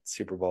think they're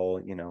Super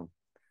Bowl,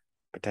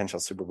 potential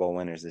Super Bowl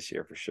winners this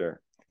year for sure.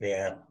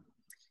 Yeah.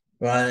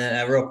 Well,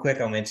 and real quick,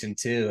 I'll mention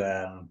too,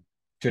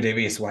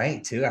 Tre'Davious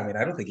White too. I mean,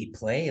 I don't think he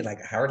played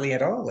like hardly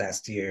at all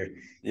last year.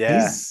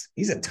 Yeah.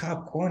 He's a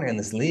top corner in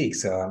this league,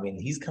 so I mean,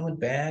 he's coming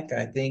back.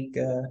 I think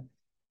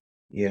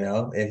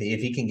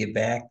if he can get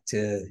back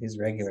to his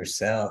regular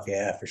self,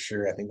 yeah, for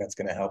sure. I think that's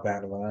going to help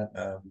out a lot.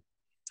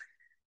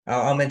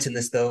 I'll mention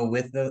this though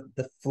with the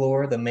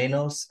floor, the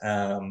Manos.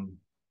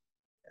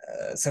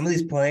 Some of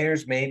these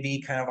players may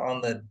be kind of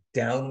on the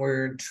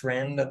downward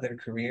trend of their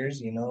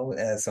careers,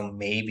 so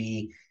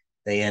maybe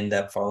they end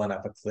up falling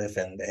off a cliff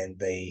and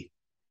they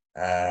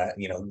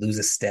lose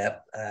a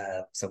step.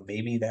 So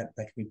maybe that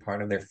could be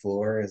part of their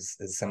floor is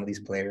some of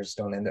these players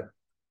don't end up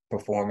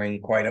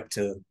performing quite up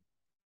to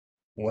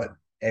what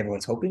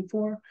everyone's hoping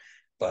for.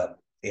 But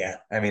yeah,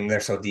 I mean they're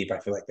so deep. I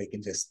feel like they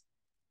can just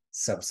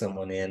sub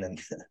someone in and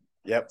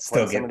Yep. still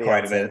Plug get somebody quite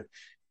a else bit,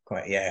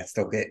 in.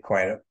 still get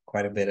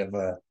quite a bit of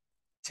a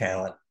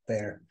talent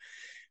there.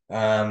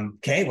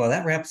 Okay, well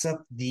that wraps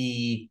up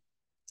the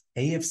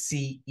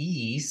AFC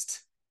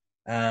East.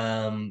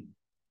 Um,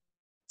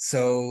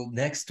 so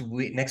next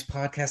week, next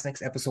podcast,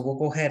 next episode, we'll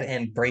go ahead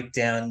and break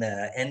down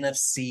the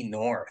NFC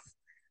North.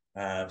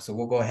 So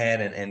we'll go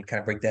ahead and kind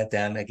of break that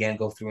down again,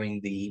 go through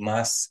the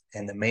Mas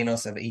and the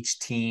Manos of each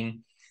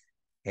team,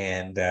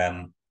 and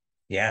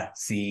yeah,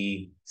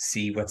 see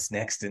what's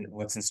next and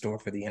what's in store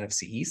for the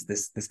NFC East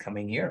this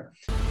coming year.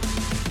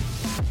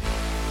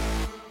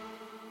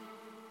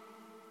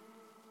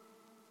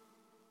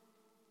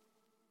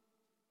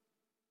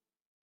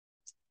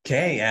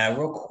 Okay,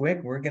 real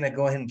quick, we're gonna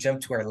go ahead and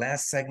jump to our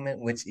last segment,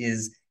 which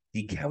is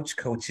the couch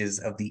coaches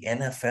of the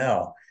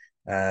NFL.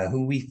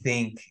 who we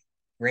think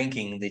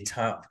ranking the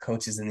top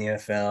coaches in the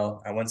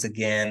NFL. Once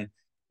again,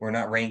 we're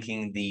not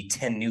ranking the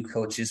 10 new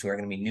coaches who are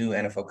going to be new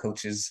NFL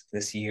coaches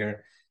this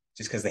year,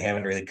 just because they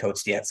haven't really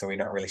coached yet, so we're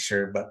not really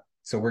sure. But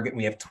so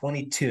we have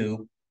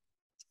 22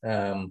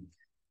 NFL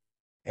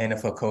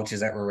coaches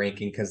that we're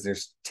ranking because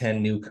there's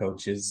 10 new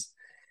coaches.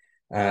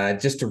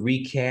 Just to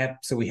recap,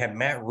 so we have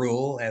Matt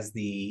Rule as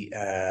the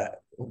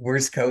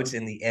worst coach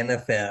in the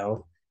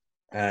NFL.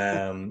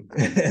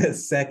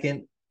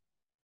 Second,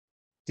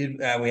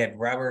 we had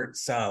Robert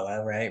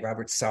Saleh, right?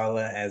 Robert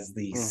Saleh as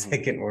the Mm-hmm.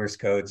 second worst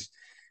coach.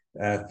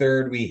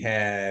 Third, we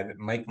had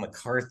Mike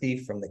McCarthy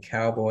from the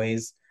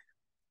Cowboys.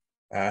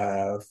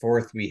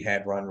 Fourth, we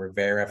had Ron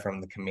Rivera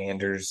from the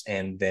Commanders,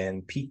 and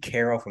then Pete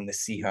Carroll from the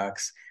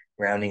Seahawks,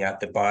 rounding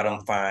out the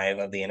bottom five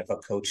of the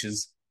NFL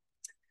coaches.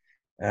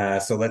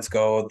 So let's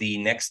go the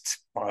next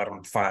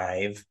bottom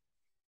five,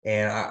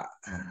 and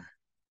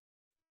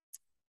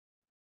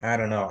I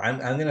don't know.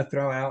 I'm gonna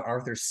throw out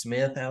Arthur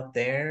Smith out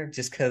there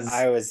just because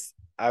I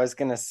was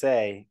gonna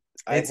say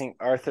I it's think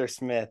Arthur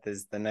Smith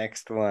is the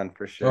next one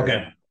for sure.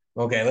 okay.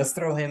 Okay, let's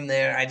throw him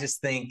there. I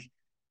just think,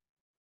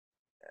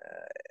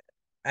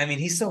 I mean,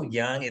 he's so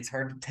young; it's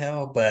hard to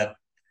tell, but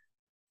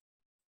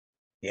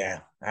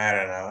yeah, I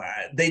don't know.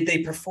 They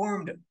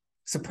performed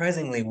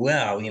surprisingly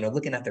well.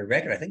 Looking at their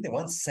record, I think they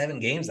won 7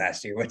 games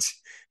last year, which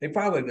they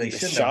probably It's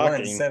shouldn't have won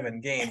shocking.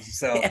 7 games.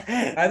 So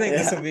I think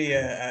this will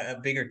Yeah. be a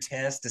bigger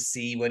test to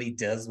see what he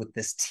does with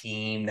this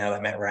team now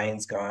that Matt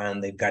Ryan's gone.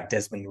 They've got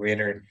Desmond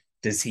Ritter.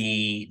 Does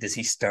he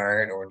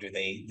start, or do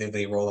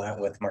they roll out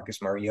with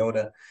Marcus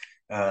Mariota?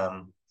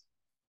 Um,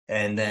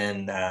 and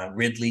then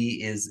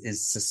Ridley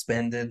is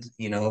suspended,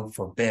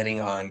 for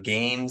betting on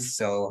games.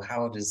 So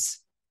how does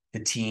the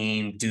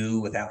team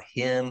do without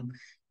him?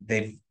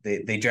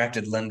 They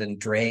drafted London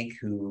Drake,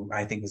 who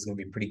I think is going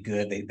to be pretty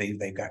good.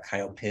 They've got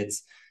Kyle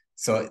Pitts,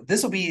 so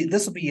this will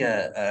be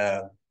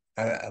a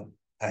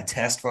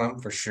test for him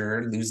for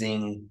sure.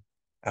 Losing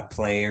a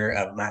player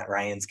of Matt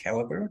Ryan's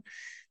caliber,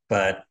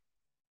 but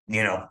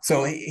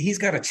so he's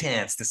got a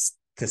chance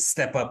to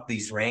step up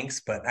these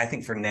ranks. But I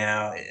think for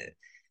now,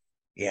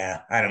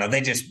 yeah, I don't know.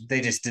 They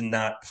just did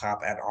not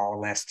pop at all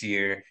last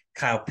year.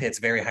 Kyle Pitts,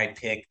 very high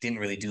pick, didn't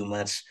really do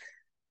much,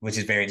 which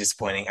is very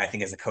disappointing. I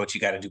think as a coach, you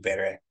got to do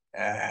better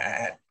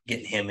at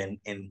getting him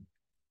in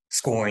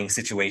scoring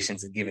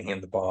situations and giving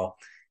him the ball.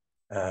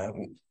 Uh,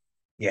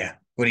 yeah.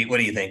 What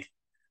do you think?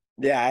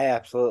 Yeah, I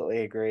absolutely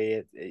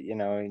agree.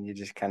 And you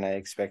just kind of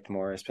expect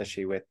more,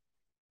 especially with,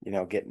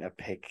 getting a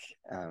pick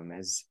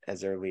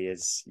as early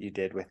as you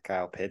did with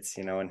Kyle Pitts,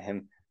 and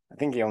him. I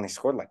think he only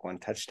scored like one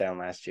touchdown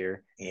last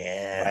year.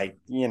 Yeah. Like,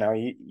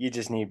 you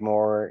just need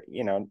more,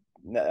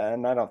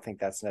 and I don't think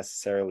that's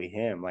necessarily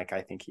him. Like,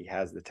 I think he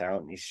has the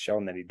talent and he's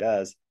shown that he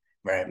does.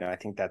 Right. I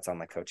think that's on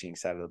the coaching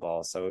side of the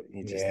ball. So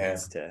Yeah.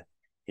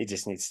 he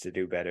just needs to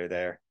do better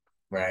there.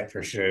 Right,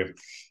 for sure.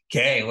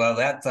 Okay, well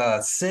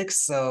that's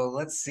six. So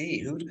let's see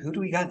who do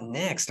we got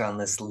next on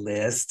this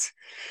list?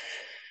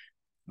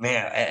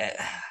 Man,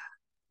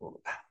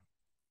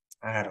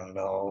 I don't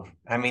know.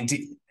 I mean,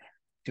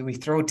 do we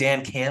throw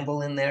Dan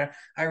Campbell in there?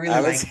 I really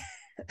I was like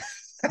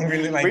I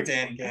really like we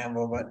Dan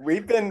Campbell, but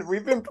we've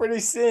been pretty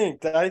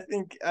synced. I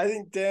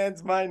think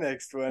Dan's my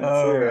next one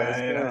all too. I was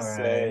right, gonna all right.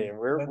 say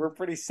we're But we're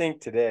pretty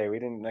synced today. We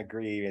didn't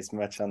agree as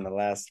much on the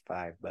last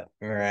five, but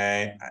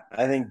right.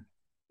 I think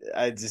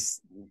I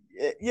just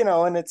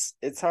and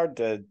it's hard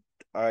to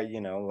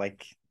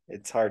like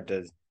it's hard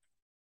to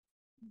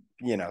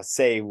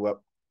say what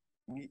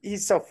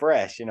he's so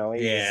fresh. Yeah,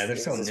 they're It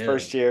so was his new.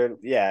 first year.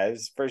 Yeah, it was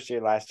his first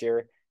year last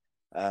year.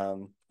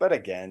 But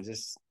again,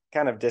 just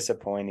kind of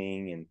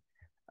disappointing,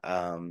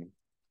 and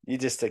you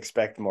just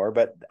expect more.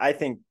 But I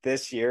think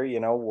this year,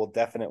 will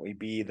definitely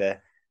be the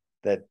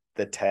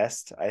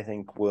test. I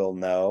think we'll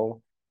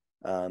know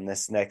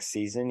this next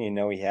season.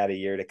 He had a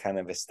year to kind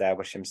of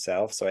establish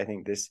himself. So I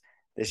think this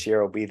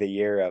year will be the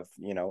year of,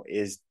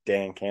 is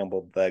Dan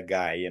Campbell the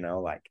guy?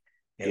 Like,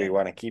 do we Yeah.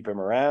 want to keep him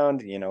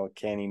around?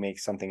 Can he make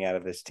something out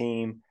of this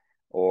team?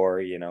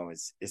 Or,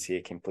 is he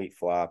a complete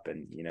flop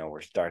and,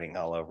 we're starting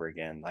all over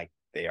again like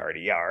they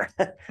already are.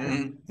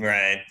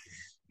 Right.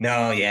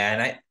 No, yeah,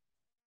 and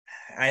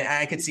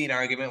I could see an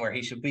argument where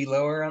he should be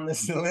lower on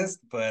this list,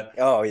 but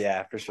Oh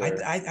yeah, for I,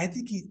 sure. I I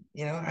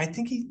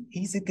think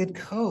he's a good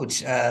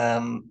coach.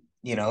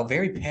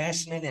 Very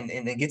passionate and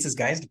it gets his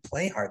guys to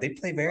play hard. They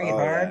play very Oh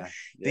hard. yeah.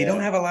 They don't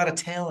Yeah. have a lot of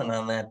talent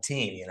on that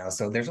team,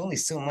 so there's only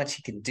so much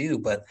he can do.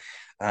 But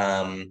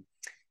um,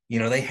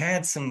 they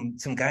had some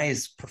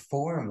guys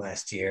perform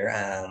last year.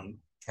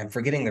 I'm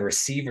forgetting the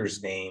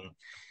receiver's name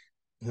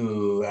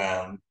who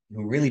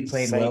really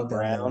played well St. down the.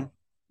 Brown.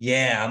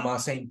 Yeah, I'm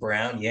St.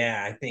 Brown.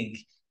 Yeah, I think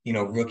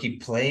rookie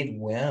played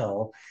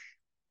well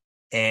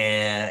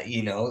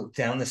and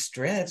down the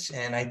stretch,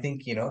 and I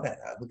think that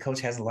the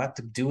coach has a lot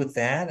to do with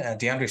that.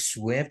 DeAndre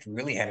Swift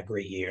really had a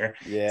great year,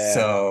 Yeah.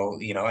 so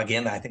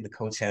again, I think the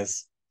coach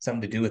has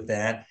something to do with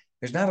that.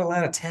 There's not a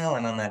lot of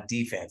talent on that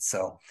defense,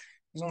 so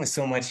there's only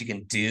so much you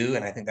can do,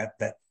 and I think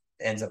that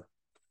ends up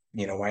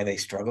why they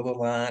struggled a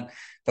lot.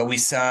 But we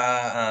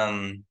saw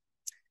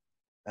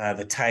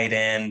The tight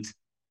end,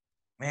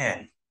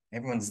 man,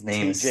 everyone's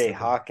name is TJ slipping.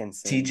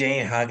 Hawkinson.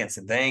 TJ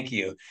Hawkinson, thank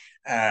you.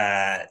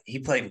 He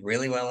played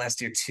really well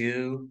last year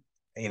too.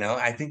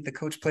 I think the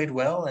coach played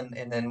well,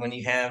 and then when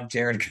you have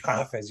Jared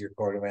Goff as your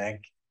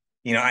quarterback,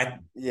 I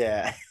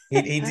Yeah.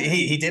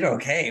 he did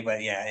okay,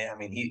 but yeah, I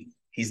mean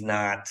he's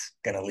not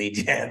gonna lead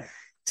you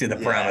to the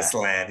Yeah. promised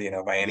land,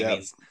 by any Yep.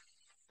 means.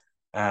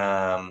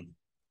 Um,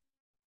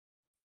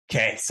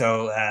 okay,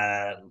 so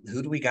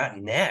who do we got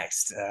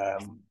next?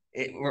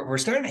 We're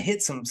starting to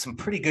hit some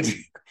pretty good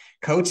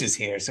coaches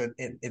here, so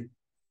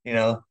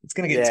it's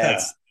gonna get Yeah,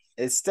 tough.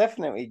 it's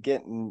definitely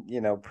getting,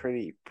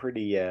 pretty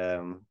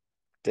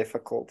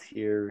difficult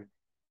here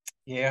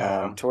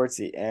Yeah. towards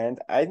the end.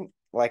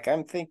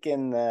 I'm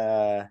thinking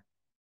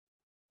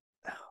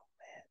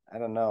I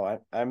don't know.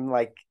 I'm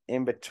like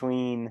in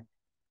between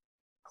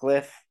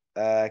Cliff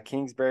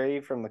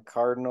Kingsbury from the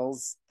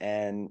Cardinals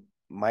and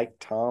Mike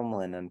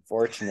Tomlin,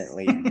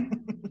 unfortunately.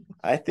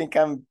 I think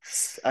I'm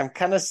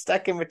kind of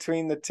stuck in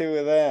between the two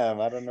of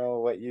them. I don't know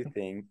what you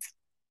think.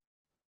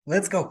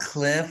 Let's go,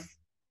 Cliff.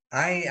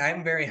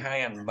 I'm very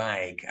high on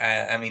Mike.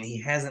 I mean, he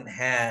hasn't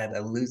had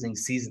a losing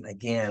season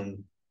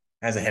again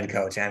as a head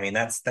coach. I mean,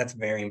 that's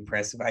very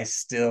impressive. I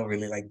still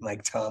really like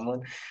Mike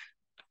Tomlin.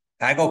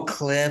 I go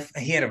Cliff.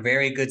 He had a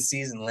very good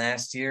season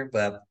last year,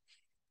 but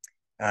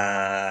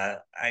yeah,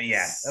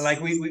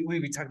 like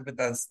we talked about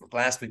this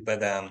last week, but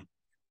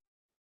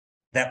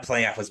that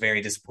playoff was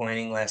very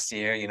disappointing last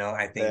year.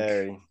 I think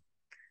Very.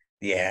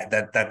 yeah,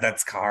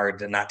 that's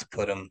hard not to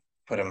put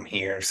him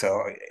here.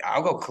 So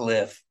I'll go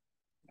Cliff.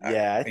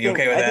 Yeah, Are you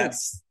okay with that?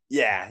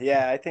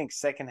 yeah, I think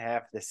second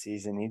half of the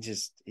season he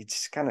just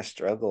kind of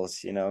struggles,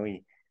 he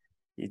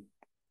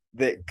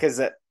because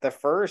the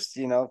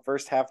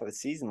first half of the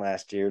season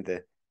last year,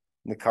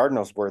 the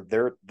Cardinals were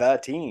the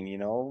team,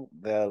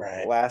 the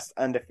Right. last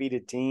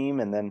undefeated team,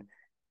 and then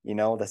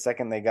the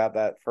second they got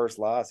that first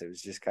loss, it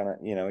was just kind of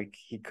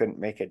he couldn't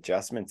make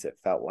adjustments. It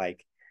felt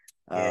like,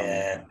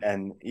 Yeah.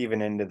 and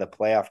even into the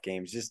playoff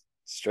games, just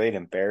straight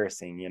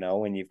embarrassing.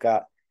 When you've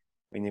got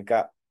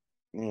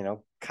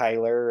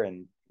Kyler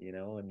and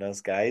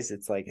those guys,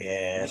 it's like you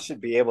Yeah.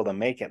 should be able to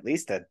make at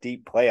least a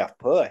deep playoff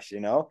push.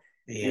 You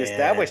Yeah.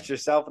 established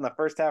yourself in the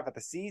first half of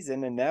the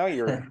season, and now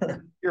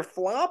you're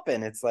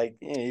flopping. It's like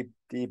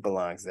he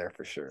belongs there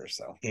for sure.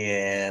 So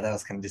Yeah, that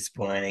was kind of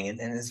disappointing. And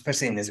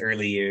especially in his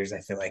early years, I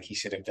feel like he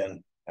should have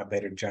done a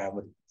better job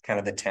with kind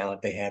of the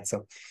talent they had.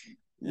 So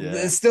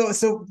yeah, still,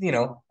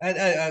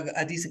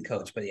 a decent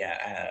coach, but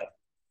yeah,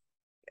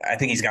 I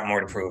think he's got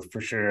more to prove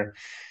for sure.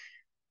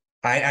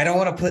 I don't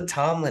want to put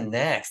Tomlin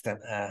next.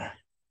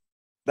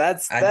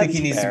 that's I think he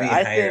that's needs to fair. be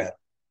higher up.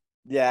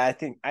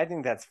 I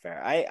think that's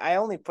fair. I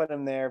only put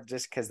him there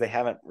just because they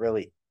haven't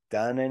really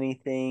done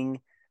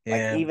anything. Like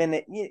Yeah.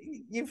 even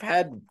you've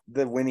had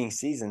the winning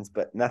seasons,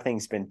 but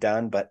nothing's been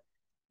done. But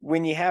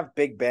when you have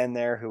Big Ben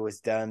there, he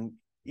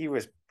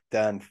was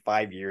done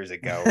 5 years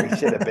ago. He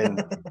should have been,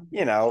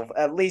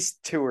 at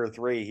least two or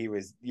three. He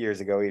was years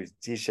ago.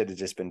 He should have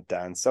just been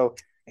done. So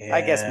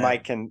I guess Yeah.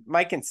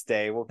 Mike can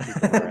stay. We'll keep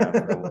him around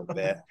for a little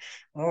bit.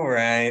 All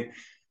right.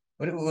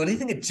 What do you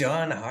think of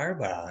John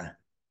Harbaugh?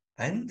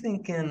 I'm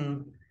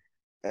thinking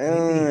maybe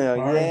Oh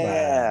Harbaugh.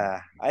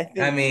 yeah, I I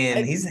think mean,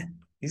 I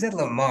he's at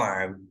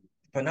Lamar,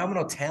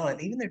 phenomenal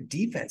talent. Even their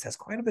defense has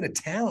quite a bit of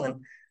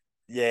talent,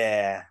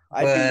 Yeah,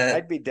 I'd be but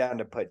I'd be down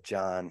to put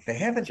John they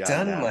haven't John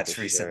done down for much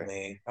sure.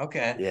 recently.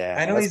 Okay. I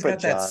Yeah, know let's he's put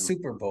got that John.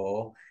 Super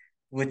Bowl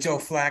with Joe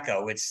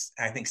Flacco, which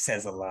I think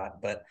says a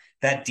lot, but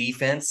that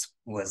defense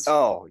was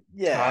Oh,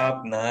 yeah.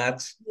 top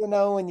notch.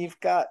 When you've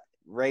got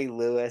Ray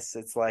Lewis,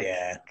 it's like,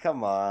 Yeah.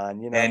 come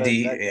on, that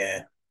Andy, that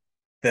yeah.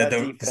 The that the,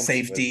 the defense was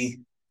safety,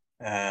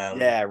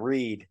 um, yeah,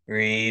 Reed,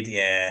 Reed,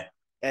 yeah.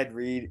 Ed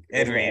Reed,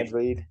 Ed wasn't it Ed Reed.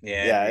 Reed? Yeah,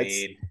 Ed Yeah, it's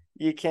Reed.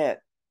 you can't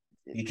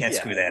You can't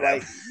screw yeah, that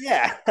up. like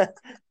yeah.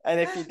 And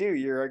if you do,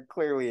 you're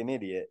clearly an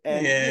idiot.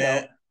 And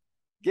Yeah.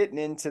 getting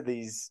into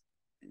these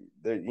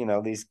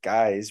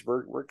guys,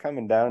 we're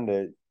coming down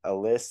to a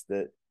list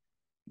that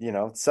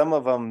some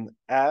of them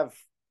have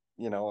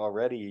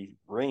already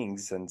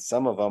rings, and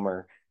some of them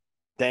are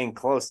dang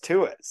close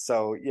to it.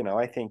 So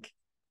I think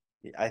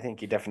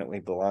he definitely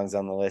belongs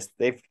on the list.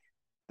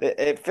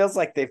 It feels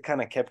like they've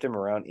kind of kept him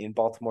around in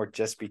Baltimore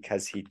just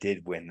because he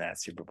did win that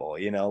Super Bowl.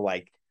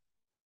 Like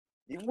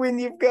when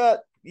you've got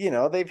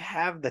they've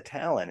have the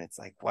talent, it's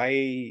like,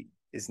 why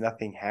is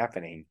nothing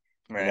happening?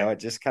 Right. It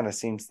just kind of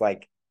seems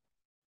like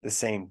the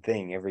same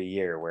thing every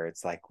year, where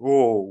it's like,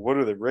 whoa, what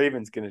are the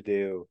Ravens going to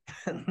do?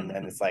 And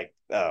then it's like,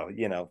 oh,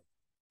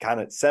 kind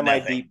of semi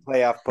Nothing. deep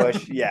playoff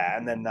push. Yeah.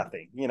 And then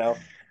nothing. Yeah.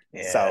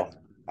 So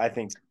I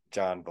think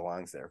John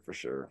belongs there for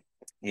sure.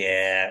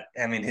 Yeah.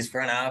 I mean, his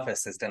front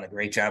office has done a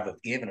great job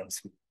of giving him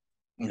some,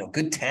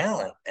 good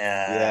talent.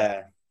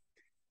 Yeah.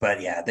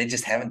 But yeah, they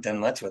just haven't done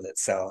much with it.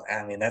 So,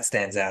 I mean, that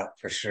stands out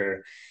for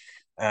sure.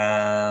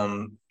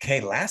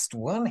 Okay, last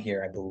one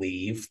here, I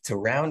believe, to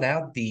round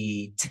out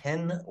the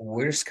 10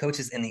 worst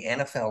coaches in the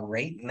NFL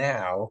right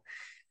now.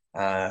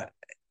 Uh,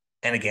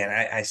 and again,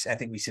 I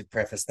think we should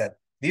preface that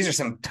these are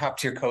some top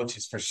tier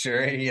coaches for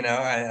sure.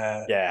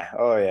 Yeah.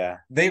 Oh yeah.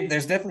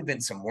 There's definitely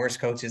been some worse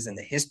coaches in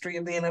the history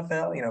of the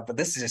NFL, but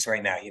this is just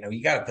right now.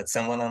 You got to put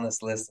someone on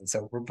this list, and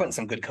so we're putting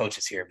some good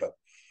coaches here, but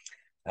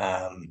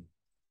um,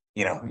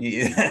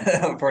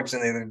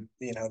 unfortunately,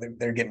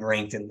 they're getting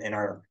ranked in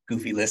our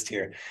goofy list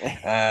here.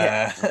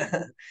 Yeah.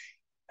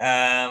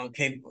 Uh,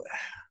 okay,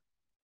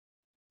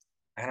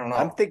 I don't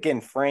I'm know.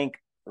 thinking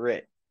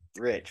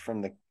Rich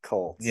from the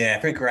Colts. Yeah,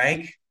 Frank Reich.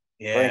 Frank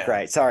Yeah,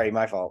 Wright. Sorry,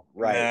 my fault.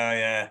 no, Right.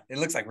 yeah, it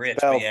looks like Rich,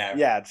 but Spelled, yeah,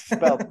 yeah, it's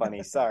spelled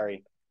funny.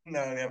 Sorry.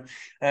 no,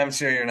 I'm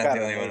sure you're We've not got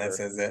the a only one that neighbor.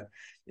 says that.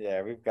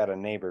 Yeah, we've got a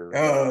neighbor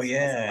that Oh says it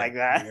yeah, like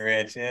that.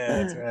 Rich. Yeah,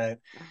 that's right.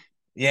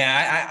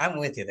 Yeah, I'm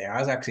with you there. I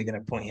was actually going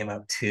to point him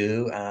up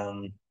too.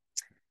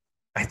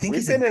 I think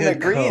We've he's a been in good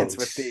agreement with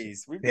coach.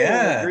 these. We've been in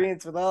Yeah,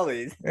 agreement with all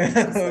these. we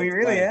That's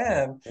really funny.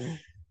 have.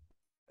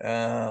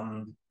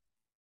 Um,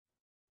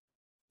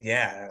 I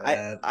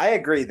yeah, I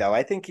agree though.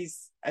 I think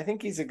he's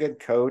a good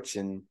coach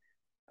and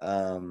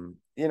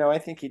I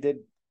think he did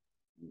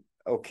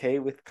okay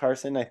with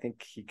Carson. I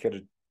think he could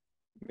have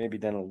maybe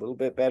done a little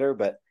bit better,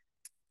 but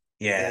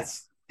yeah,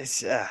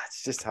 it's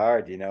just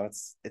hard,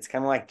 It's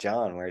kind of like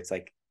John where it's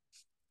like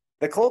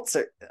the Colts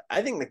are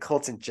I think the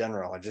Colts in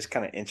general are just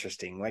kind of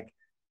interesting. Like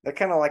they're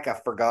kind of like a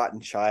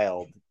forgotten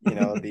child,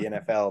 of the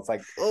NFL. It's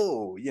like,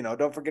 oh,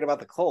 don't forget about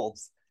the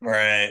Colts.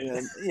 right.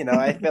 And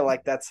I feel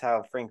like that's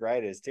how Frank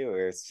Wright is too,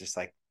 where it's just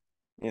like,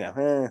 you know,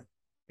 eh,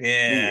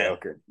 Yeah,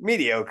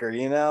 mediocre,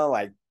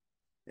 like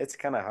it's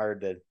kind of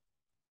hard to,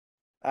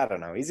 I don't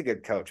know. He's a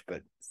good coach,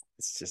 but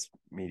it's just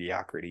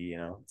mediocrity,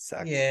 it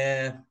sucks.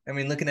 yeah. I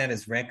mean, looking at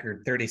his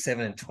record,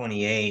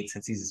 37-28,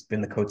 since he's been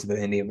the coach of the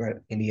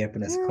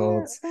Indianapolis Yeah,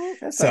 Colts.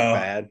 that's not So,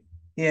 bad.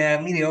 yeah,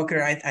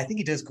 mediocre. I think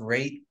he does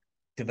great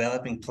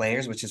developing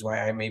players, which is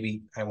why I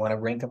want to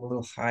rank him a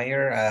little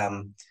higher.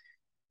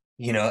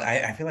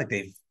 I feel like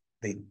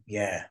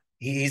yeah,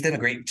 he's done a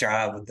great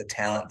job with the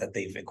talent that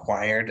they've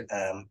acquired.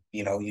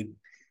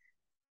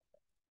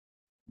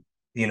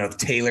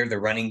 Taylor, the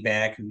running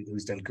back,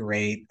 who's done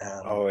great.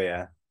 Oh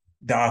yeah.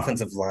 The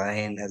offensive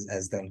line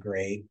has done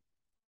great.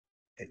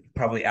 It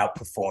probably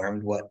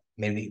outperformed what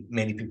maybe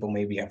many people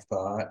maybe have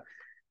thought.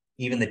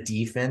 Even the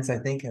defense, I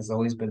think, has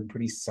always been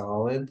pretty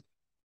solid.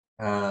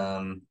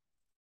 Um,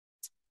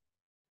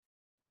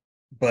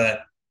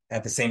 but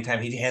at the same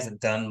time, he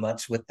hasn't done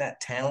much with that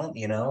talent,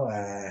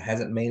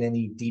 hasn't made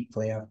any deep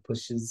playoff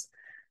pushes.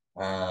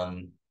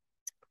 Um,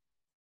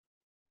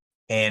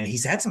 and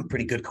he's had some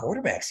pretty good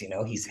quarterbacks,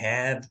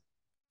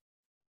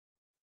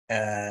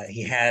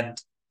 he had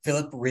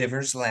Philip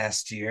Rivers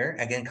last year.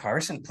 Again,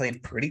 Carson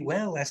played pretty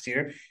well last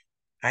year.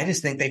 I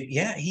just think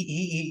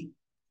they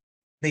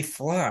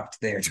flopped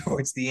there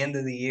towards the end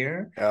of the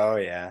year. Oh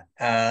yeah.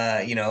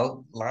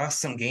 Lost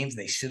some games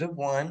they should have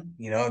won.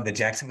 The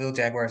Jacksonville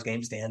Jaguars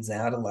game stands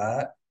out a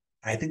lot.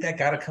 I think that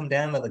got to come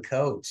down to the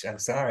coach. I'm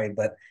sorry,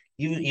 but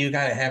you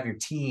got to have your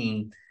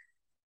team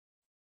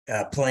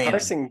playing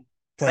playing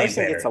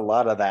Carson gets a better.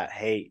 lot of that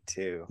hate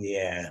too.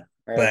 Yeah,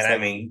 Where but it's I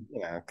like, mean,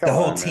 come the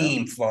whole on now.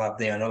 team flopped.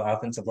 The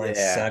offensive line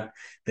Yeah. sucked.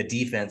 The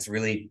defense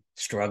really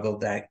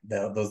struggled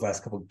those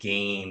last couple of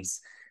games.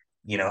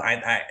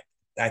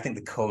 I think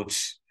the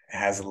coach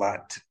has a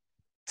lot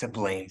to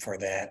blame for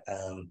that.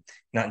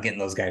 Not getting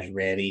those guys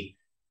ready.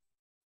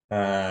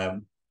 Oh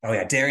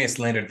yeah, Darius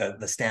Leonard, the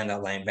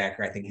standout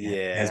linebacker, I think has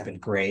Yeah. been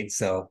great.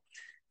 So,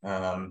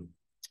 um,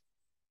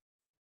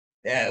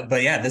 yeah,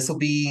 but yeah, this will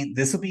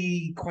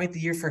be quite the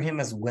year for him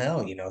as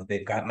well.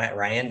 They've got Matt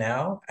Ryan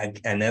now,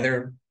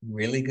 another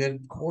really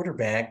good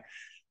quarterback.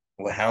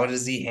 Well, how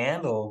does he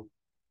handle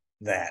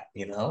that?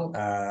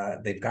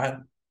 They've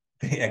got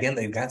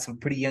some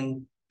pretty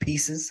young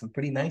pieces, some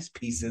pretty nice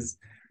pieces.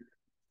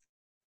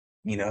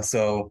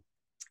 So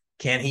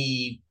can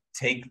he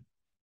take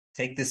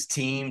this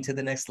team to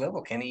the next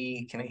level? Can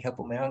he help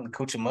them out and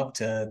coach them up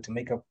to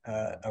make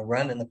a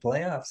run in the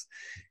playoffs?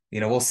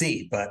 We'll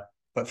see.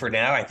 But for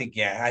now, I think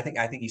yeah, I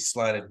think he's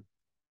slotted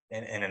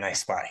in a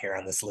nice spot here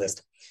on this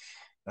list.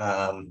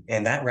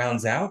 And that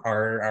rounds out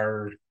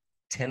our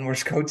 10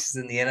 worst coaches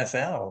in the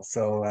NFL.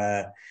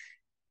 So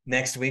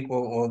next week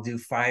we'll do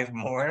five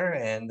more,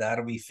 and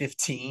that'll be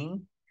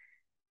 15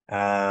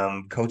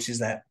 coaches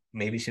that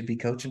maybe should be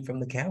coaching from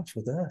the couch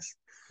with us.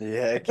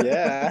 Yeah, heck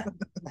yeah.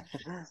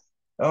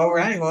 All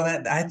right.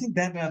 Well, I think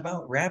that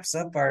about wraps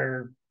up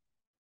our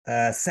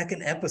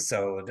second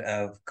episode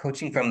of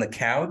Coaching from the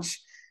Couch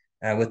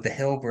with the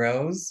Hill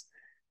Bros.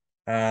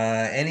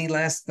 Any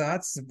last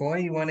thoughts, boy,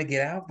 you want to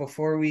get out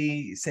before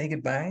we say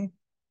goodbye?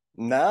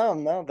 No,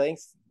 no,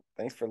 thanks.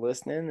 Thanks for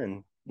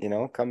listening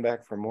and come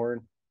back for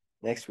more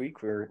next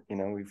week.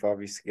 We've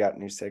obviously got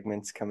new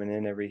segments coming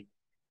in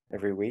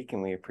every week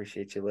and we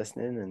appreciate you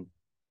listening.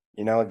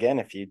 And again,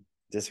 if you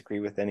disagree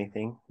with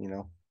anything,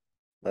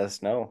 let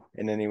us know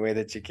in any way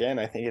that you can.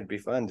 I think it'd be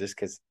fun just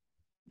because,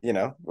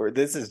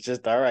 this is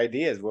just our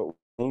ideas, what we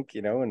think,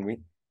 and we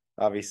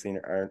obviously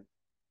aren't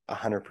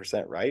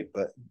 100% right,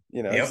 but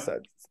Yep.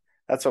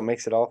 that's what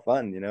makes it all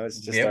fun. It's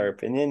just our Yep.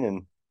 opinion,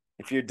 and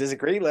if you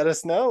disagree, let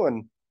us know,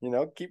 and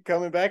keep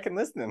coming back and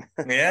listening.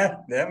 Yeah,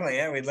 definitely.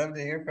 Yeah, we'd love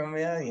to hear from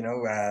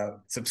you.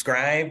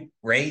 Subscribe,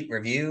 rate,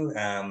 review,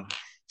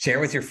 share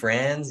with your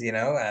friends.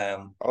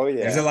 Oh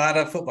There's a yeah. lot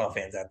of football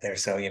fans out there,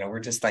 so we're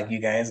just like you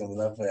guys, and we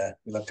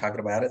love talking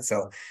about it.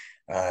 So,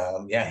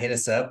 yeah, hit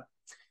us up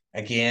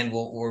again.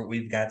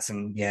 We've got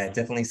some, yeah,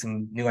 definitely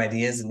some new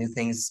ideas and new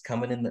things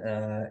coming in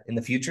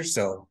the future.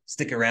 So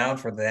stick around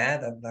for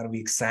that. That'll be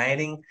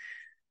exciting.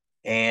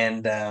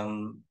 And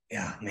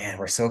yeah, man,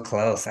 we're so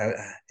close.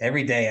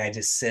 Every day I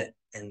just sit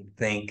and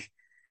think.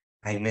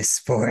 I miss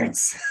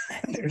sports.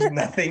 There's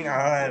nothing on.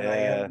 I got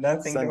Yeah.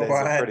 nothing to Sundays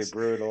are pretty watch.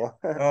 brutal.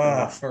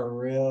 Oh, for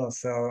real.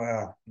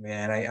 So,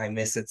 man, I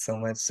miss it so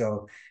much.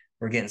 So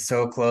we're getting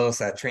so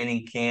close.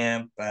 Training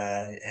camp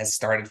has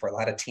started for a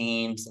lot of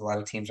teams. A lot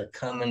of teams are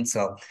coming.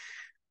 So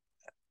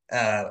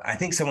I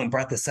think someone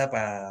brought this up.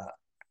 I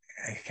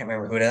can't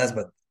remember who it is,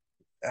 but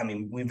I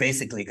mean, we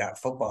basically got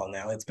football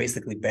now. It's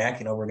basically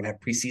back. We're gonna have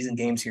preseason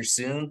games here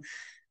soon.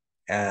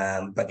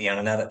 But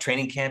now that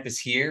training camp is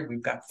here,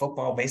 we've got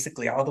football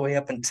basically all the way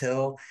up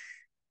until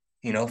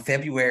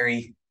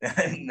February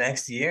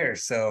next year.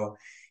 So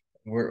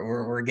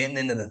we're getting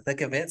into the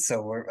thick of it.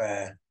 So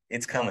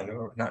it's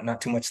coming.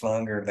 Not too much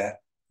longer that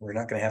we're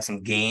not going to have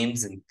some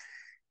games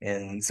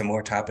and some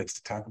more topics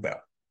to talk about.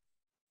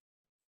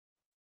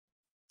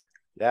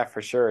 Yeah,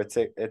 for sure.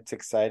 It's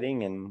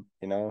exciting, and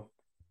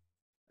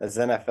as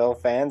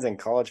NFL fans and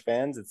college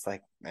fans, it's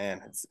like,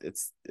 man,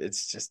 it's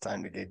just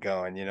time to get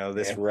going.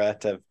 This Yeah,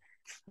 rut of,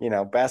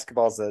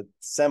 basketball's a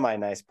semi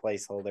nice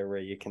placeholder where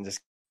you can just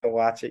go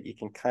watch it, you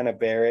can kind of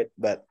bear it,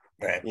 but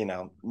right.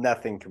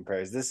 nothing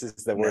compares. This is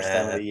the worst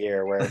time of Nah. the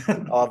year where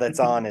all that's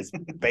on is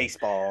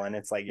baseball, and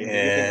it's like, you think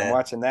I'm Yeah,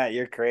 watching that?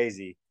 You're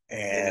crazy.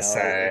 yeah.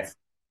 Sorry,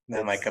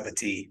 not my cup It's of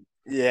tea.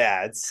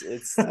 yeah,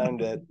 it's time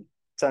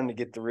to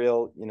get the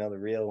real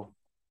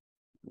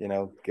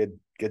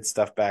good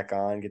stuff back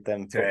on, get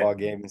them That's right. football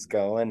games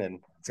going, and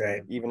That's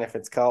right. even if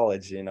it's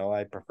college,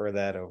 I prefer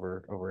that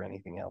over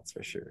anything else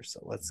for sure. So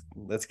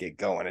let's get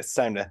going. It's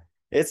time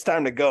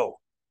to go.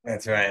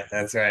 That's right.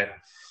 That's right.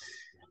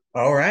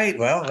 All right.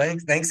 Well,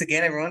 thanks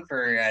again, everyone,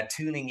 for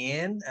tuning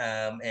in.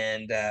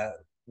 And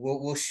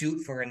we'll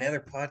shoot for another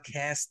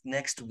podcast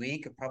next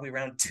week, probably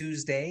around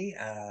Tuesday.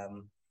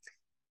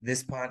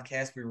 This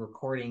podcast, we're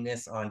recording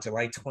this on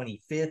July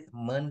 25th,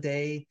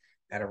 Monday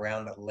at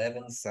around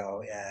 11.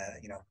 So,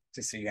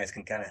 just so you guys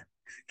can kind of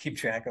keep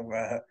track of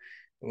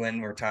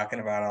when we're talking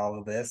about all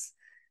of this.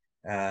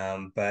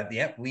 But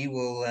yeah, we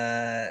will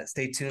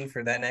stay tuned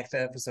for that next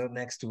episode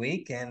next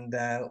week, and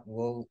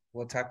we'll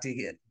talk to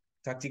you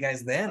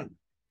guys then.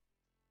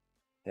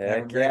 Have a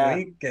Heck great yeah.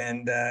 week,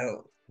 and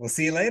we'll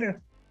see you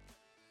later.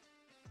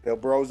 Bill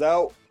Bros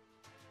out.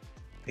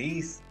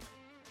 Peace.